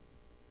Him.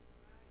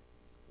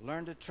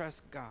 Learn to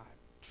trust God.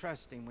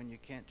 Trust Him when you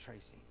can't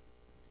trace Him.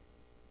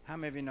 How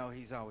many of you know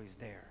He's always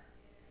there?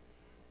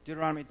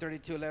 Deuteronomy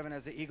 32:11,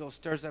 as the eagle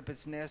stirs up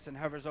its nest and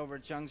hovers over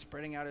its young,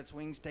 spreading out its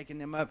wings, taking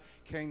them up,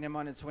 carrying them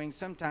on its wings.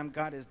 Sometimes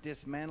God is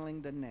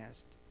dismantling the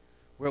nest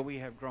where we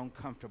have grown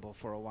comfortable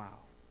for a while.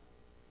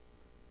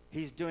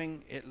 He's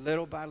doing it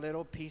little by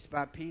little, piece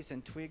by piece,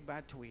 and twig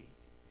by twig.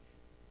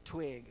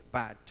 Twig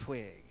by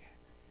twig.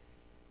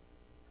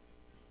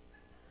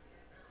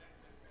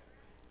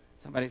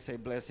 Somebody say,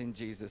 blessing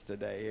Jesus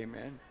today.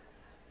 Amen.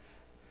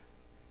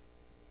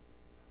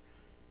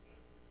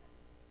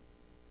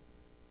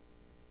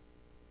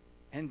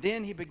 And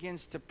then He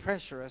begins to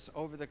pressure us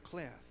over the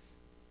cliff.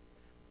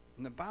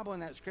 And the Bible in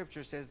that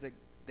scripture says that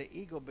the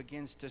eagle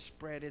begins to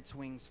spread its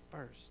wings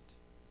first,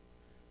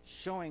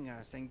 showing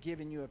us and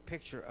giving you a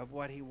picture of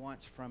what He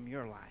wants from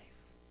your life,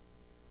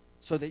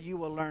 so that you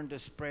will learn to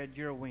spread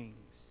your wings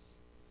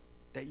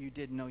that you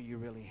didn't know you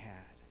really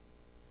had.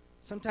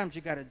 Sometimes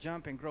you got to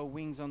jump and grow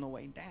wings on the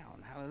way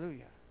down.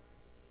 Hallelujah.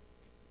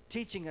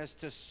 Teaching us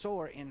to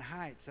soar in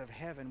heights of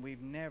heaven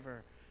we've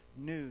never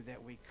knew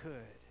that we could.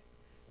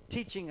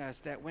 Teaching us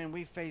that when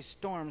we face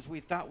storms we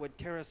thought would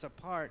tear us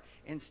apart,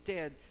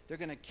 instead they're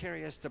going to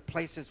carry us to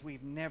places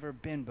we've never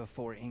been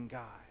before in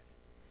God.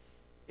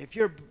 If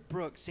your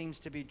brook seems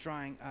to be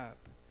drying up,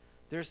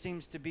 there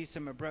seems to be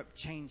some abrupt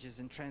changes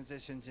and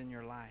transitions in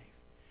your life.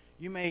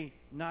 You may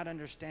not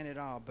understand it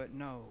all, but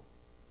know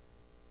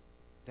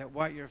that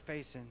what you're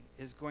facing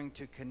is going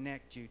to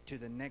connect you to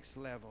the next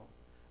level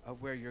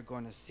of where you're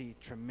going to see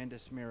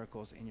tremendous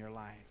miracles in your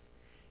life.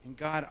 And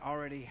God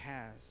already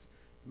has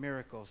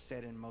miracles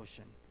set in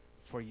motion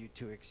for you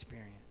to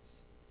experience.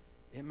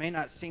 It may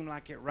not seem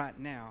like it right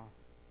now,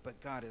 but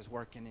God is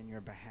working in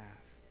your behalf.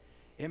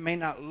 It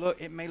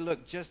may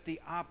look just the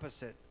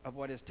opposite of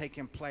what is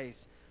taking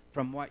place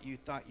from what you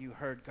thought you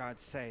heard God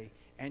say,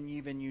 and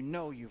even you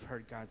know you've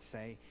heard God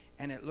say,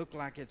 and it looked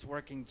like it's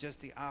working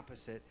just the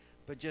opposite,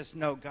 but just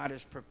know God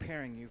is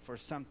preparing you for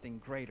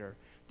something greater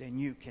than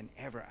you can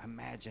ever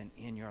imagine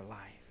in your life.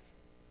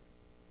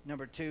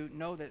 Number 2,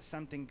 know that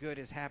something good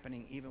is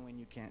happening even when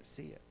you can't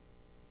see it.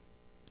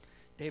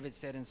 David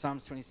said in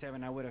Psalms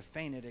 27, I would have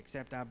fainted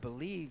except I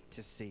believed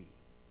to see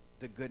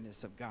the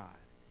goodness of God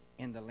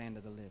in the land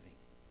of the living.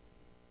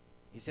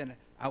 He said,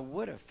 I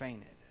would have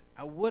fainted.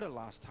 I would have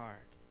lost heart.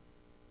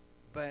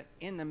 But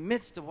in the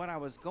midst of what I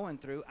was going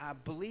through, I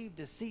believed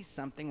to see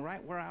something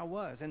right where I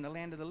was in the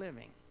land of the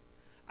living.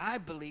 I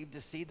believed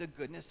to see the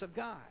goodness of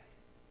God.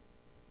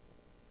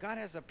 God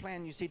has a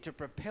plan, you see, to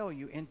propel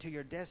you into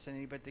your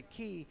destiny, but the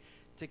key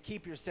to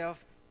keep yourself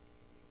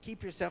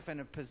in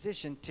a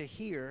position to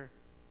hear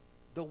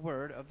the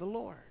word of the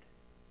Lord.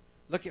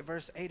 Look at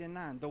verse 8 and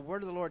 9. The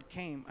word of the Lord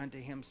came unto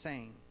him,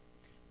 saying,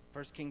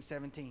 1 Kings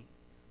 17.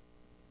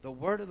 The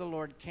word of the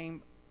Lord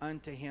came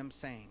unto him,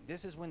 saying.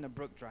 This is when the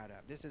brook dried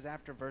up. This is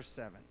after verse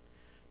 7.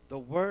 The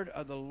word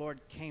of the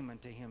Lord came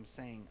unto him,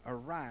 saying,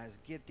 Arise,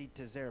 get thee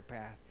to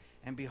Zarephath,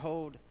 and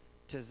behold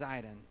to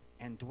Zidon,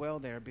 and dwell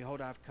there. Behold,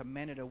 I have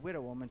commanded a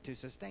widow woman to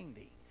sustain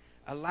thee.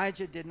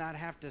 Elijah did not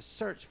have to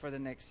search for the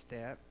next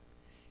step.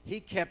 He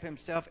kept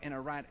himself in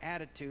a right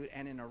attitude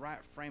and in a right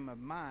frame of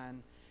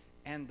mind,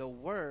 and the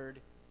word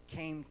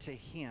came to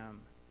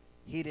him.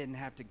 He didn't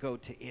have to go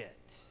to it.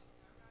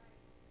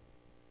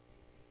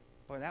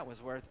 Boy, that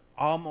was worth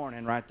all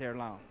morning right there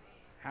long.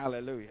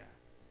 Hallelujah.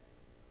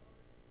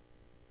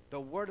 The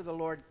word of the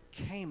Lord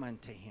came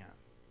unto him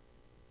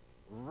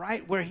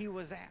right where he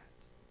was at,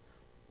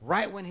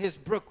 right when his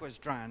brook was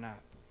drying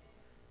up.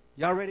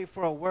 Y'all ready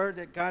for a word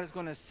that God is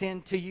going to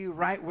send to you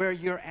right where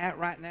you're at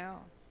right now?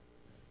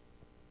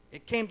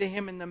 It came to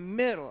him in the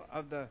middle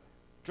of the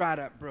dried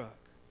up brook.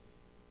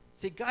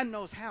 See, God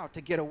knows how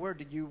to get a word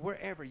to you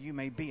wherever you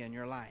may be in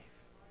your life.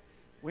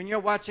 When you're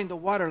watching the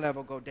water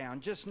level go down,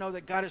 just know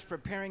that God is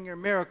preparing your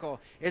miracle.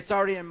 It's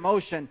already in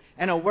motion,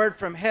 and a word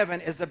from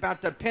heaven is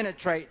about to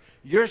penetrate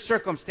your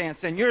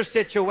circumstance and your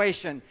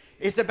situation.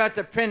 It's about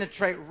to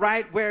penetrate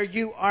right where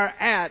you are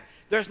at.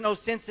 There's no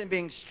sense in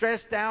being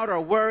stressed out or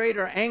worried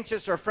or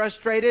anxious or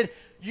frustrated.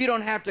 You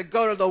don't have to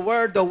go to the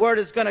word. The word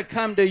is going to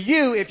come to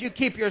you if you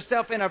keep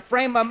yourself in a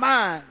frame of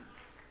mind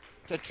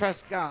to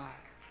trust God.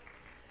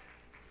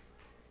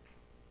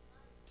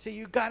 See,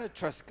 you got to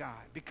trust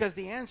God, because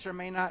the answer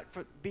may not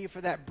be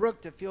for that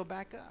brook to fill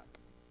back up.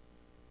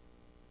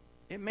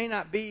 It may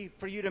not be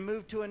for you to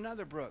move to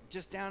another brook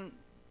just down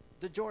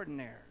the Jordan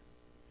there.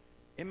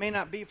 It may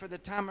not be for the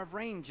time of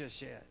rain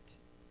just yet.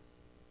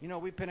 You know,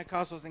 we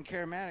Pentecostals and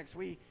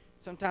Charismatics,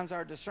 sometimes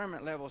our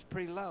discernment level is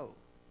pretty low.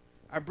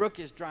 Our brook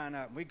is drying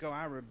up. We go,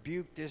 I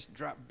rebuke this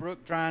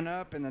brook drying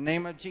up in the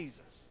name of Jesus.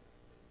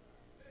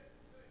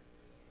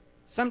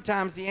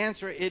 Sometimes the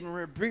answer isn't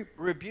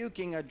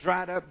rebuking a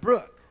dried up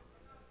brook.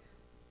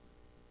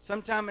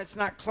 Sometimes it's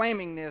not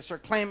claiming this or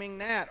claiming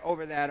that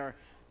over that,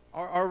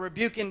 or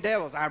rebuking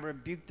devils. I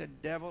rebuke the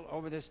devil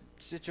over this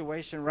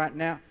situation right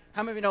now.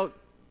 How many of you know the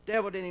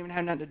devil didn't even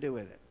have nothing to do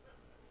with it?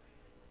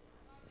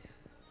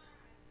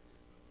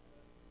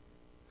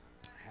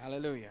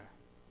 Hallelujah.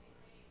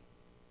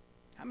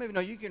 How many of you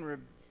know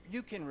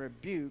you can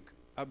rebuke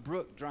a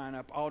brook drying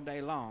up all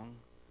day long,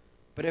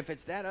 but if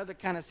it's that other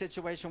kind of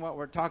situation what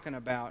we're talking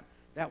about,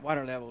 that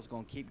water level is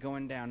going to keep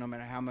going down no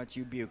matter how much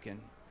you rebuking.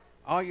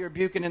 All your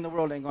rebuking in the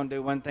world ain't going to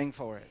do one thing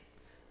for it.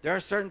 There are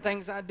certain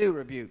things I do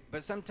rebuke,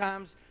 but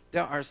sometimes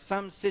there are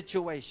some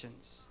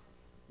situations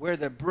where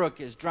the brook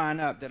is drying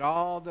up that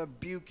all the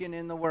rebuking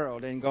in the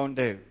world ain't going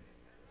to do.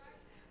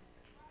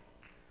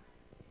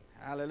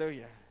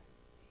 Hallelujah.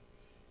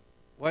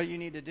 What you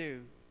need to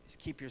do is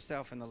keep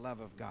yourself in the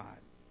love of God.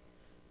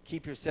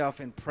 Keep yourself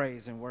in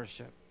praise and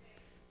worship.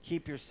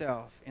 Keep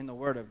yourself in the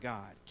Word of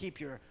God. Keep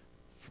your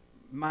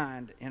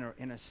mind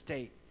in a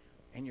state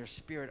and your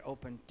spirit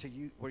open to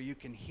you where you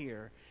can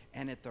hear.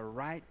 And at the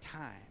right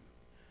time,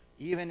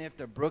 even if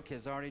the brook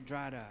has already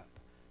dried up,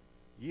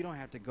 you don't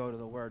have to go to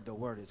the Word. The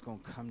Word is going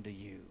to come to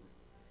you,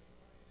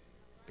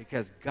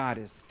 because God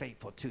is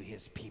faithful to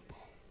His people.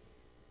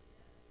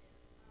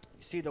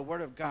 You see, the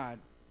Word of God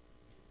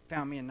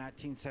found me in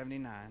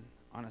 1979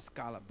 on a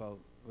scallop boat.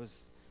 It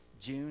was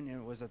June,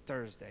 and it was a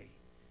Thursday.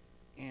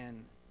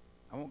 And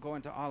I won't go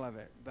into all of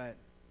it, but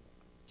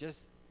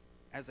just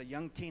as a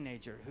young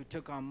teenager who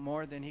took on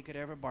more than he could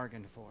ever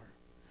bargain for,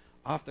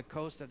 off the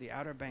coast of the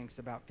Outer Banks,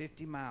 about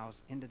 50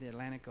 miles into the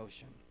Atlantic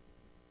Ocean,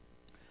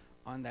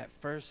 on that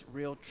first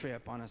real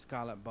trip on a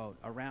scallop boat,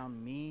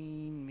 around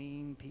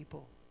mean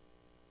people,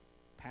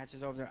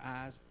 patches over their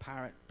eyes,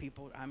 pirate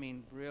people, I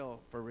mean, real,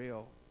 for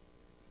real.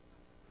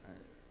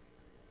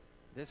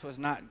 This was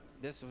not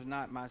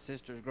my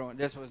sister's growing.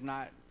 This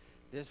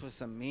was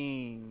some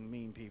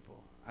mean people.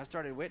 I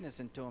started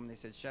witnessing to them. They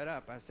said, shut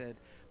up. I said,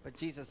 but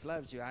Jesus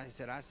loves you. I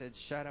said,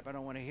 shut up. I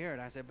don't want to hear it.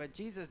 I said, but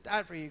Jesus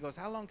died for you. He goes,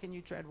 how long can you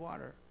tread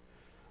water?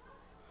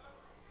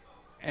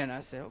 And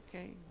I said,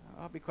 okay,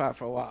 I'll be quiet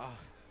for a while.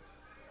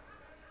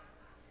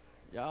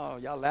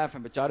 Y'all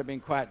laughing, but y'all have been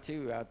quiet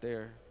too out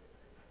there.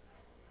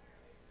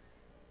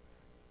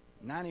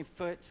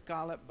 90-foot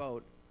scallop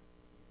boat,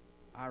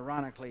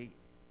 ironically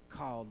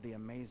called the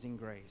Amazing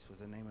Grace, was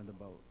the name of the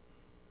boat.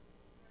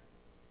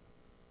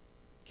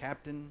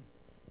 Captain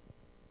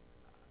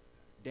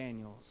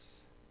Daniels,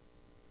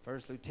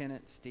 First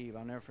Lieutenant Steve,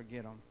 I'll never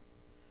forget him.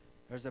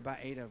 There's about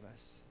 8 of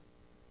us.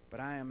 But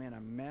I am in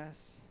a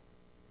mess.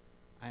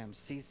 I am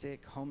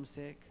seasick,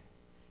 homesick.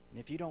 And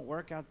if you don't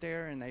work out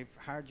there and they've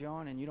hired you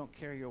on and you don't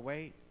carry your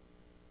weight,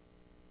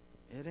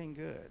 it ain't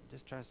good.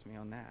 Just trust me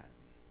on that.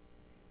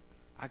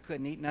 I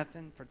couldn't eat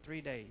nothing for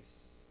 3 days,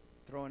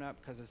 throwing up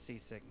because of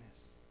seasickness.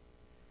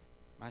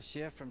 My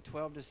shift from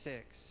 12 to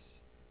 6,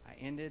 I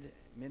ended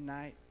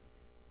midnight,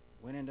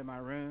 went into my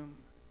room.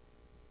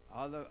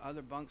 All the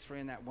other bunks were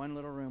in that one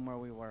little room where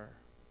we were.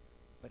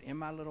 But in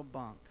my little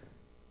bunk,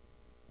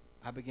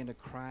 I began to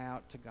cry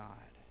out to God.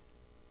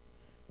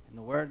 And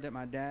the word that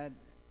my dad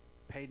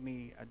paid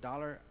me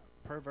 $1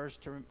 per verse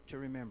to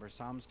remember,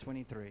 Psalms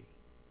 23.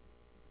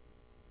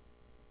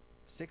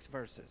 6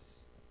 verses.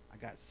 I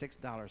got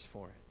 $6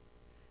 for it.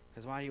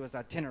 Because while he was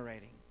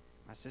itinerating,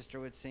 my sister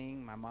would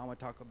sing, my mom would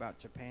talk about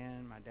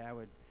Japan, my dad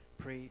would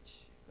preach.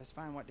 Let's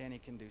find what Danny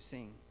can do,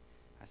 sing.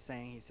 I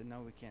sang. He said,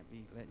 no, we can't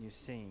be letting you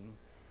sing.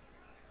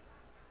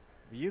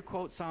 But you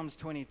quote Psalms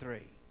 23.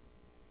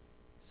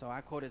 So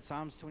I quoted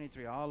Psalms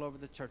 23 all over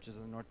the churches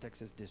of the North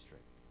Texas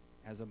district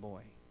as a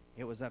boy.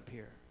 It was up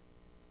here.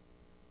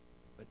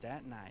 But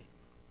that night,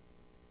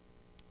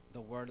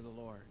 the word of the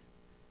Lord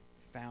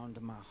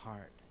found my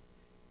heart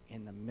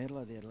in the middle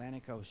of the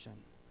Atlantic Ocean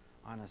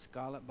on a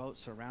scarlet boat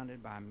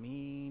surrounded by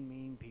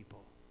mean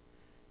people.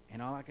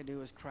 And all I could do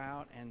was cry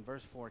out, and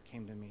verse 4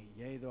 came to me.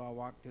 Yea, though I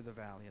walk through the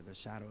valley of the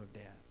shadow of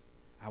death,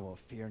 I will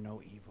fear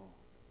no evil,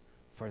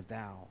 for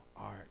thou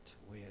art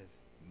with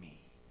me.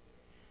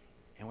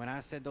 And when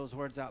I said those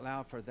words out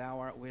loud, for thou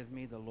art with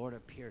me, the Lord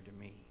appeared to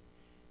me.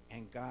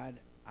 And God,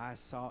 I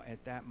saw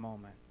at that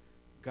moment,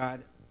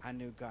 I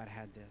knew God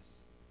had this.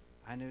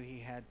 I knew he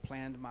had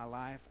planned my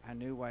life. I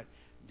knew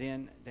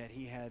that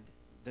he had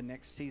the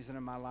next season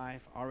of my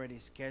life already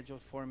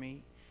scheduled for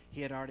me.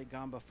 He had already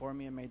gone before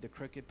me and made the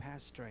crooked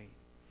path straight.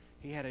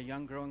 He had a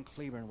young girl in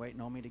Cleburne waiting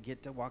on me to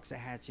get to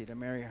Waxahachie to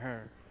marry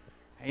her.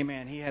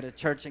 Amen. He had a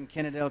church in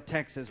Kennedale,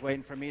 Texas,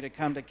 waiting for me to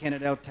come to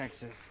Kennedale,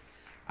 Texas.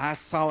 I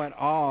saw it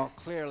all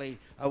clearly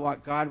of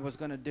what God was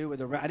going to do with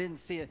the road. I didn't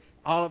see it,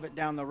 all of it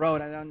down the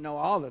road. I didn't know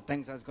all the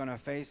things I was going to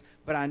face,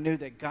 but I knew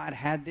that God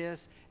had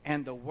this,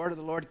 and the word of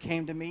the Lord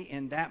came to me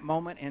in that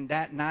moment, in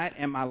that night,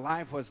 and my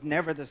life was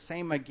never the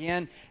same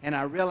again. And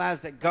I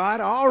realized that God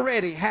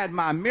already had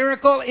my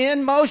miracle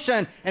in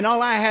motion, and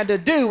all I had to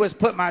do was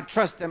put my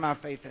trust and my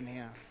faith in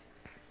him.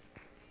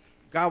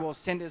 God will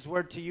send his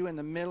word to you in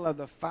the middle of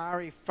the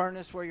fiery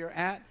furnace where you're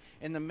at,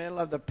 in the middle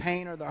of the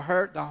pain or the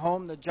hurt, the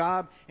home, the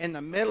job, in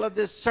the middle of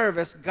this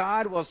service.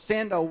 God will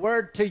send a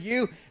word to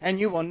you, and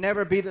you will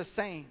never be the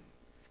same.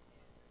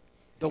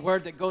 The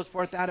word that goes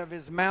forth out of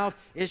his mouth,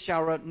 it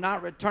shall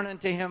not return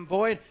unto him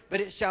void,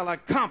 but it shall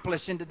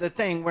accomplish into the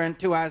thing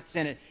whereunto I have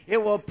sent it.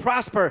 It will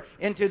prosper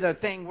into the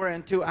thing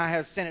whereunto I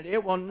have sent it.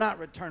 It will not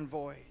return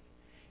void.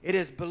 It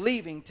is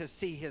believing to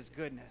see his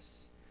goodness.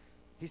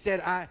 He said,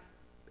 I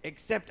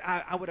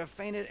would have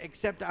fainted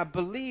except I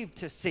believed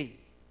to see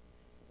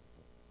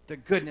the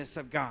goodness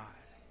of God.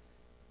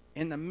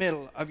 In the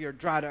middle of your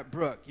dried up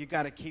brook, you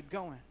got to keep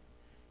going.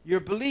 You're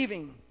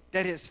believing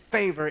that his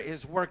favor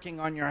is working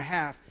on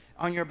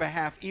your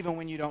behalf even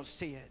when you don't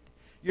see it.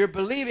 You're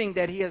believing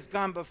that he has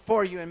gone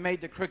before you and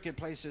made the crooked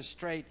places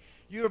straight.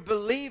 You're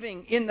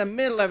believing in the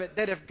middle of it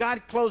that if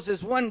God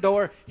closes one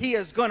door, he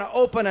is going to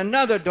open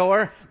another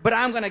door. But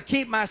I'm going to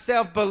keep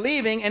myself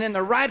believing and in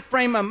the right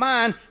frame of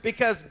mind,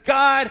 because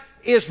God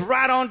is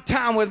right on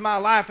time with my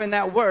life, and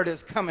that word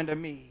is coming to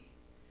me.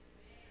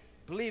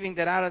 Believing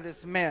that out of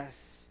this mess,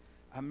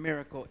 a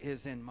miracle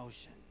is in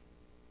motion.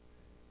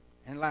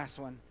 And last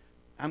one,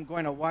 I'm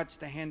going to watch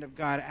the hand of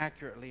God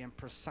accurately and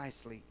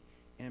precisely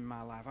in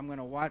my life. I'm going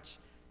to watch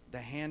the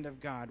hand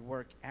of God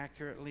work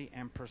accurately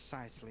and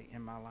precisely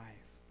in my life.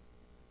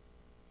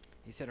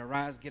 He said,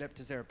 arise, get up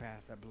to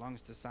Zarephath, that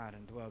belongs to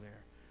Sidon, dwell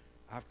there.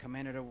 I've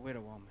commanded a widow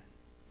woman.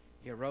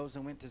 He arose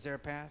and went to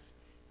Zarephath.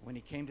 When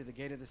he came to the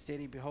gate of the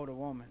city, behold, a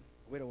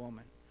widow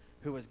woman,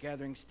 who was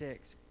gathering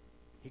sticks.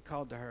 He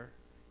called to her.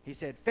 He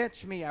said,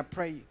 fetch me, I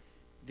pray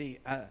thee,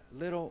 a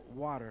little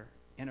water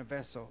in a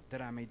vessel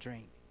that I may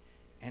drink.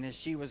 And as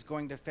she was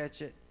going to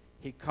fetch it,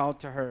 he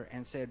called to her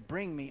and said,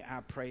 bring me, I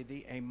pray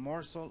thee, a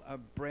morsel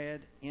of bread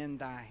in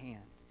thy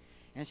hand.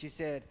 And she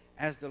said,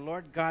 as the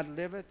Lord God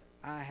liveth,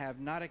 I have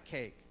not a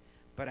cake,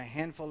 but a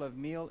handful of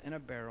meal in a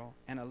barrel,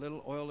 and a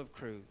little oil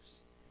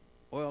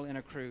in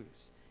a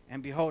cruse.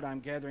 And behold, I'm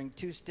gathering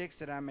 2 sticks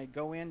that I may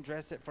go in,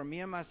 dress it for me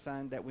and my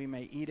son, that we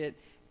may eat it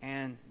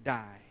and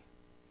die.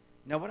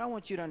 Now, what I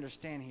want you to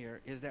understand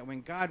here is that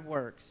when God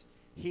works,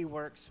 he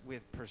works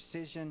with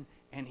precision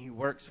and he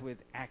works with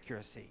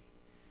accuracy.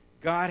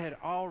 God had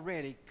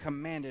already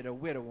commanded a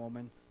widow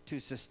woman to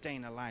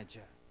sustain Elijah.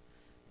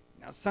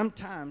 Now,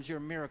 sometimes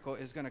your miracle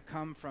is going to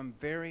come from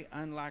very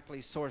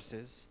unlikely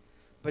sources,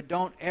 but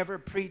don't ever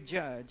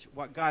prejudge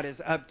what God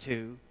is up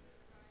to.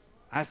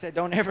 I said,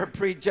 don't ever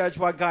prejudge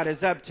what God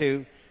is up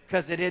to,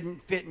 because it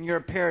didn't fit in your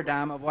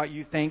paradigm of what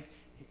you think.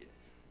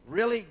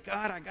 Really,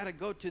 God, I got to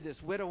go to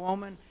this widow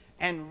woman?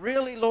 And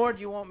really, Lord,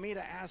 you want me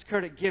to ask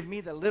her to give me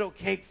the little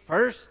cake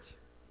first?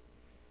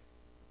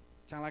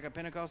 Sound like a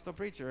Pentecostal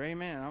preacher.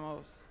 Amen.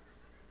 Almost.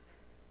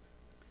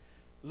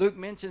 Luke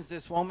mentions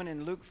this woman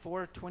in Luke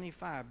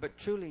 4:25. But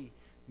truly,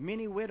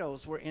 many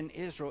widows were in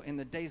Israel in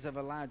the days of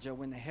Elijah,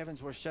 when the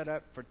heavens were shut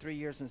up for 3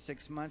 years and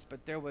 6 months,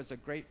 but there was a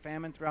great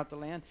famine throughout the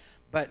land.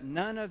 But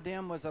none of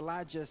them was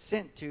Elijah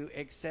sent to,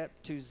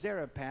 except to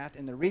Zarephath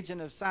in the region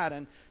of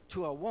Sidon,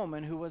 to a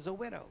woman who was a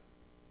widow.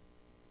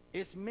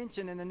 It's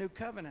mentioned in the New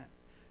Covenant.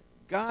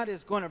 God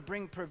is going to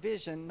bring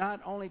provision not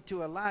only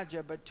to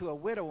Elijah, but to a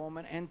widow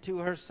woman and to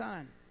her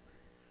son.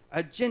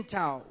 A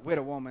Gentile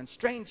widow woman,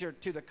 stranger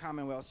to the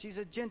commonwealth. She's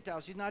a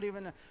Gentile. She's not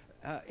even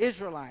an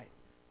Israelite.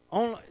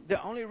 The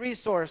only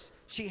resource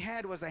she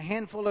had was a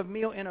handful of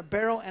meal in a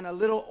barrel and a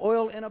little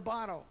oil in a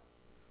bottle.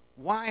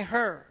 Why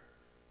her?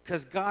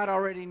 Because God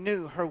already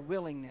knew her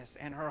willingness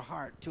and her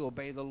heart to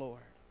obey the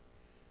Lord.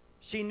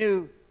 She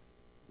knew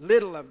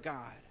little of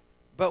God,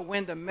 But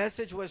when the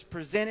message was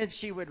presented,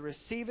 she would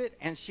receive it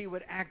and she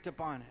would act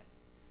upon it.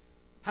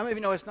 How many of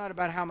you know it's not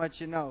about how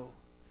much you know?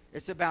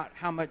 It's about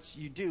how much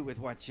you do with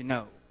what you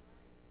know.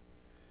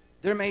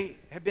 There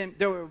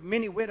were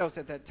many widows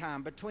at that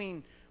time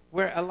between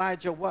where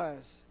Elijah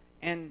was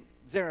and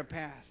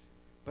Zarephath.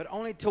 But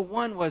only to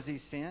one was he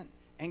sent,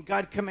 and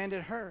God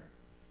commanded her.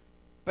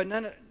 But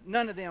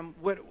none of them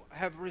would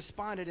have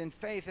responded in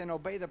faith and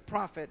obeyed the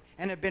prophet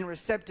and have been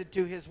receptive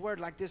to his word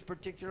like this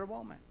particular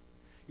woman.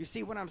 You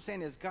see, what I'm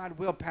saying is God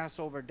will pass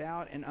over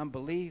doubt and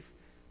unbelief,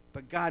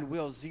 but God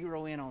will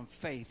zero in on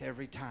faith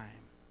every time.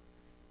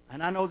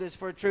 And I know this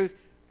for a truth.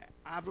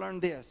 I've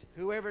learned this.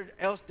 Whoever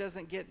else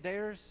doesn't get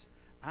theirs,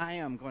 I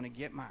am going to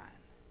get mine.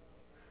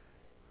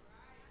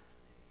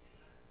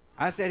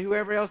 I said,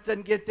 whoever else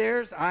doesn't get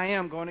theirs, I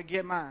am going to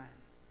get mine.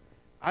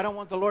 I don't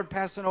want the Lord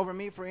passing over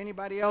me for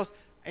anybody else.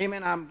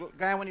 Amen. I'm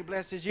glad when he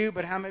blesses you,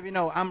 but how many of you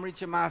know I'm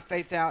reaching my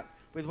faith out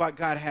with what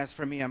God has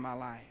for me in my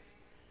life?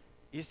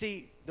 You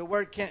see, the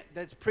word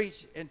that's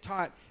preached and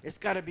taught, it's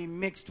got to be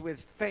mixed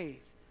with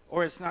faith,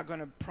 or it's not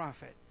going to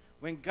profit.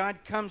 When God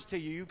comes to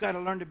you, you've got to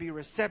learn to be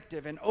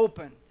receptive and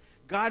open.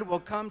 God will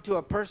come to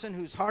a person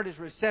whose heart is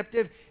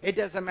receptive. It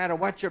doesn't matter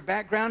what your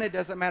background. It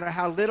doesn't matter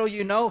how little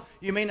you know.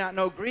 You may not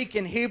know Greek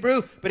and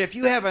Hebrew, but if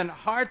you have a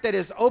heart that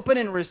is open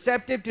and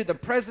receptive to the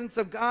presence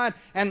of God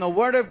and the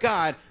Word of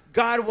God,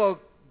 God will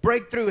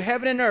break through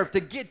heaven and earth to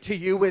get to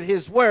you with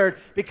his word,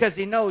 because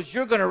he knows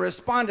you're going to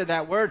respond to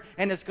that word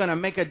and it's going to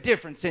make a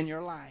difference in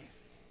your life.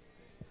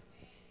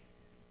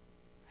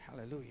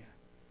 Hallelujah.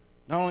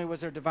 Not only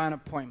was there divine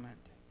appointment,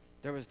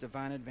 there was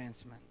divine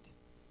advancement.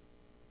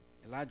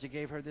 Elijah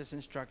gave her this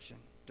instruction,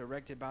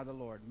 directed by the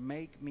Lord: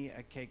 make me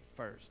a cake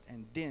first,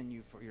 and then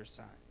you for your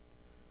son.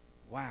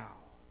 Wow.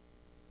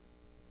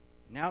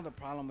 Now the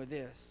problem with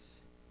this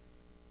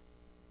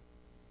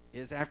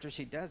is after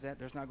she does that,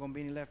 there's not going to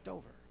be any left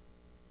over.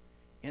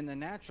 In the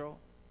natural,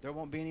 there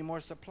won't be any more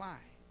supply.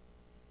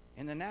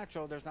 In the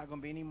natural, there's not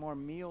going to be any more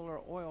meal or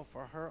oil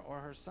for her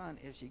or her son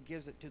if she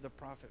gives it to the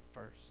prophet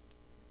first.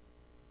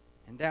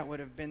 And that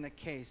would have been the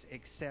case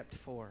except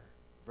for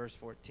verse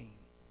 14.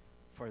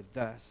 For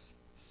thus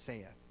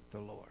saith the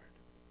Lord.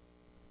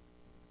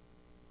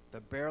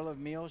 The barrel of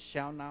meal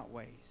shall not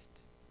waste,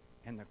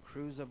 and the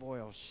cruse of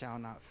oil shall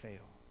not fail.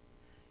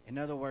 In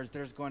other words,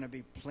 there's going to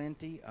be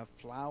plenty of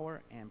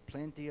flour and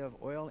plenty of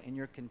oil in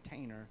your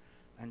container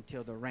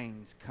until the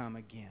rains come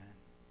again.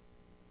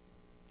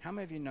 How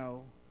many of you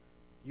know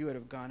you would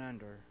have gone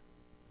under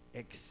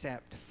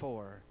except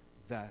for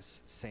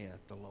thus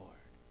saith the Lord?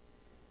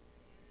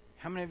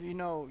 How many of you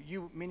know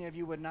many of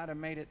you would not have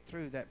made it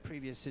through that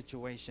previous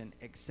situation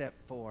except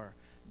for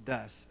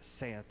thus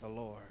saith the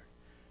Lord?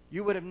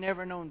 You would have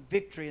never known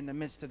victory in the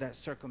midst of that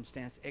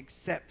circumstance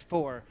except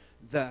for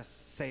thus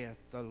saith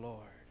the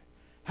Lord.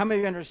 How many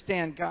of you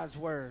understand God's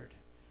word,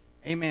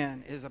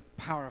 amen, is a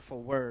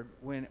powerful word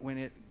when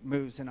it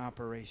moves in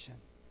operation?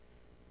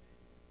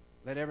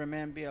 Let every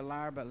man be a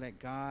liar, but let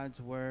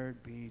God's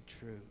word be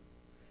true.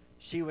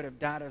 She would have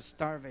died of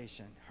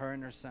starvation, her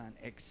and her son,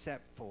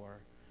 except for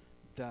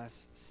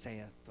thus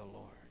saith the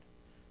Lord.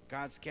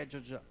 God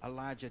scheduled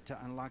Elijah to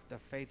unlock the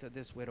faith of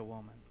this widow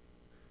woman,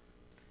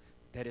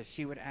 that if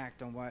she would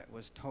act on what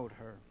was told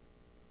her,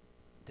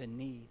 the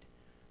need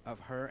of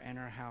her and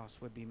her house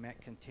would be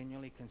met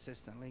continually,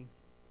 consistently.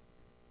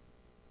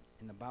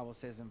 And the Bible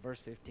says in verse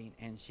 15,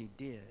 and she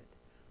did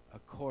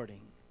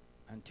according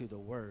unto the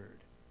word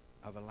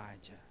of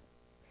Elijah.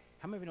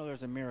 How many of you know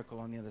there's a miracle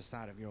on the other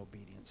side of your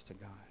obedience to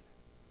God?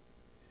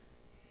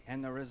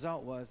 And the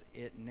result was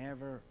it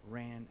never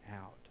ran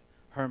out.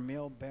 Her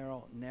meal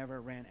barrel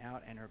never ran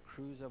out, and her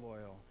cruse of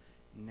oil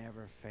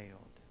never failed.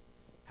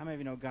 How many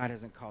of you know God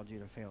hasn't called you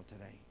to fail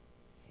today?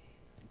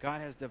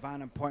 God has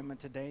divine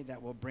appointment today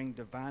that will bring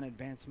divine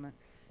advancement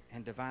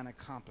and divine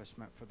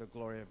accomplishment for the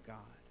glory of God.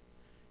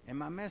 And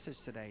my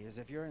message today is,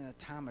 if you're in a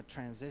time of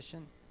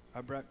transition,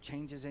 abrupt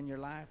changes in your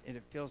life, and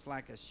it feels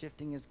like a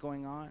shifting is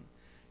going on,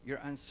 you're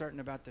uncertain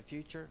about the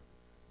future,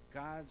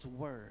 God's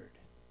word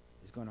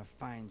is going to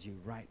find you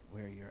right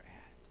where you're at.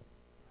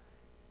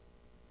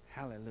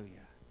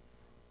 Hallelujah.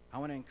 I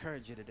want to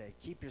encourage you today.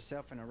 Keep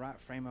yourself in a right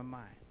frame of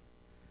mind.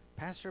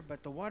 Pastor,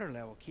 but the water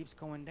level keeps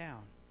going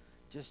down.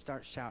 Just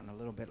start shouting a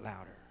little bit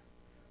louder.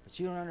 But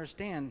you don't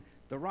understand,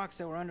 the rocks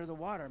that were under the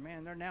water,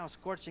 man, they're now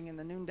scorching in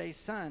the noonday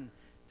sun.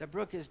 The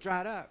brook is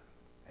dried up.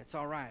 It's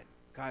all right.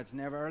 God's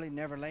never early,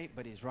 never late,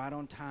 but he's right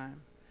on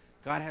time.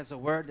 God has a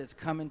word that's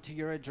coming to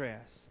your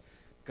address.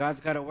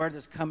 God's got a word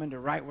that's coming to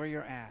right where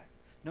you're at.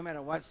 No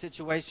matter what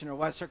situation or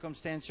what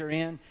circumstance you're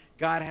in,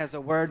 God has a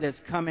word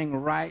that's coming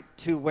right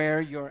to where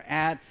you're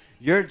at.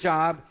 Your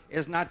job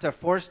is not to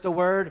force the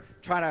word,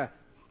 try to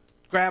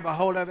grab a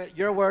hold of it.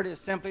 Your word is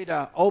simply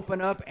to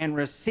open up and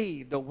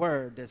receive the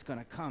word that's going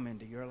to come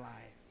into your life.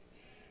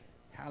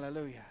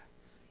 Hallelujah.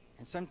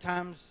 And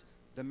sometimes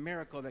the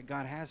miracle that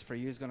God has for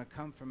you is going to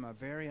come from a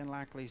very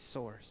unlikely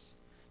source.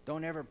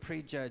 Don't ever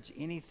prejudge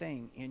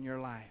anything in your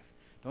life.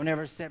 Don't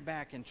ever sit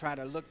back and try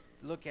to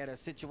look at a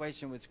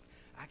situation with,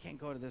 I can't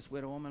go to this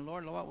widow woman.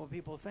 Lord, what will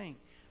people think?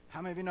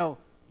 How many of you know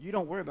You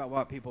don't worry about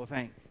what people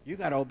think. You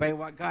got to obey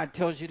what God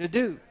tells you to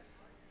do.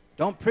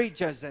 Don't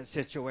prejudge that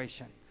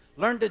situation.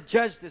 Learn to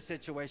judge the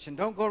situation.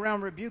 Don't go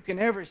around rebuking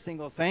every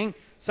single thing.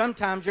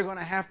 Sometimes you're going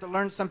to have to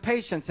learn some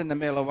patience in the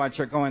middle of what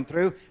you're going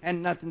through,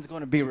 and nothing's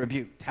going to be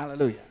rebuked.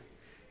 Hallelujah.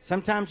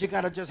 Sometimes you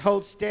got to just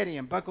hold steady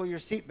and buckle your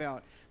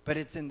seatbelt. But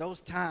it's in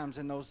those times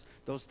and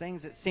those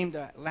things that seem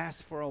to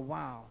last for a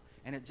while,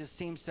 and it just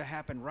seems to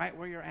happen right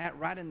where you're at,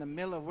 right in the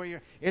middle of where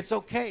you're. It's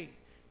okay.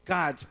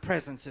 God's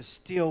presence is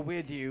still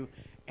with you,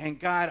 and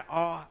God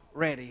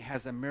already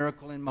has a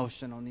miracle in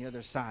motion on the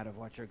other side of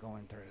what you're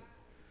going through.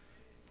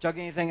 Did y'all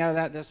get anything out of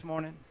that this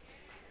morning?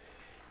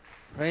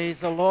 Praise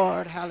the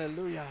Lord.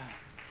 Hallelujah.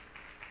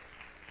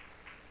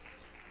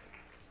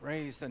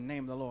 Praise the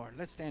name of the Lord.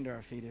 Let's stand to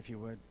our feet if you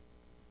would.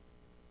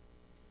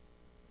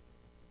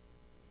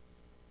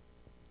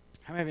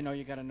 How many of you know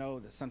you got to know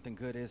that something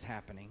good is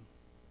happening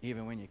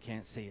even when you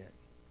can't see it?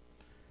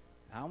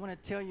 I want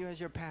to tell you as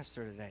your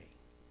pastor today,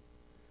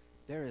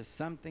 there is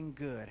something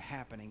good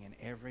happening in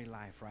every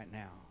life right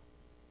now,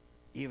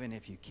 even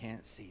if you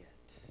can't see it.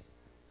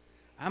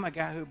 I'm a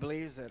guy who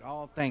believes that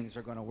all things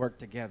are going to work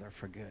together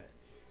for good.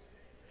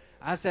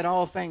 I said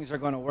all things are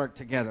going to work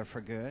together for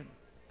good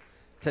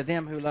to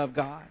them who love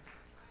God,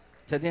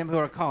 to them who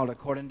are called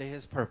according to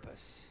his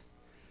purpose.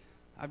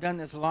 I've done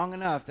this long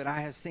enough that I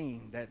have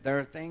seen that there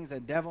are things the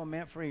devil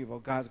meant for evil,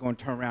 God's going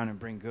to turn around and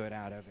bring good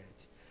out of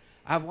it.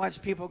 I've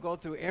watched people go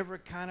through every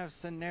kind of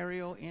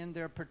scenario in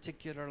their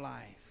particular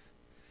life.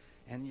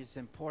 And it's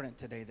important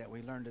today that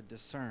we learn to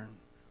discern,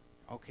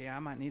 okay, I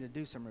might need to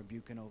do some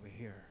rebuking over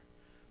here.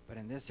 But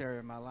in this area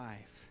of my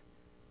life,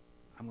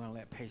 I'm going to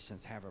let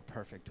patience have her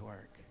perfect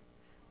work.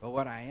 But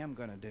what I am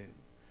going to do,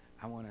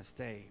 I want to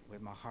stay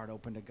with my heart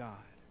open to God.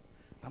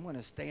 I'm going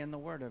to stay in the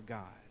Word of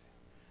God.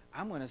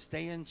 I'm going to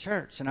stay in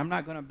church, and I'm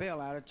not going to bail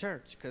out of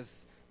church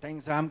because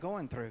things I'm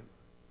going through.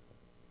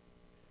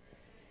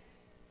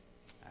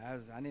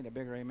 I need a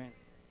bigger amen.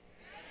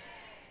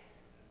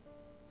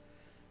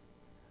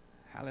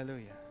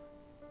 Hallelujah.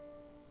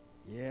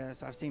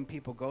 Yes, I've seen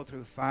people go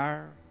through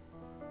fire.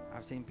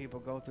 I've seen people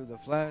go through the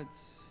floods,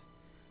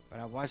 but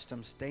I watched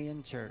them stay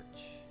in church.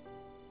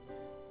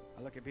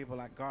 I look at people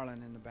like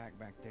Garland in the back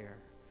there.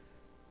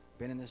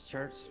 Been in this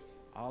church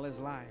all his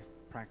life,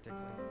 practically.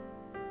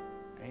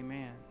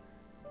 Amen.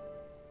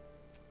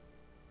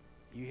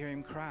 You hear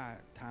him cry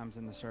at times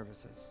in the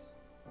services.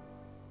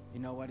 You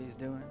know what he's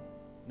doing?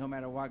 No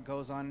matter what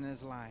goes on in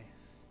his life,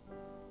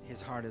 his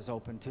heart is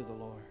open to the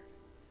Lord.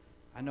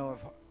 I know of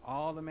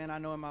all the men I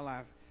know in my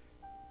life,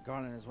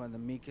 Garland is one of the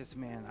meekest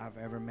men I've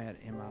ever met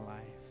in my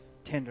life.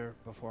 Tender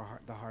before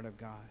the heart of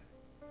God.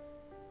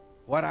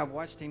 What I've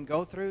watched him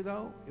go through,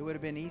 though, it would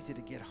have been easy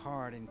to get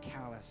hard and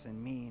callous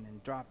and mean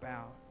and drop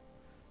out.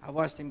 I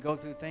watched him go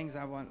through things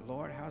I went,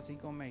 Lord, how's he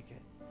going to make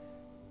it?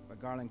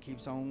 But Garland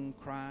keeps on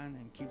crying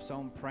and keeps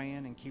on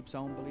praying and keeps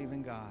on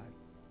believing God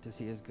to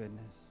see his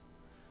goodness.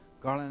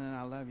 Garland, and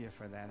I love you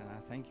for that, and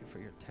I thank you for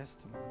your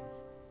testimony.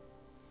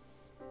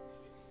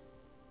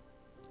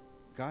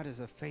 God is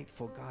a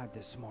faithful God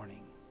this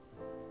morning.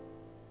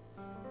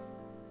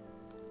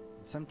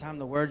 Sometimes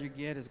the word you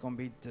get is going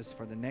to be just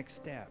for the next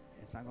step.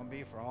 It's not going to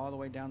be for all the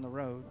way down the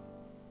road,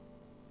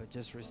 but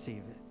just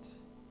receive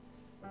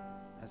it.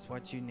 That's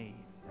what you need.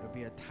 It'll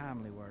be a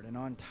timely word, an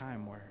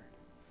on-time word.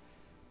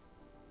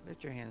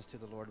 Lift your hands to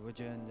the Lord, would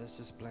you? And let's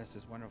just bless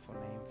his wonderful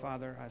name.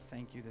 Father, I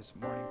thank you this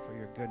morning for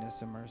your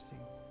goodness and mercy.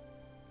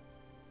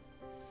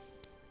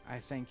 I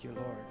thank you,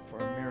 Lord, for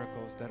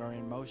miracles that are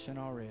in motion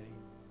already.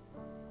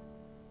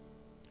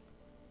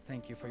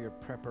 Thank you for your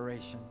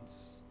preparations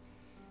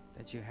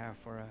that you have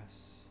for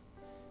us.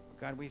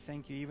 God, we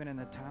thank you even in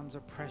the times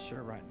of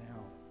pressure right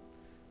now,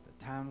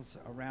 the times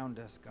around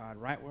us, God,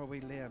 right where we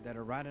live, that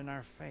are right in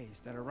our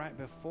face, that are right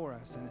before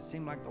us, and it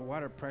seems like the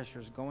water pressure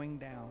is going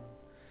down.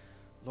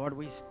 Lord,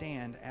 we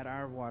stand at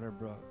our water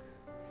brook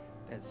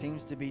that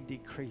seems to be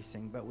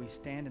decreasing, but we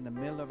stand in the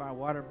middle of our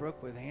water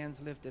brook with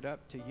hands lifted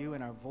up to you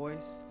in our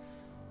voice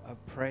of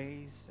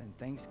praise and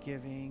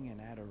thanksgiving and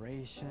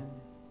adoration,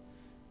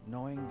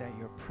 knowing that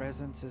your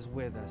presence is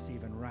with us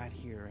even right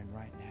here and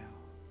right now.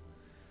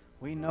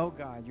 We know,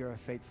 God, you're a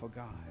faithful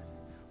God.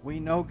 We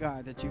know,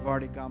 God, that you've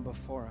already gone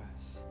before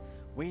us.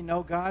 We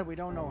know, God, we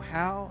don't know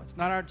how. It's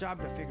not our job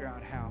to figure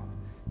out how.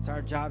 It's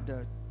our job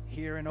to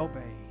hear and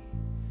obey.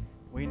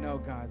 We know,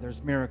 God,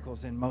 there's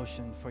miracles in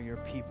motion for your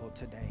people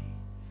today.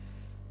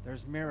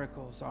 There's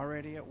miracles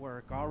already at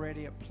work,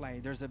 already at play.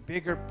 There's a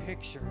bigger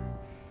picture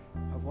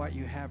of what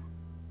you have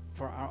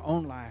for our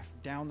own life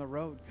down the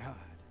road, God.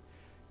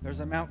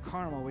 There's a Mount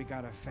Carmel we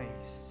got to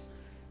face.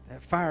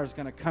 That fire is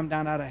going to come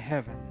down out of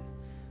heaven.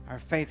 Our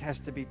faith has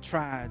to be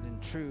tried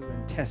and true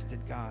and tested,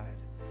 God.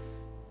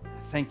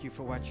 Thank you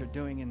for what you're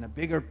doing in the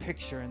bigger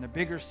picture, in the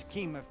bigger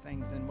scheme of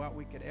things than what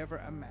we could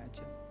ever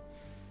imagine.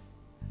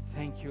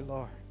 Thank you,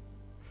 Lord,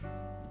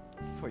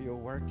 for your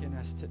work in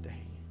us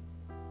today.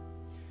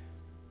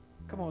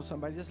 Come on,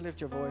 somebody, just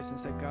lift your voice and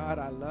say, God,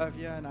 I love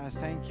you and I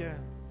thank you.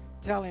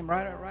 Tell him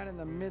right in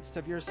the midst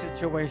of your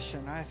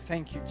situation, I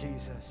thank you,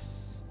 Jesus.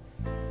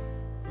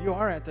 You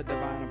are at the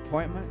divine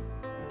appointment.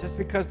 Just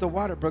because the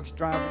water brook's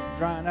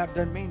drying up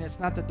doesn't mean it's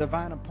not the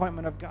divine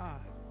appointment of God.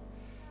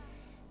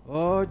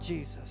 Oh,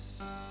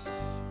 Jesus.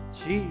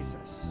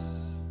 Jesus.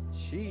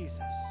 Jesus.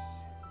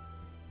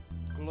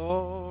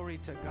 Glory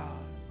to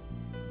God.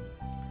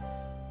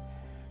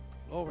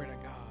 Glory to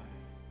God.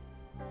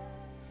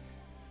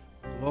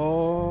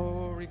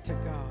 Glory to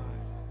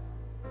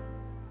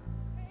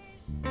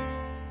God.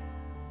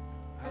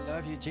 I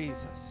love you,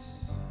 Jesus.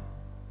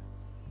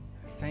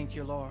 Thank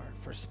you, Lord,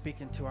 for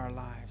speaking to our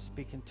lives,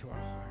 speaking to our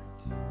heart.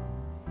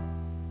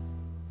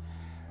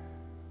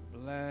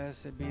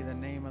 Blessed be the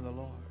name of the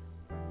Lord.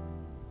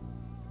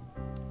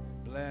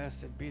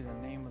 Blessed be the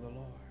name of the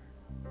Lord.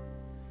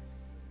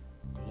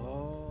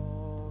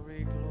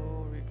 Glory,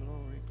 glory,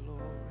 glory,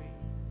 glory.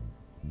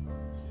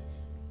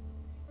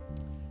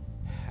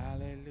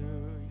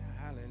 Hallelujah,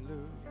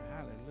 hallelujah,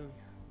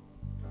 hallelujah.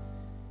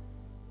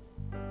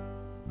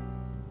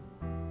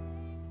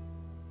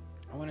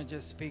 I want to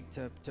just speak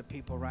to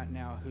people right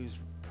now whose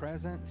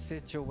present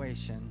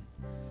situation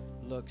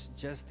looks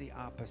just the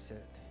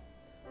opposite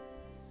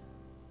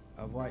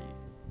of what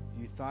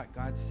you thought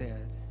God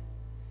said.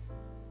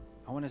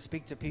 I want to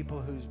speak to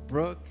people whose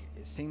brook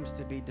it seems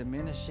to be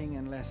diminishing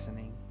and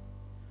lessening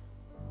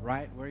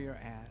right where you're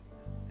at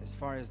as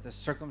far as the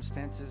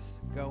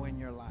circumstances go in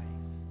your life.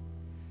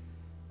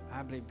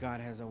 I believe God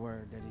has a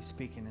word that He's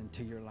speaking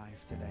into your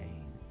life today.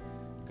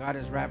 God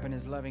is wrapping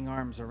His loving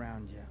arms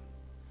around you.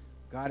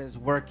 God is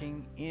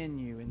working in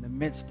you in the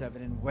midst of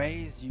it in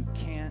ways you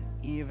can't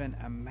even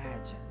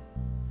imagine.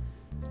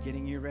 He's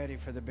getting you ready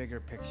for the bigger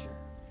picture,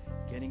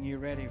 getting you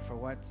ready for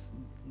what's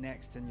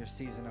next in your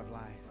season of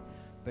life,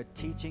 but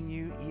teaching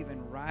you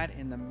even right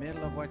in the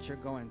middle of what you're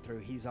going through.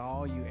 He's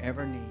all you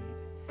ever need,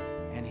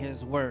 and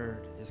His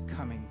word is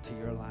coming to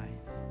your life.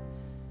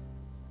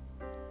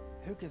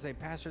 Who can say,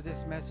 Pastor,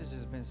 this message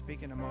has been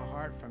speaking to my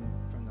heart from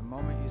the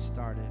moment you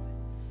started.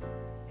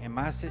 And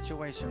my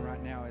situation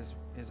right now is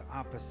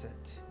opposite.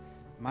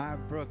 My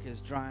brook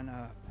is drying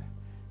up,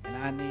 and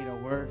I need a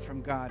word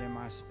from God in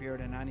my spirit,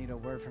 and I need a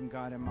word from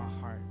God in my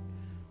heart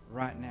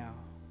right now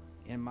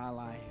in my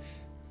life.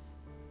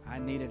 I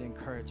needed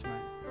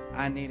encouragement.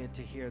 I needed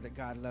to hear that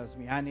God loves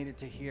me. I needed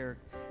to hear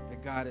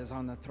that God is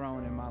on the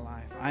throne in my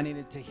life. I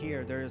needed to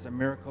hear there is a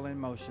miracle in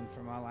motion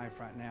for my life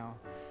right now.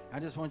 I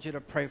just want you to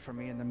pray for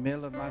me in the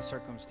middle of my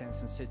circumstance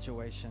and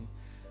situation.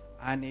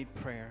 I need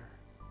prayer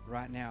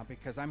right now,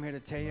 because I'm here to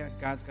tell you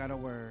God's got a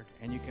word,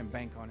 and you can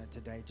bank on it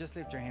today. Just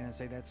lift your hand and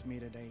say, that's me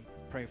today.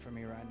 Pray for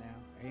me right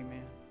now.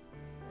 Amen.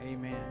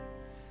 Amen.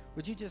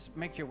 Would you just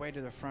make your way to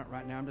the front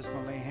right now? I'm just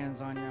going to lay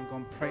hands on you. I'm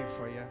going to pray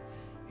for you.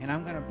 And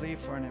I'm going to believe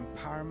for an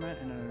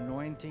empowerment and an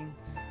anointing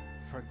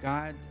for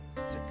God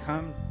to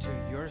come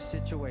to your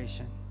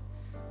situation.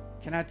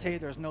 Can I tell you,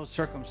 there's no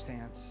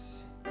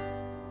circumstance,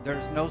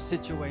 there's no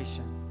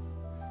situation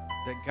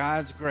that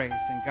God's grace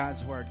and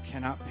God's word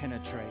cannot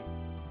penetrate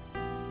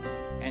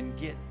and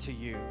get to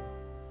you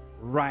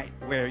right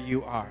where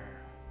you are.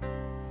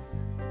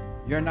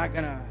 You're not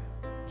going to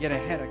get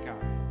ahead of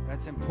God.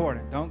 That's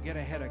important. Don't get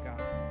ahead of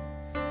God.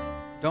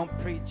 Don't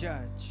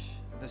prejudge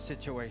the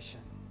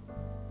situation.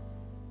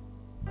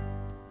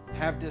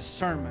 Have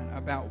discernment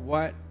about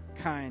what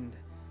kind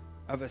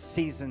of a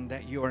season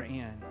that you are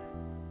in.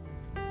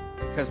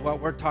 Because what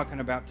we're talking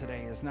about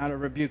today is not a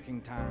rebuking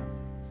time.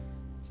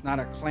 It's not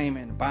a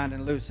claiming,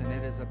 binding, loosing.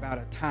 It is about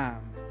a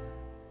time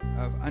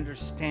of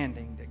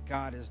understanding that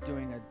God is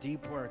doing a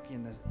deep work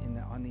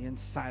on the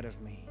inside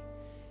of me,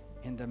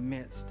 in the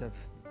midst of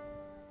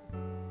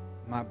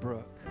my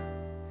brook,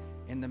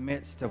 in the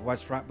midst of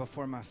what's right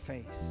before my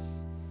face,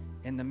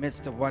 in the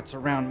midst of what's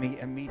around me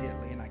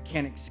immediately, and I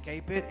can't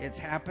escape it. It's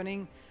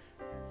happening.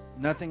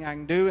 Nothing I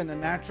can do in the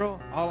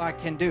natural. All I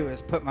can do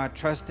is put my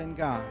trust in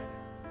God.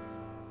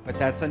 But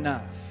that's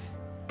enough.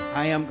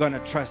 I am going to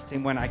trust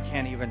Him when I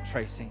can't even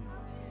trace Him.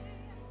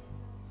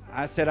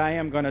 I said I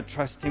am going to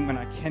trust Him when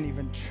I can't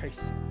even trace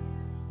Him.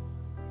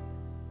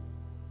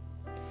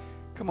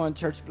 Come on,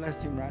 church,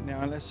 bless Him right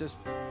now. And let's just,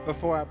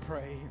 before I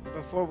pray,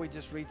 before we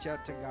just reach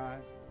out to God.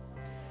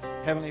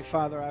 Heavenly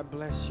Father, I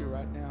bless You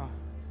right now.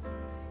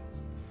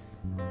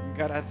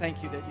 God, I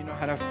thank You that You know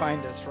how to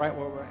find us right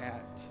where we're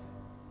at.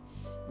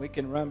 We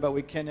can run, but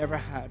we can never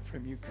hide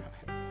from You,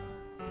 God.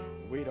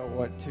 We don't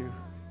want to.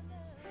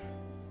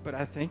 But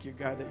I thank You,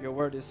 God, that Your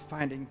word is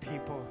finding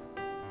people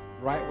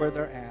right where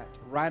they're at,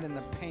 right in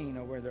the pain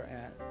of where they're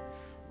at,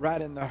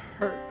 right in the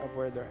hurt of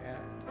where they're at,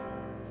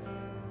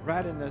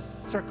 right in the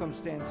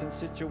circumstance and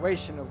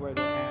situation of where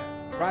they're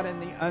at, right in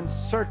the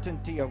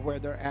uncertainty of where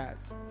they're at.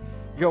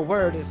 Your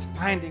word is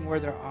finding where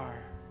they are.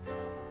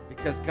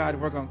 Because,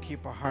 God, we're going to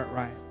keep our heart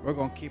right. We're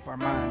going to keep our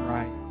mind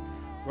right.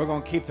 We're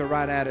going to keep the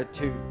right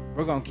attitude.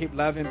 We're going to keep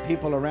loving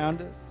people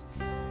around us.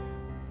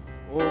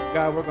 Oh,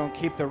 God, we're going to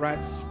keep the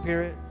right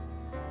spirit.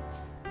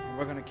 And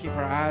we're going to keep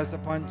our eyes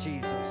upon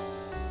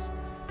Jesus,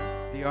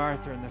 the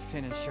author and the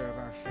finisher of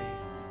our faith.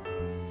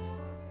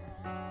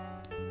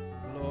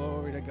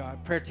 Glory to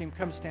God. Prayer team,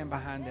 come stand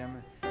behind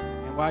them.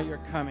 And while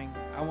you're coming,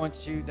 I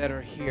want you that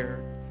are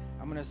here,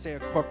 I'm going to say a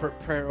corporate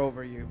prayer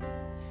over you.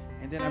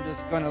 And then I'm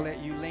just going to let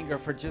you linger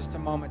for just a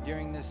moment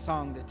during this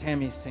song that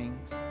Tammy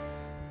sings.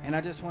 And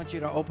I just want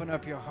you to open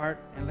up your heart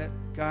and let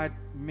God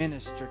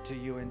minister to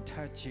you and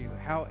touch you,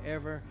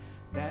 however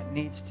that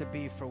needs to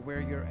be for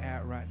where you're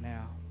at right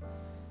now.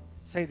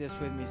 Say this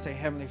with me. Say,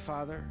 Heavenly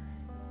Father.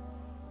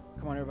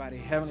 Come on, everybody.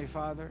 Heavenly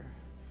Father,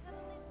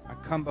 I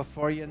come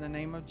before you in the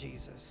name of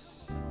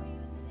Jesus.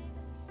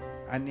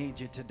 I need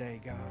you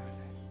today, God.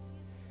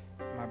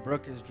 My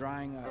brook is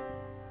drying up.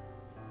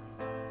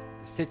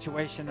 The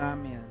situation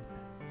I'm in,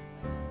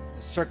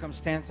 the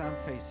circumstance I'm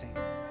facing,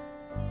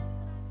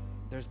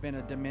 there's been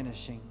a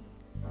diminishing,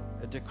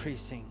 a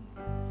decreasing,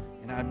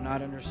 and I've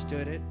not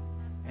understood it,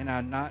 and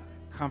I've not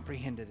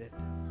comprehended it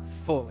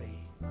fully.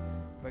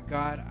 But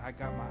God, I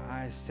got my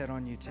eyes set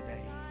on you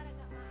today.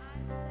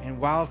 And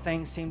while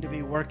things seem to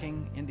be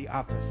working in the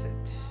opposite,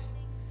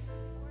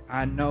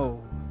 I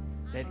know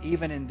that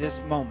even in this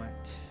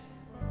moment,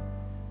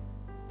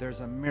 there's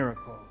a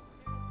miracle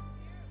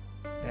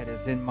that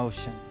is in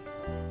motion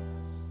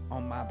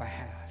on my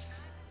behalf.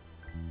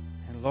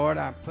 And Lord,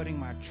 I'm putting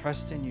my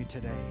trust in you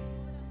today.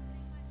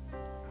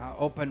 I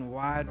open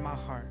wide my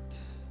heart,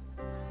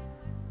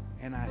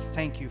 and I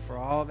thank you for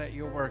all that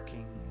you're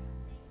working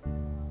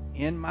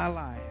in my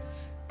life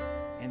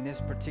in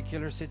this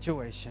particular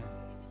situation.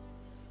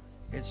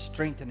 It's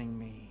strengthening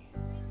me.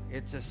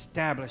 It's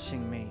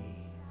establishing me.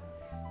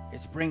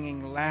 It's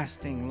bringing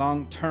lasting,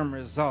 long-term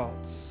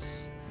results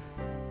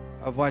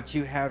of what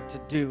you have to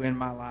do in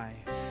my life,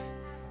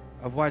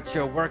 of what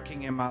you're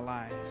working in my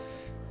life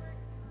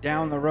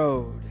down the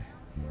road.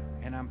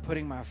 And I'm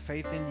putting my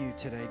faith in you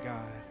today,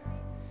 God.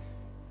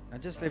 Now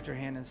just lift your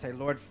hand and say,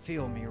 Lord,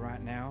 fill me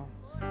right now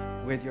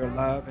with your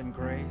love and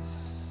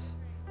grace.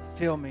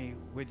 Fill me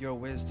with your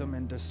wisdom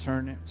and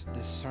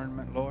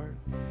discernment, Lord.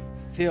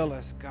 Fill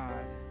us,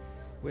 God,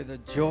 with a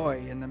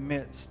joy in the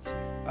midst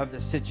of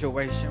the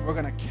situation. We're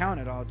going to count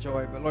it all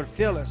joy, but Lord,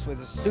 fill us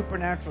with a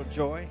supernatural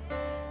joy.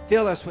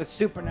 Fill us with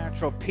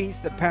supernatural peace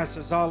that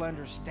passes all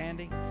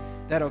understanding,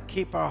 that'll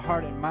keep our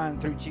heart and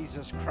mind through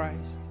Jesus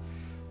Christ.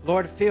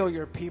 Lord, fill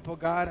your people,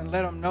 God, and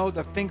let them know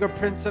the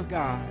fingerprints of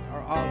God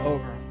are all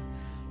over them.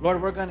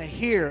 Lord, we're going to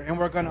hear and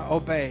we're going to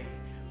obey.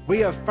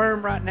 We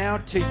affirm right now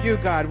to you,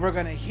 God, we're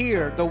going to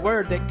hear the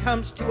word that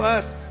comes to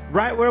us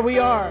right where we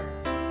are.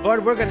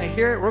 Lord, we're going to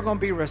hear it. We're going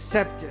to be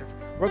receptive.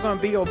 We're going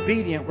to be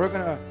obedient. We're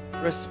going to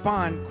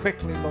respond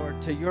quickly,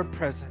 Lord, to your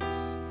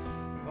presence.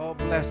 Oh,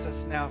 bless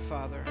us now,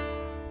 Father.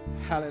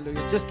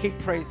 Hallelujah. Just keep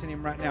praising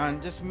him right now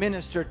and just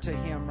minister to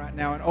him right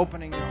now and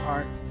opening your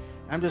heart.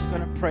 I'm just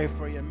going to pray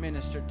for you and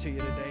minister to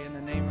you today in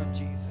the name of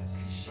Jesus.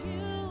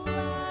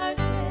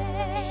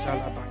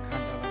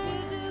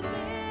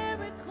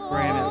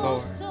 Grant it,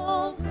 Lord,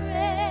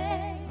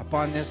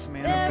 upon this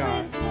man of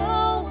God.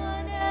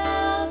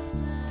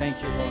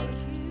 Thank you, Lord.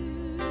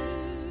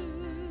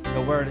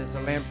 The word is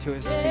a lamp to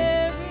his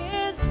feet.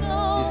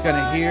 He's going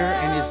to hear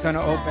and he's going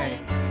to obey.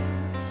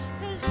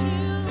 His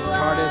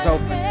heart is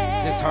open.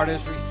 His heart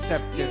is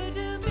receptive.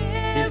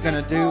 He's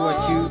going to do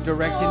what you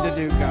direct him to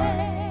do,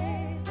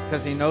 God,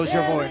 because he knows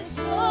your voice.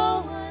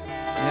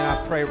 And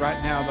I pray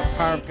right now the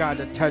power of God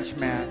to touch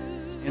Matt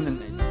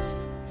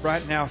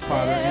right now,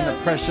 Father, in the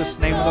precious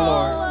name of the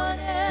Lord.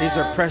 These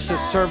are precious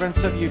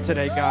servants of you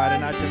today, God,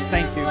 and I just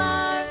thank you.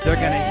 They're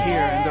going to hear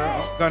and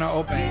they're going to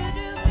obey.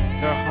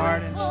 Their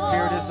heart and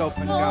spirit is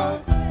open,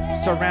 God.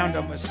 Surround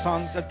them with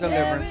songs of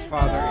deliverance,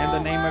 Father, in the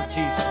name of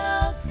Jesus.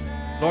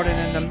 Lord, and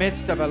in the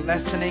midst of a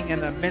lessening, in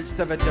the midst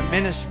of a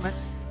diminishment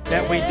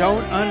that we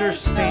don't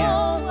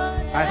understand,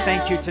 I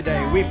thank you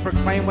today. We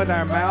proclaim with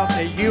our mouth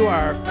that you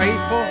are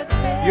faithful,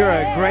 you're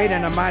a great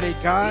and a mighty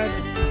God,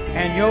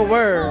 and your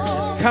word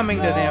is coming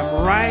to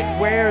them right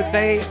where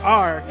they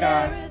are,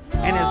 God,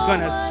 and is going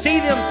to see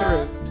them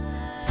through,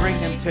 bring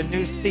them to a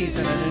new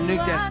season and a new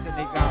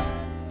destiny, God.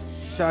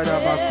 I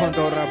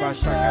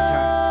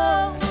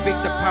speak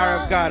the power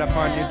of God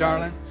upon you,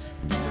 darling.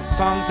 The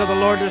songs of the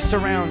Lord to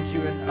surround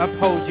you and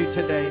uphold you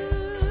today.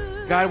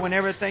 God, when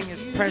everything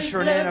is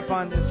pressuring in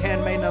upon this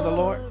handmaiden of the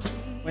Lord,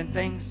 when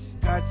things,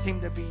 God, seem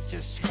to be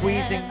just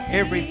squeezing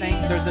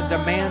everything, there's a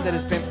demand that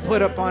has been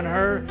put upon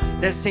her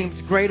that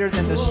seems greater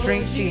than the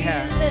strength she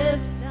has.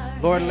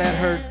 Lord, let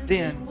her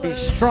then be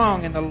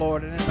strong in the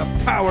Lord and in the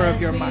power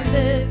of your might.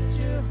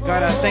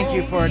 God, I thank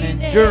you for an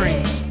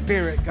enduring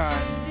spirit,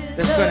 God,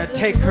 that's going to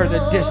take her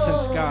the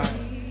distance, God,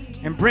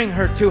 and bring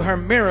her to her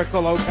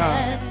miracle, oh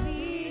God.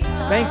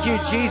 Thank you,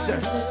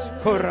 Jesus.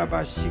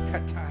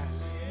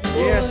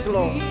 Yes,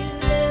 Lord.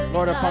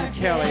 Lord, upon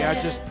Kelly, I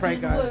just pray,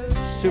 God,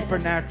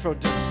 supernatural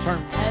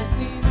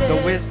discernment, the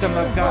wisdom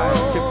of God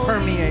to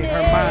permeate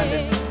her mind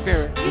and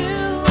spirit.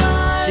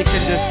 She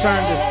can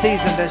discern the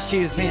season that she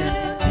is in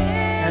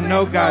and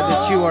know, God,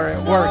 that you are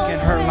at work in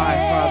her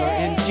life, Father,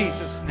 in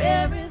Jesus'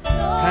 name.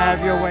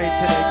 Have your way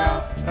today,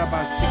 God.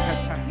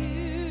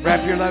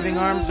 Wrap your loving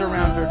arms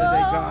around her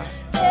today, God.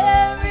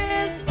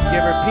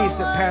 Give her peace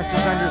that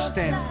passes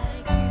understanding.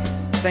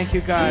 Thank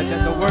you, God,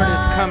 that the word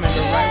is coming to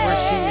right where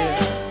she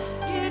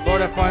is.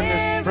 Lord, upon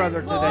this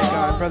brother today,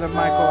 God, Brother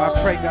Michael, I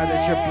pray, God,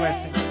 that you're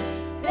blessing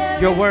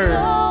your word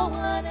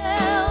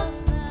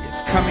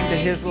coming to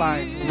his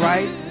life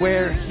right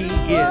where he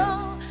is,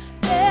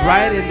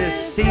 right in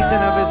this season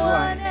of his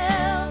life.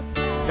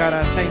 God,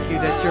 I thank you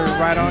that you're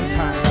right on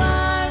time.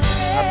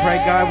 I pray,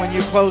 God, when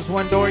you close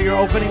one door, you're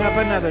opening up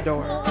another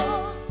door.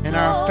 And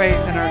our faith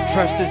and our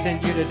trust is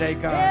in you today,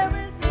 God.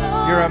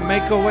 You're a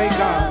make-a-way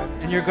God,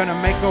 and you're going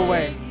to make a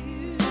way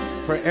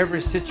for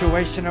every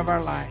situation of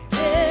our life.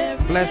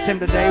 Bless him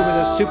today with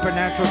a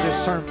supernatural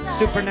discernment,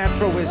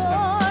 supernatural wisdom,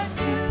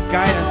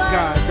 guidance,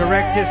 God.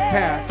 Direct his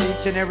path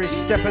each and every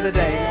step of the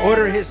day.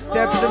 Order his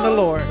steps in the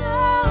Lord,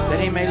 that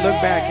he may look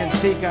back and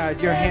see,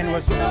 God, your hand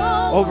was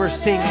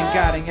overseeing and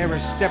guiding every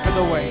step of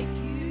the way.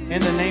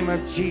 In the name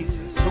of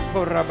Jesus.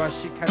 Lord, I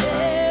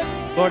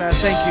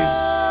thank you.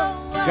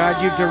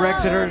 God, you've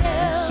directed her in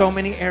so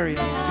many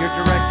areas. You're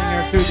directing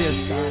her through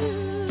this,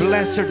 God.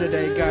 Bless her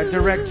today, God.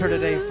 Direct her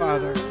today,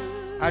 Father.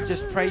 I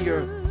just pray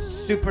your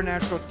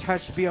supernatural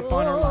touch be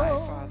upon her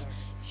life, Father.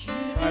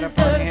 God,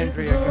 upon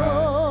Andrea,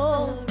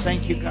 God.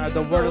 Thank you, God.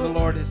 The word of the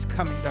Lord is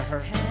coming to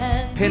her,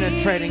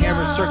 penetrating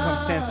every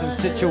circumstance and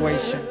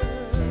situation.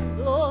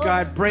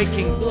 God,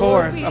 breaking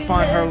forth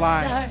upon her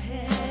life.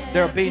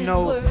 There will be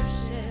no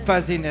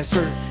fuzziness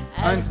or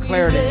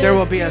unclarity. There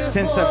will be a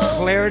sense of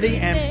clarity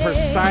and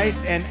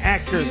precise and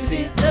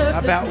accuracy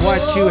about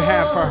what you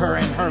have for her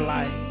in her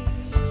life.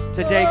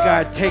 Today,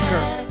 God, take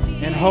her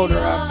and hold her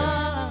up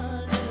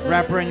and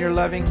wrap her in your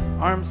loving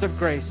arms of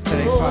grace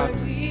today, Father.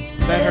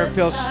 Let her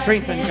feel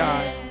strengthened,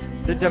 God.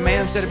 The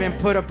demands that have been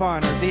put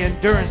upon her, the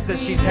endurance that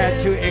she's had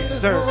to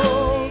exert.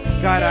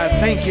 God, I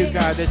thank you,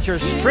 God, that you're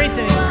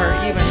strengthening her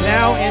even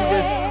now in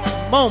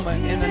this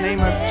moment in the name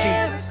of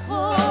Jesus.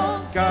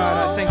 God,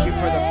 I thank you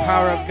for the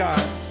power of God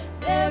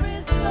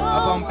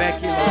upon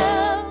Becky,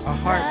 Lord. A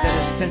heart that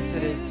is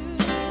sensitive.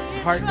 A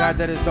heart, God,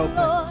 that is open.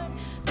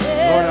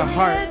 Lord, a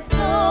heart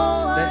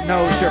that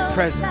knows your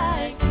presence.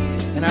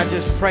 And I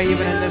just pray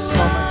even in this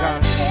moment,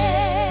 God,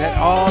 that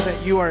all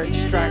that you are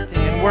extracting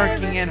and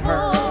working in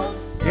her,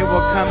 it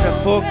will come to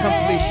full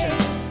completion.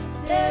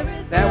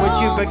 That which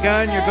you've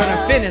begun, you're going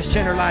to finish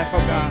in her life, oh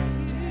God.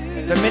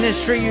 The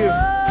ministry you've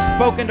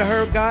spoken to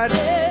her, God, it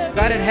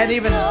hadn't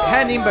even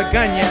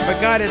begun yet, but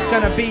God, it's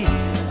going to be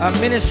a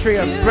ministry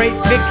of great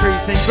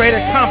victories and great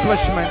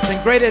accomplishments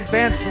and great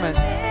advancement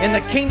in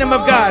the kingdom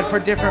of God for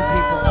different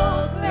people.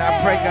 And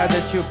I pray, God,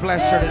 that you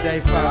bless her today,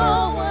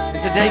 Father.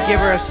 And today give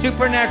her a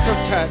supernatural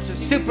touch, a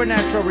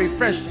supernatural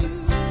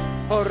refreshing.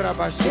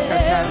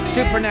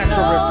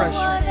 Supernatural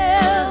refreshing.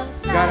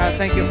 God, I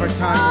thank you for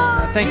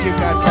Tanya. I thank you,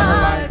 God, for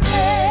her life.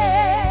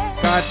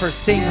 God, for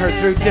seeing her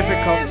through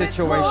difficult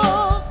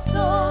situations.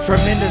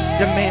 Tremendous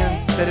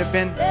demands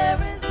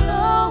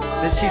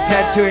that she's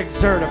had to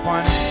exert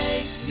upon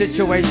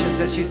situations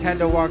that she's had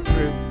to walk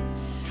through.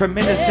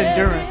 Tremendous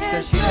endurance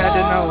that she's had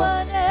to know.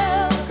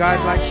 God,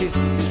 like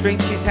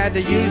strength she's had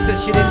to use that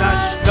she did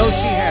not know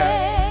she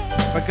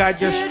had. But God,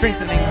 you're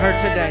strengthening her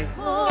today.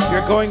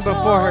 You're going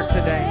before her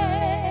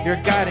today.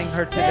 You're guiding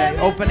her today.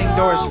 Opening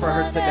doors for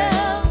her today.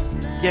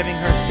 Giving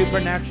her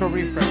supernatural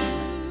refreshment.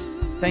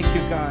 Thank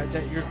you, God,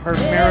 that her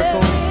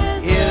miracle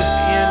is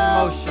in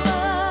motion.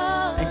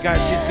 And God,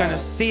 she's going to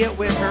see it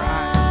with her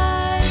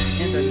eyes.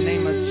 In the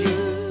name of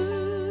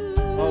Jesus.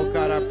 Oh,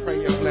 God, I pray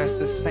you bless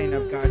this saint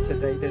of God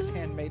today, this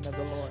handmaiden of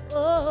the Lord.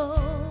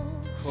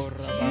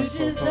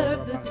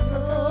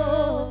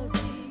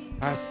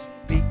 I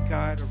speak,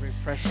 God, a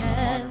refreshing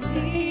upon her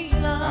today.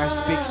 I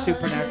speak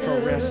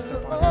supernatural rest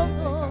upon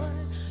her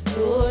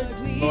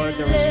today, God. Lord,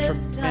 there was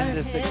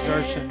tremendous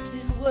exertions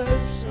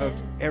of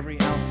every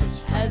ounce of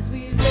strength.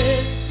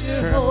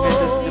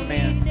 Tremendous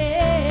demands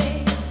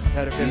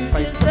that have been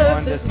placed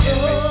upon this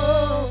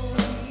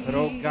handmaiden. But,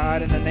 oh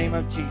God, in the name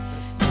of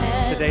Jesus,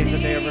 today is a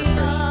day of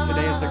refreshing.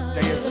 Today is a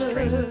day of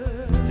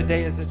strength.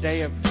 Today is a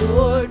day of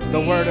the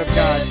Word of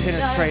God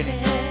penetrating.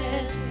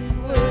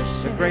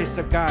 The grace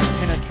of God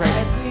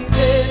penetrating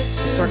the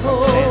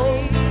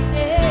circumstance,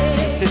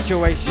 the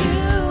situation,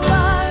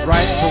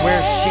 right to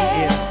where she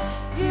is,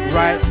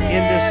 right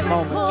in this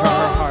moment to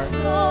her heart,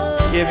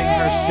 giving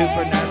her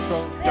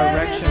supernatural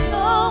direction,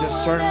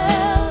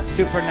 discernment,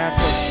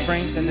 supernatural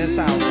strength in this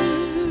hour.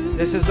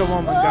 This is the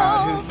woman,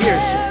 God, who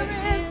hears you.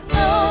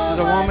 This is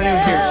a woman who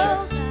hears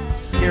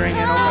you, hearing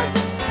and obeying.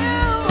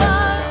 Bless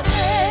her,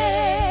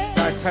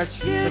 God. God, touch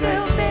you today.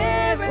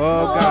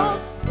 Oh, God.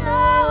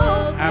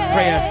 I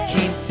pray a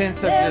keen sense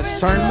of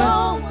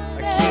discernment,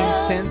 a keen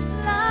sense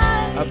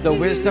of the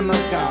wisdom of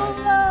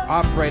God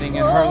operating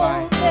in her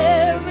life.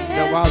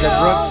 That while the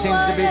brook seems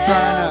to be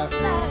drying up,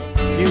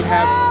 you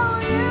have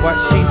what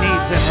she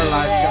needs in her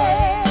life,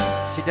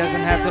 God. She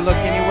doesn't have to look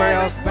anywhere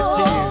else but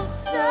to you.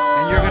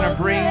 And you're going to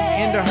bring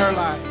into her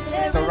life,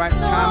 at the right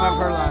time of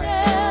her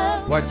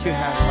life, what you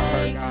have for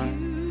her, God.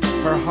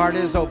 Her heart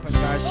is open,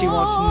 God. She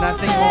wants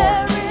nothing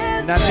more,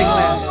 nothing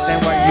less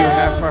than what you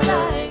have for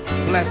her.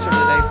 Bless her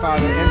today,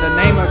 Father, in the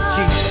name of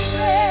Jesus.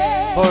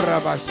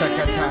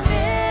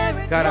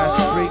 God, I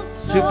speak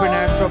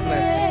supernatural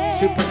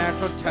blessing,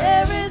 supernatural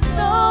touch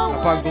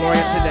upon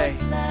Gloria today.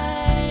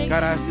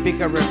 God, I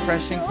speak a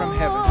refreshing from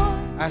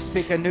heaven. I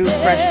speak a new,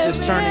 fresh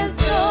discerning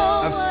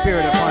of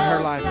Spirit upon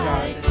her life,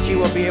 God, that she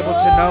will be able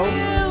to know,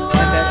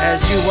 and that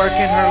as you work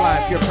in her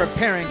life, you're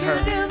preparing her.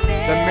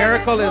 The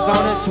miracle is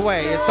on its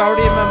way. It's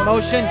already in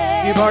motion.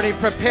 You've already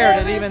prepared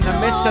it, even in the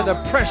midst of the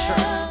pressure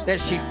that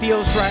she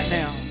feels right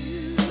now.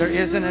 There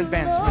is an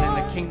advancement in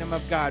the kingdom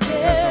of God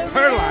because of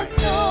her life.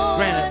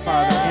 Grant it,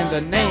 Father, in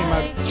the name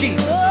of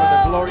Jesus, for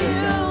the glory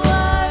of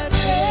God.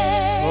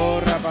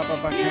 Oh,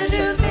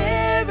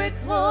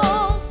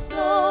 Miracle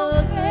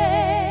so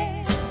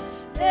great,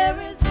 there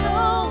is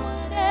no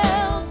one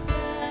else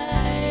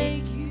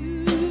like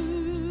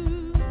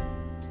you.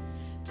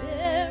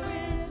 There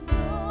is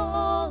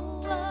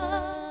no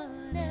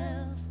one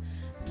else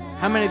like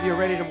How many of you are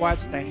ready to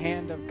watch the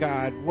hand of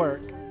God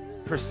work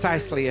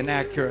precisely and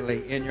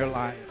accurately in your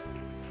life?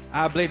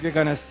 I believe you're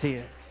going to see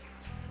it.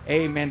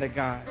 Amen to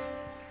God.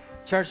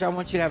 Church, I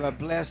want you to have a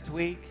blessed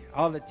week.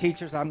 All the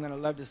teachers, I'm going to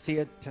love to see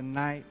it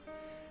tonight.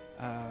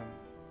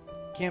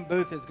 Kim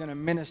Booth is going to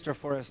minister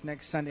for us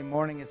next Sunday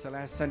morning. It's the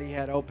last Sunday he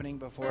had opening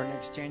before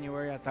next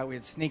January. I thought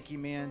we'd sneak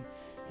him in.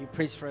 He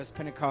preached for us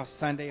Pentecost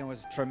Sunday and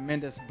was a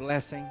tremendous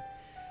blessing.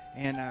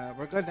 And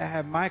we're glad to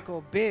have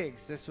Michael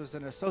Biggs. This was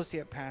an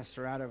associate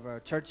pastor out of a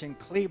church in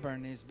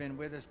Cleburne. He's been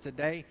with us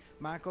today.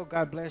 Michael,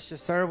 God bless you,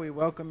 sir. We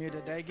welcome you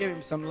today. Give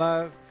him some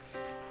love.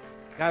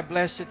 God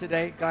bless you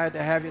today. Glad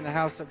to have you in the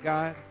house of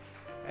God.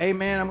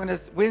 Amen.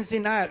 Wednesday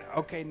night.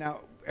 Okay, now,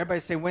 everybody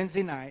say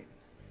Wednesday night.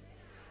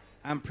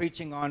 I'm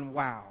preaching on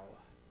wow.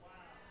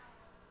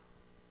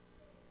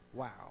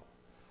 Wow.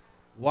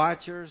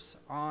 Watchers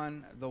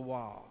on the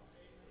wall.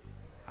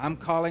 I'm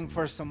calling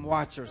for some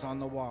watchers on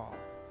the wall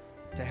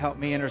to help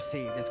me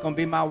intercede. It's going to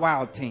be my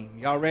wow team.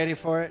 Y'all ready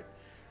for it?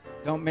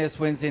 Don't miss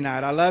Wednesday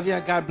night. I love you.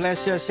 God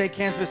bless you. Shake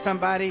hands with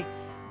somebody.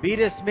 Be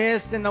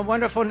dismissed in the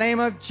wonderful name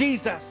of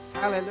Jesus.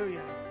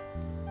 Hallelujah.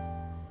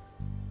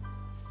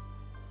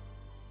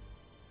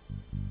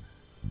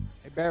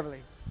 Hey,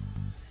 Beverly.